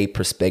get a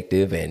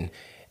perspective. And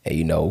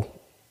you know,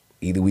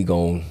 either we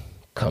going to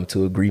come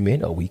to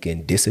agreement or we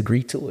can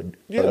disagree to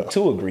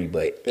agree.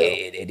 But at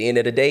the end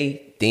of the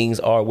day, things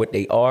are what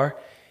they are.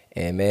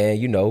 And man,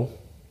 you know,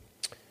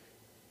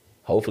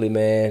 hopefully,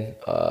 man,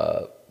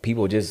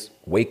 people just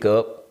wake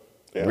up,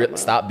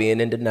 stop being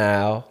in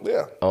denial,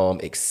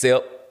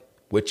 accept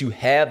what you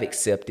have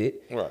accepted.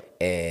 Right.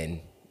 And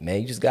man,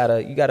 you just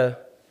gotta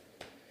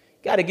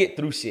get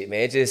through shit,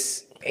 man. It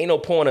just ain't no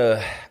point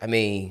of, I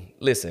mean,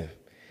 listen,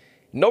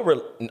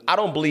 I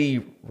don't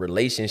believe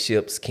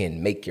relationships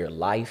can make your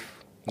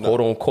life,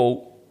 quote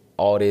unquote,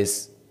 all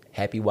this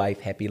happy wife,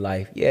 happy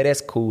life. Yeah,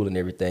 that's cool and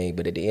everything.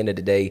 But at the end of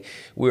the day,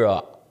 we're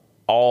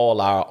all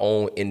our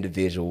own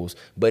individuals.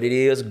 But it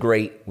is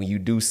great when you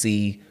do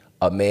see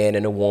a man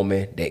and a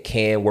woman that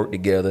can work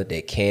together,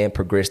 that can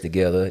progress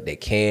together, that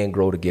can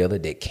grow together,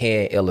 that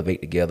can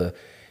elevate together.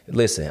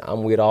 Listen,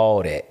 I'm with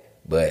all that.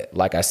 But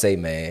like I say,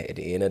 man, at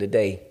the end of the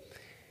day,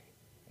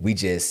 we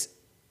just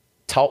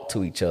talk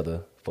to each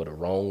other for the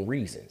wrong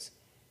reasons.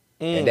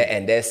 And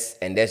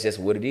that's just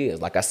what it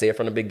is. Like I said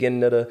from the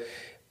beginning of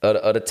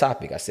the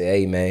topic, I said,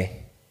 hey man,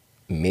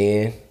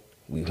 men,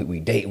 We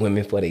date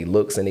women for their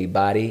looks and their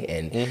body,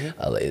 and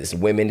it's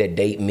women that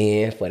date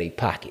men for their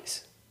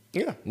pockets.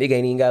 Yeah. Nigga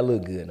ain't even got to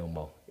look good no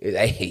more.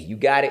 Hey, you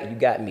got it, you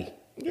got me.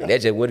 Yeah.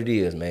 That's just what it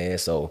is, man.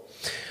 So,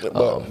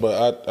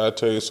 but I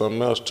tell you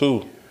something else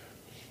too.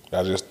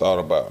 I just thought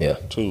about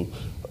too.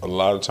 A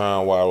lot of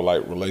time why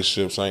like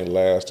relationships ain't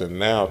lasting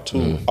now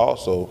too.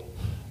 Also,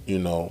 you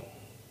know,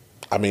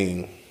 I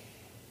mean,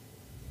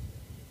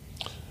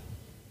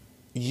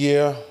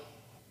 yeah,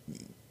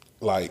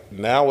 like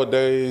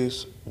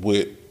nowadays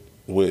with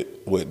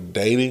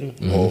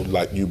dating or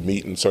like you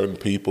meeting certain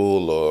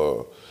people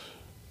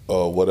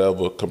or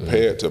whatever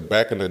compared to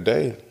back in the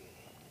day,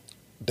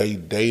 they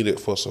dated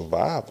for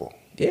survival.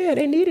 Yeah,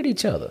 they needed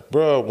each other.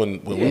 Bro,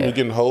 when we were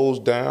getting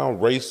hosed down,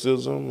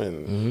 racism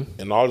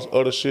and all this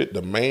other shit,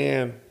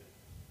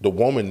 the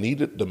woman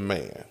needed the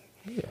man.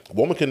 Yeah. The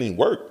woman couldn't even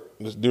work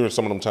during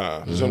some of them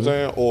times. You know what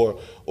I'm saying?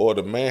 Or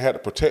the man had to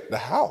protect the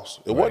house.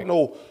 It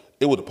wasn't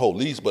it was the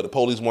police, but the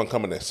police wasn't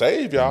coming to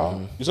save y'all. You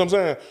know what I'm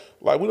saying?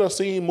 Like, we done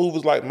seen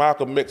movies like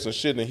Malcolm X and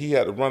shit, and he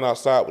had to run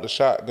outside with a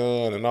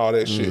shotgun and all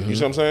that shit. You know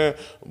what I'm saying?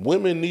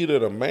 Women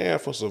needed a man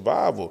for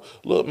survival.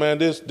 Look, man,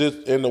 this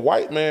and the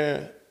white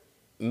man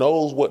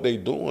knows what they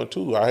doing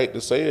too. I hate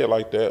to say it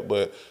like that,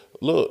 but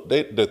look,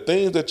 the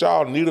things that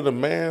y'all needed a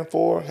man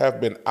for have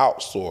been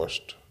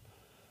outsourced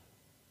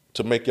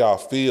to make y'all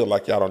feel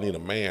like y'all don't need a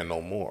man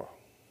no more.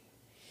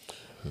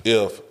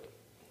 If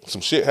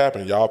some shit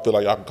happen, y'all feel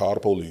like y'all can call the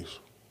police.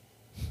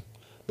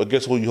 But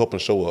guess who you hoping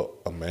show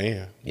up? A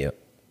man. Yep.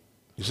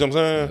 You see what I'm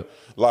saying?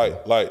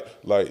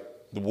 Like,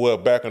 well,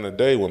 back in the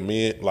day when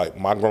like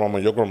my grandma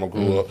and your grandma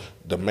grew up,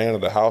 the man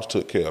of the house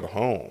took care of the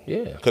home.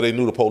 Yeah. Because they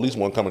knew the police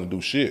weren't coming to do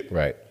shit.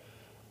 Right.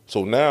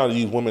 So now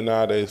these women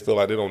nowadays feel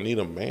like they don't need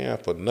a man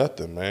for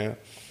nothing, man.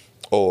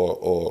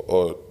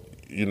 Or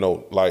you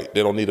know, like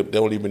they don't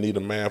even need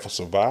a man for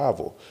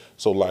survival.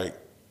 So like,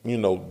 you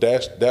know,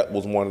 that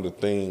was one of the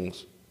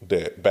things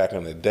that back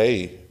in the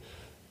day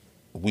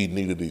we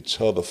needed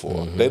each other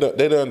for. They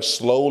done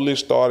slowly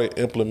started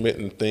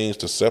implementing things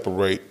to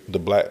separate the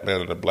black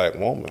man and the black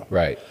woman.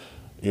 Right.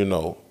 You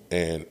know,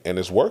 and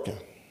it's working.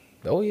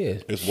 Oh yeah.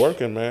 It's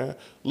working, man.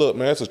 Look,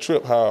 man, it's a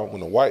trip how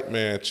when a white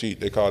man cheat,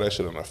 they call that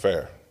shit an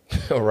affair.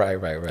 Right.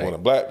 When a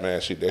black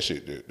man cheat, that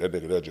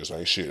nigga that just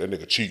ain't shit. That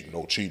nigga cheating,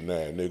 no cheating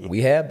ass nigga.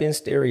 We have been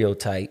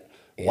stereotyped.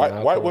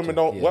 White women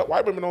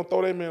don't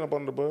throw their man up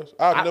under the bus.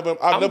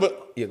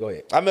 Yeah, go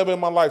ahead. I never in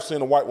my life seen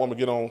a white woman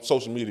get on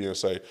social media and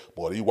say,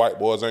 "Boy, these white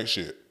boys ain't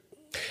shit."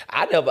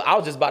 I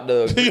was just about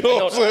to. You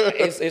know what I'm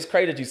saying? It's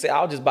crazy that you say.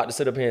 I was just about to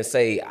sit up here and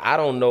say I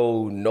don't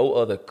know no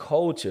other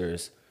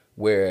cultures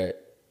where,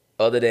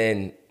 other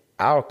than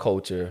our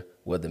culture,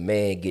 where the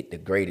man get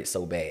degraded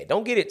so bad.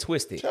 Don't get it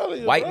twisted.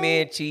 White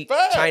men cheat,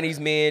 Chinese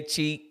men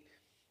cheat.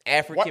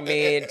 African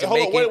men,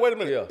 Jamaican. Hold on, wait a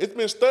minute. Yeah. It's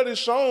been studies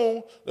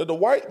shown that the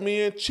white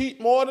men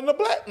cheat more than the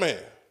black man.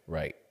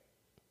 Right.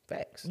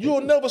 Facts. You'll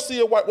never see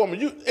a white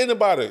woman.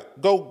 Anybody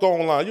go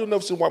online. You'll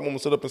never see a white woman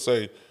sit up and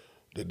say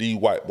that these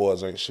white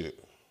boys ain't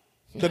shit.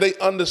 Because they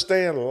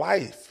understand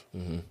life.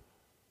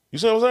 You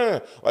see what I'm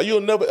saying? Like,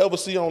 you'll never ever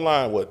see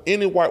online what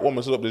any white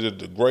woman sit up there just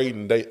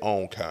degrading their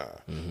own kind.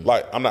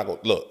 Like, I'm not gonna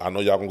look. I know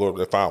y'all gonna go up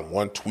there and find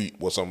one tweet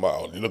with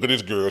somebody. Oh, look at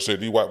this girl said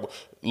these white.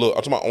 Look,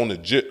 I'm talking about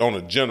on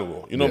the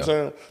general. You know what I'm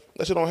saying?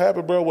 That shit don't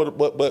happen, bro.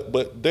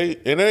 But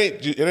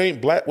it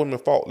ain't black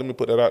women's fault. Let me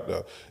put that out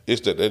there. It's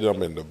that they done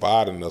been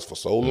dividing us for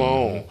so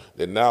long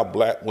that now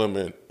black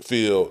women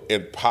feel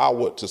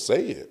empowered to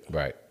say it.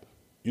 Right.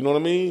 You know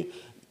what I mean?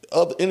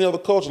 Any other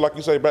culture, like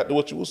you say, back to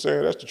what you were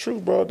saying, that's the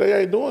truth, bro.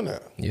 They ain't doing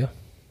that. Yeah.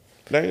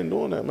 They ain't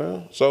doing that,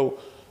 man. So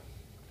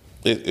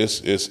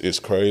it's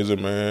crazy,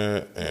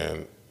 man.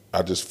 And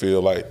I just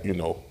feel like, you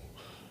know,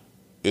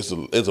 it's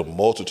a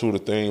multitude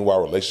of things why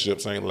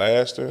relationships ain't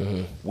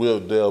lasting. We'll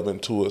delve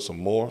into it some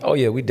more. Oh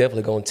yeah, we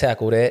definitely gonna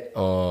tackle that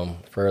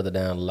further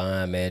down the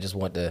line, man. Just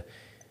want to,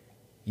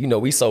 you know,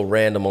 we so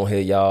random on here,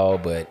 y'all,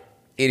 but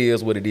it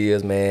is what it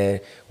is, man.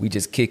 We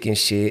just kicking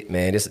shit,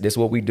 man. This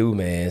what we do,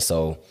 man.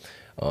 So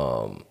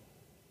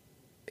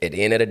at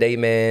the end of the day,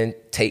 man,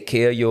 take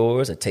care of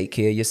yours or take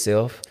care of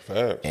yourself.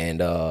 Facts. And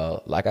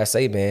like I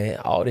say, man,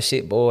 all this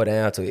shit boil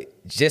down to it.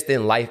 Just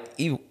in life,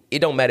 it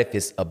don't matter if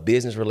it's a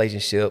business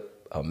relationship,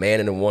 a man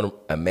and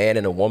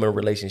a woman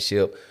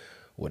relationship,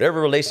 whatever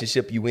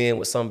relationship you in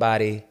with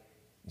somebody,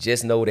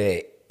 just know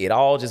that it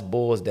all just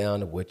boils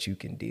down to what you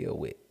can deal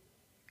with.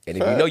 And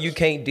if you know you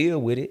can't deal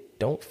with it,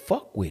 don't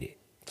fuck with it.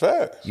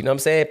 Facts. You know what I'm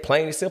saying?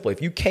 Plain and simple.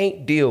 If you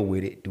can't deal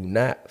with it, do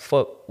not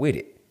fuck with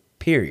it.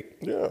 Period.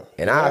 Yeah.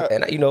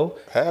 And you know,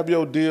 have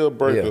your deal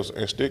breakers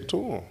and stick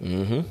to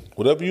them.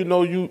 Whatever you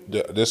know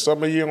there's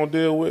something you ain't gonna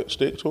deal with,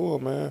 stick to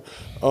them,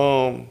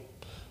 man.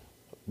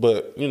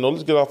 But you know,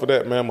 let's get off of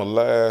that, man. My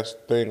last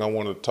thing I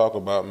wanted to talk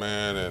about,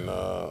 man, and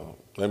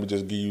let me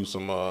just give you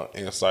some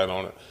insight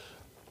on it.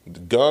 The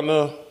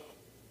Gunna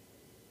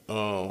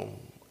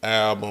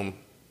album,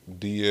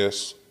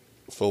 DS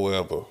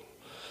Forever,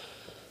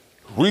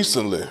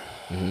 recently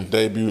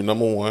debuted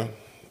 #1.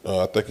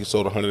 I think he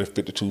sold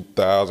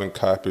 152,000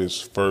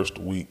 copies first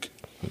week.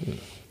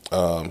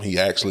 He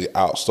actually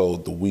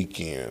outsold The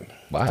Weeknd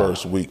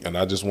first week. And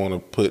I just want to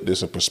put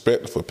this in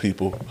perspective for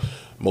people.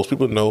 Most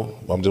people know.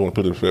 I just want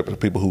to put it in perspective for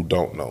people who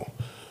don't know.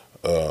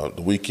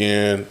 The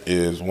Weeknd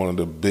is one of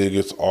the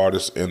biggest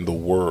artists in the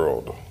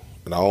world.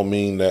 And I don't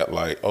mean that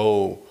like, a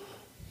lot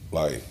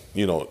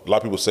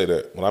of people say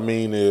that. What I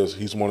mean is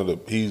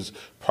he's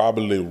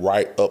probably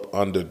right up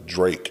under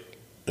Drake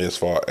as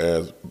far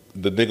as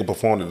the nigga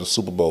performed at the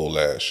Super Bowl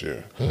last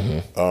year.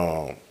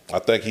 Mm-hmm. I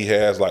think he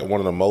has like one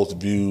of the most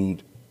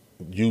viewed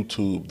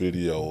YouTube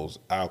videos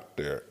out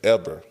there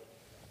ever.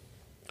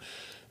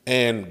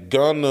 And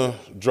Gunna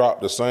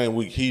dropped the same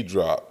week he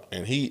dropped,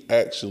 and he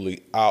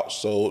actually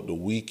outsold The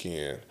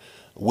Weeknd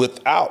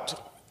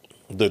without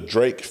the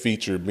Drake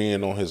feature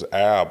being on his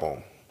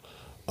album.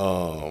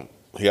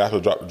 He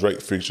actually dropped the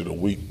Drake feature the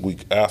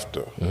week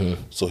after.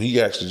 Mm-hmm. So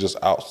he actually just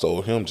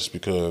outsold him just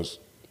because,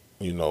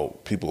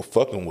 people are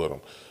fucking with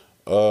him.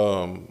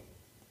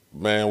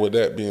 Man, with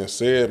that being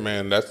said,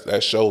 man,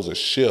 that shows a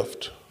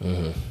shift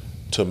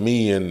to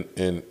me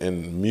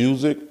in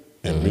music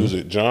and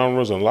music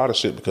genres and a lot of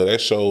shit, because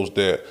that shows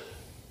that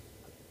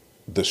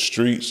the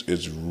streets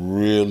is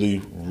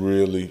really,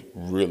 really,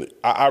 really.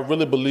 I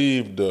really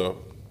believe the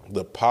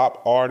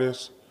pop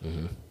artist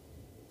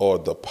or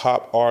the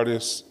pop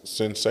artist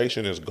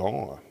sensation is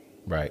gone.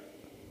 Right.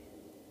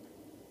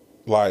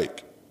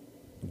 Like,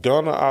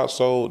 Gunna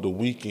outsold The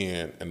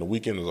Weeknd, and The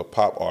Weeknd is a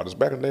pop artist.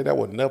 Back in the day, that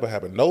would never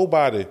happen.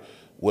 Nobody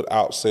would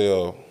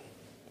outsell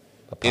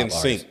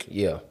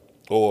NSYNC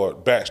or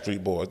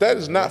Backstreet Boys. That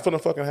is not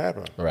finna fucking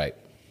happen. Right.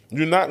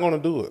 You're not gonna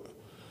do it.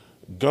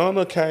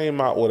 Gunna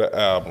came out with an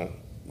album,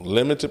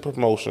 limited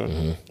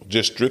promotion,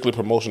 just strictly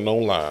promotion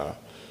online,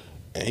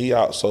 and he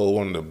outsold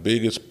one of the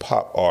biggest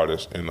pop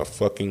artists in the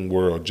fucking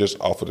world just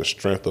off of the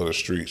strength of the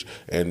streets.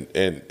 And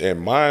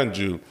mind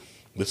you,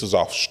 this is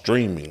off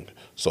streaming.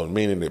 So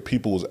meaning that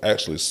people was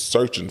actually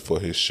searching for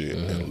his shit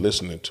and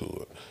listening to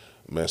it.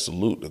 Man,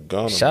 salute to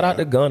Gunna. Shout out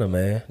to Gunna,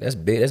 man. That's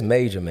big. That's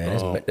major,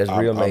 man. That's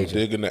real major.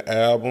 I'm digging the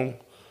album.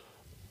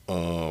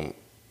 I'm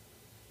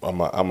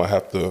gonna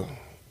have to,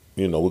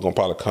 we're gonna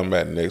probably come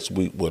back next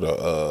week with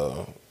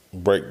a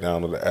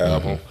breakdown of the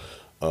album.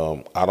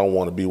 I don't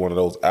want to be one of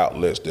those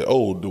outlets that,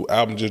 the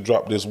album just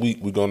dropped this week,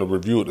 we're gonna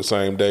review it the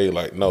same day.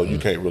 Like, no, you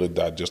can't really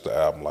digest the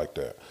album like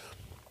that.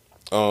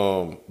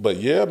 But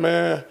yeah,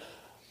 man.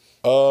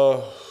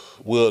 Will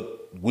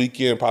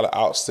Weeknd probably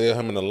outsell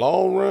him in the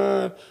long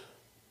run?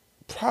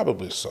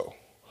 Probably so.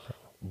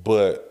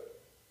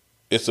 But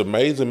it's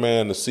amazing,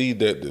 man, to see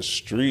that the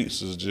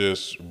streets is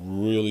just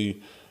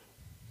really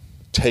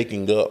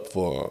taking up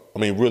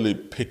really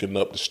picking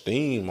up the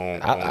steam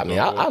on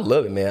I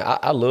love it, man.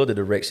 I love the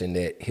direction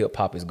that hip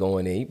hop is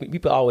going in.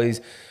 People all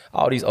these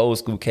old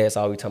school cats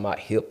always talking about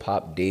hip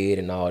hop dead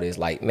and all this.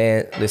 Like,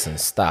 man, listen,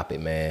 stop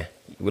it, man.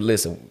 Well,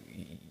 listen,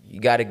 you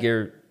got to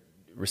give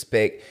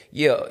respect.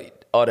 Yeah,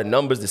 are the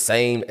numbers the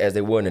same as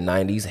they were in the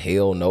 90s?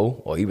 Hell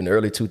no. Or even the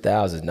early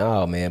 2000s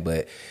now, man.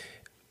 But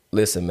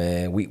listen,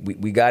 man, we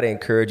got to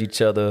encourage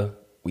each other.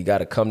 We got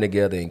to come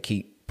together and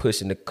keep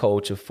pushing the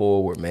culture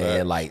forward, man.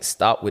 Right. Like,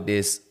 stop with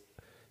this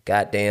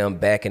goddamn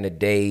back in the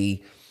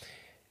day.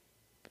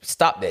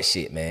 Stop that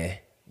shit, man.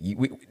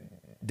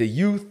 The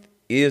youth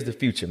is the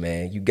future,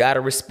 man. You got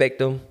to respect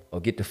them or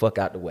get the fuck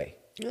out the way.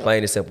 Yeah.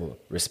 Plain and simple.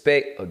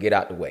 Respect or get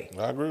out the way.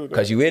 I agree with that.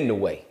 Because you in the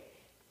way.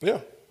 Yeah.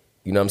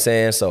 You know what I'm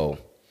saying? So.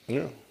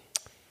 Yeah.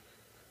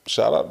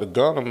 Shout out to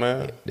Gunna,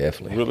 man. Yeah,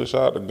 definitely. Really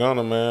shout out to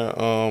Gunna,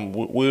 man.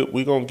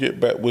 We gonna get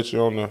back with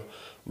you on the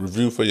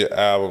review for your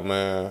album,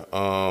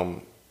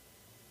 man.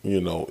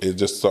 It's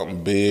just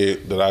something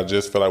big that I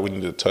just feel like we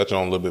need to touch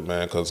on a little bit,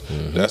 man, because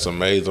that's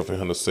amazing for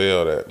him to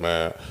sell that,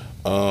 man.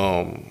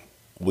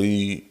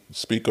 We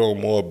speak on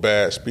more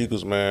bad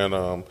speakers,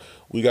 man.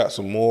 We got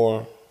some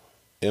more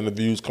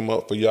interviews come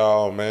up for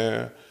y'all,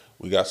 man.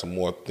 We got some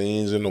more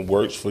things in the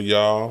works for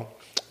y'all.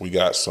 We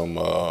got some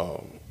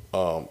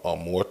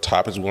more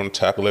topics we're going to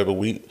tackle every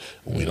week.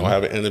 We don't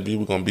have an interview.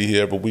 We're going to be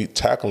here every week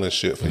tackling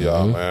shit for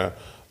y'all, man.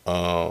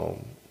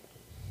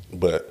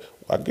 But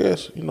I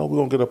guess, we're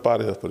going to get up out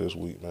of here for this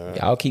week, man.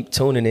 Y'all keep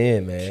tuning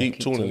in, man. Keep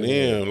tuning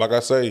in. Like I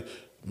say,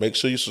 make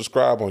sure you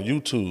subscribe on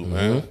YouTube,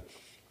 man.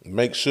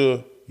 Make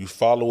sure you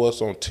follow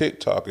us on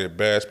TikTok at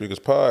Bad Speakers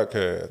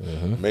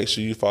Podcast. Make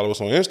sure you follow us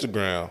on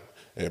Instagram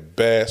at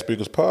Bad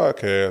Speakers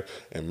Podcast.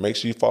 And make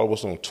sure you follow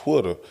us on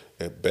Twitter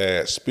at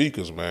Bad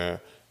Speakers, man.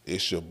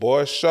 It's your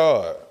boy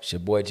Shard. It's your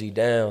boy G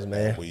Downs,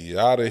 man. We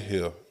out of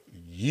here.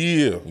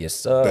 Yeah. Yes,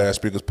 sir. Bad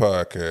Speakers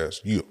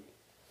Podcast. Yeah.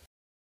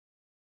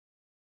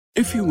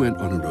 If you went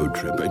on a road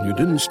trip and you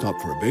didn't stop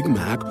for a Big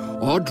Mac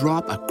or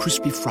drop a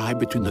crispy fry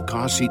between the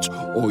car seats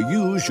or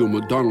use your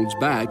McDonald's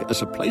bag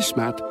as a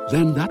placemat,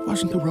 then that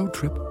wasn't a road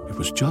trip. It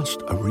was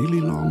just a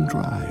really long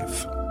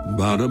drive.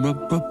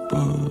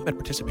 Ba-da-ba-ba-ba. At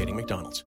participating McDonald's.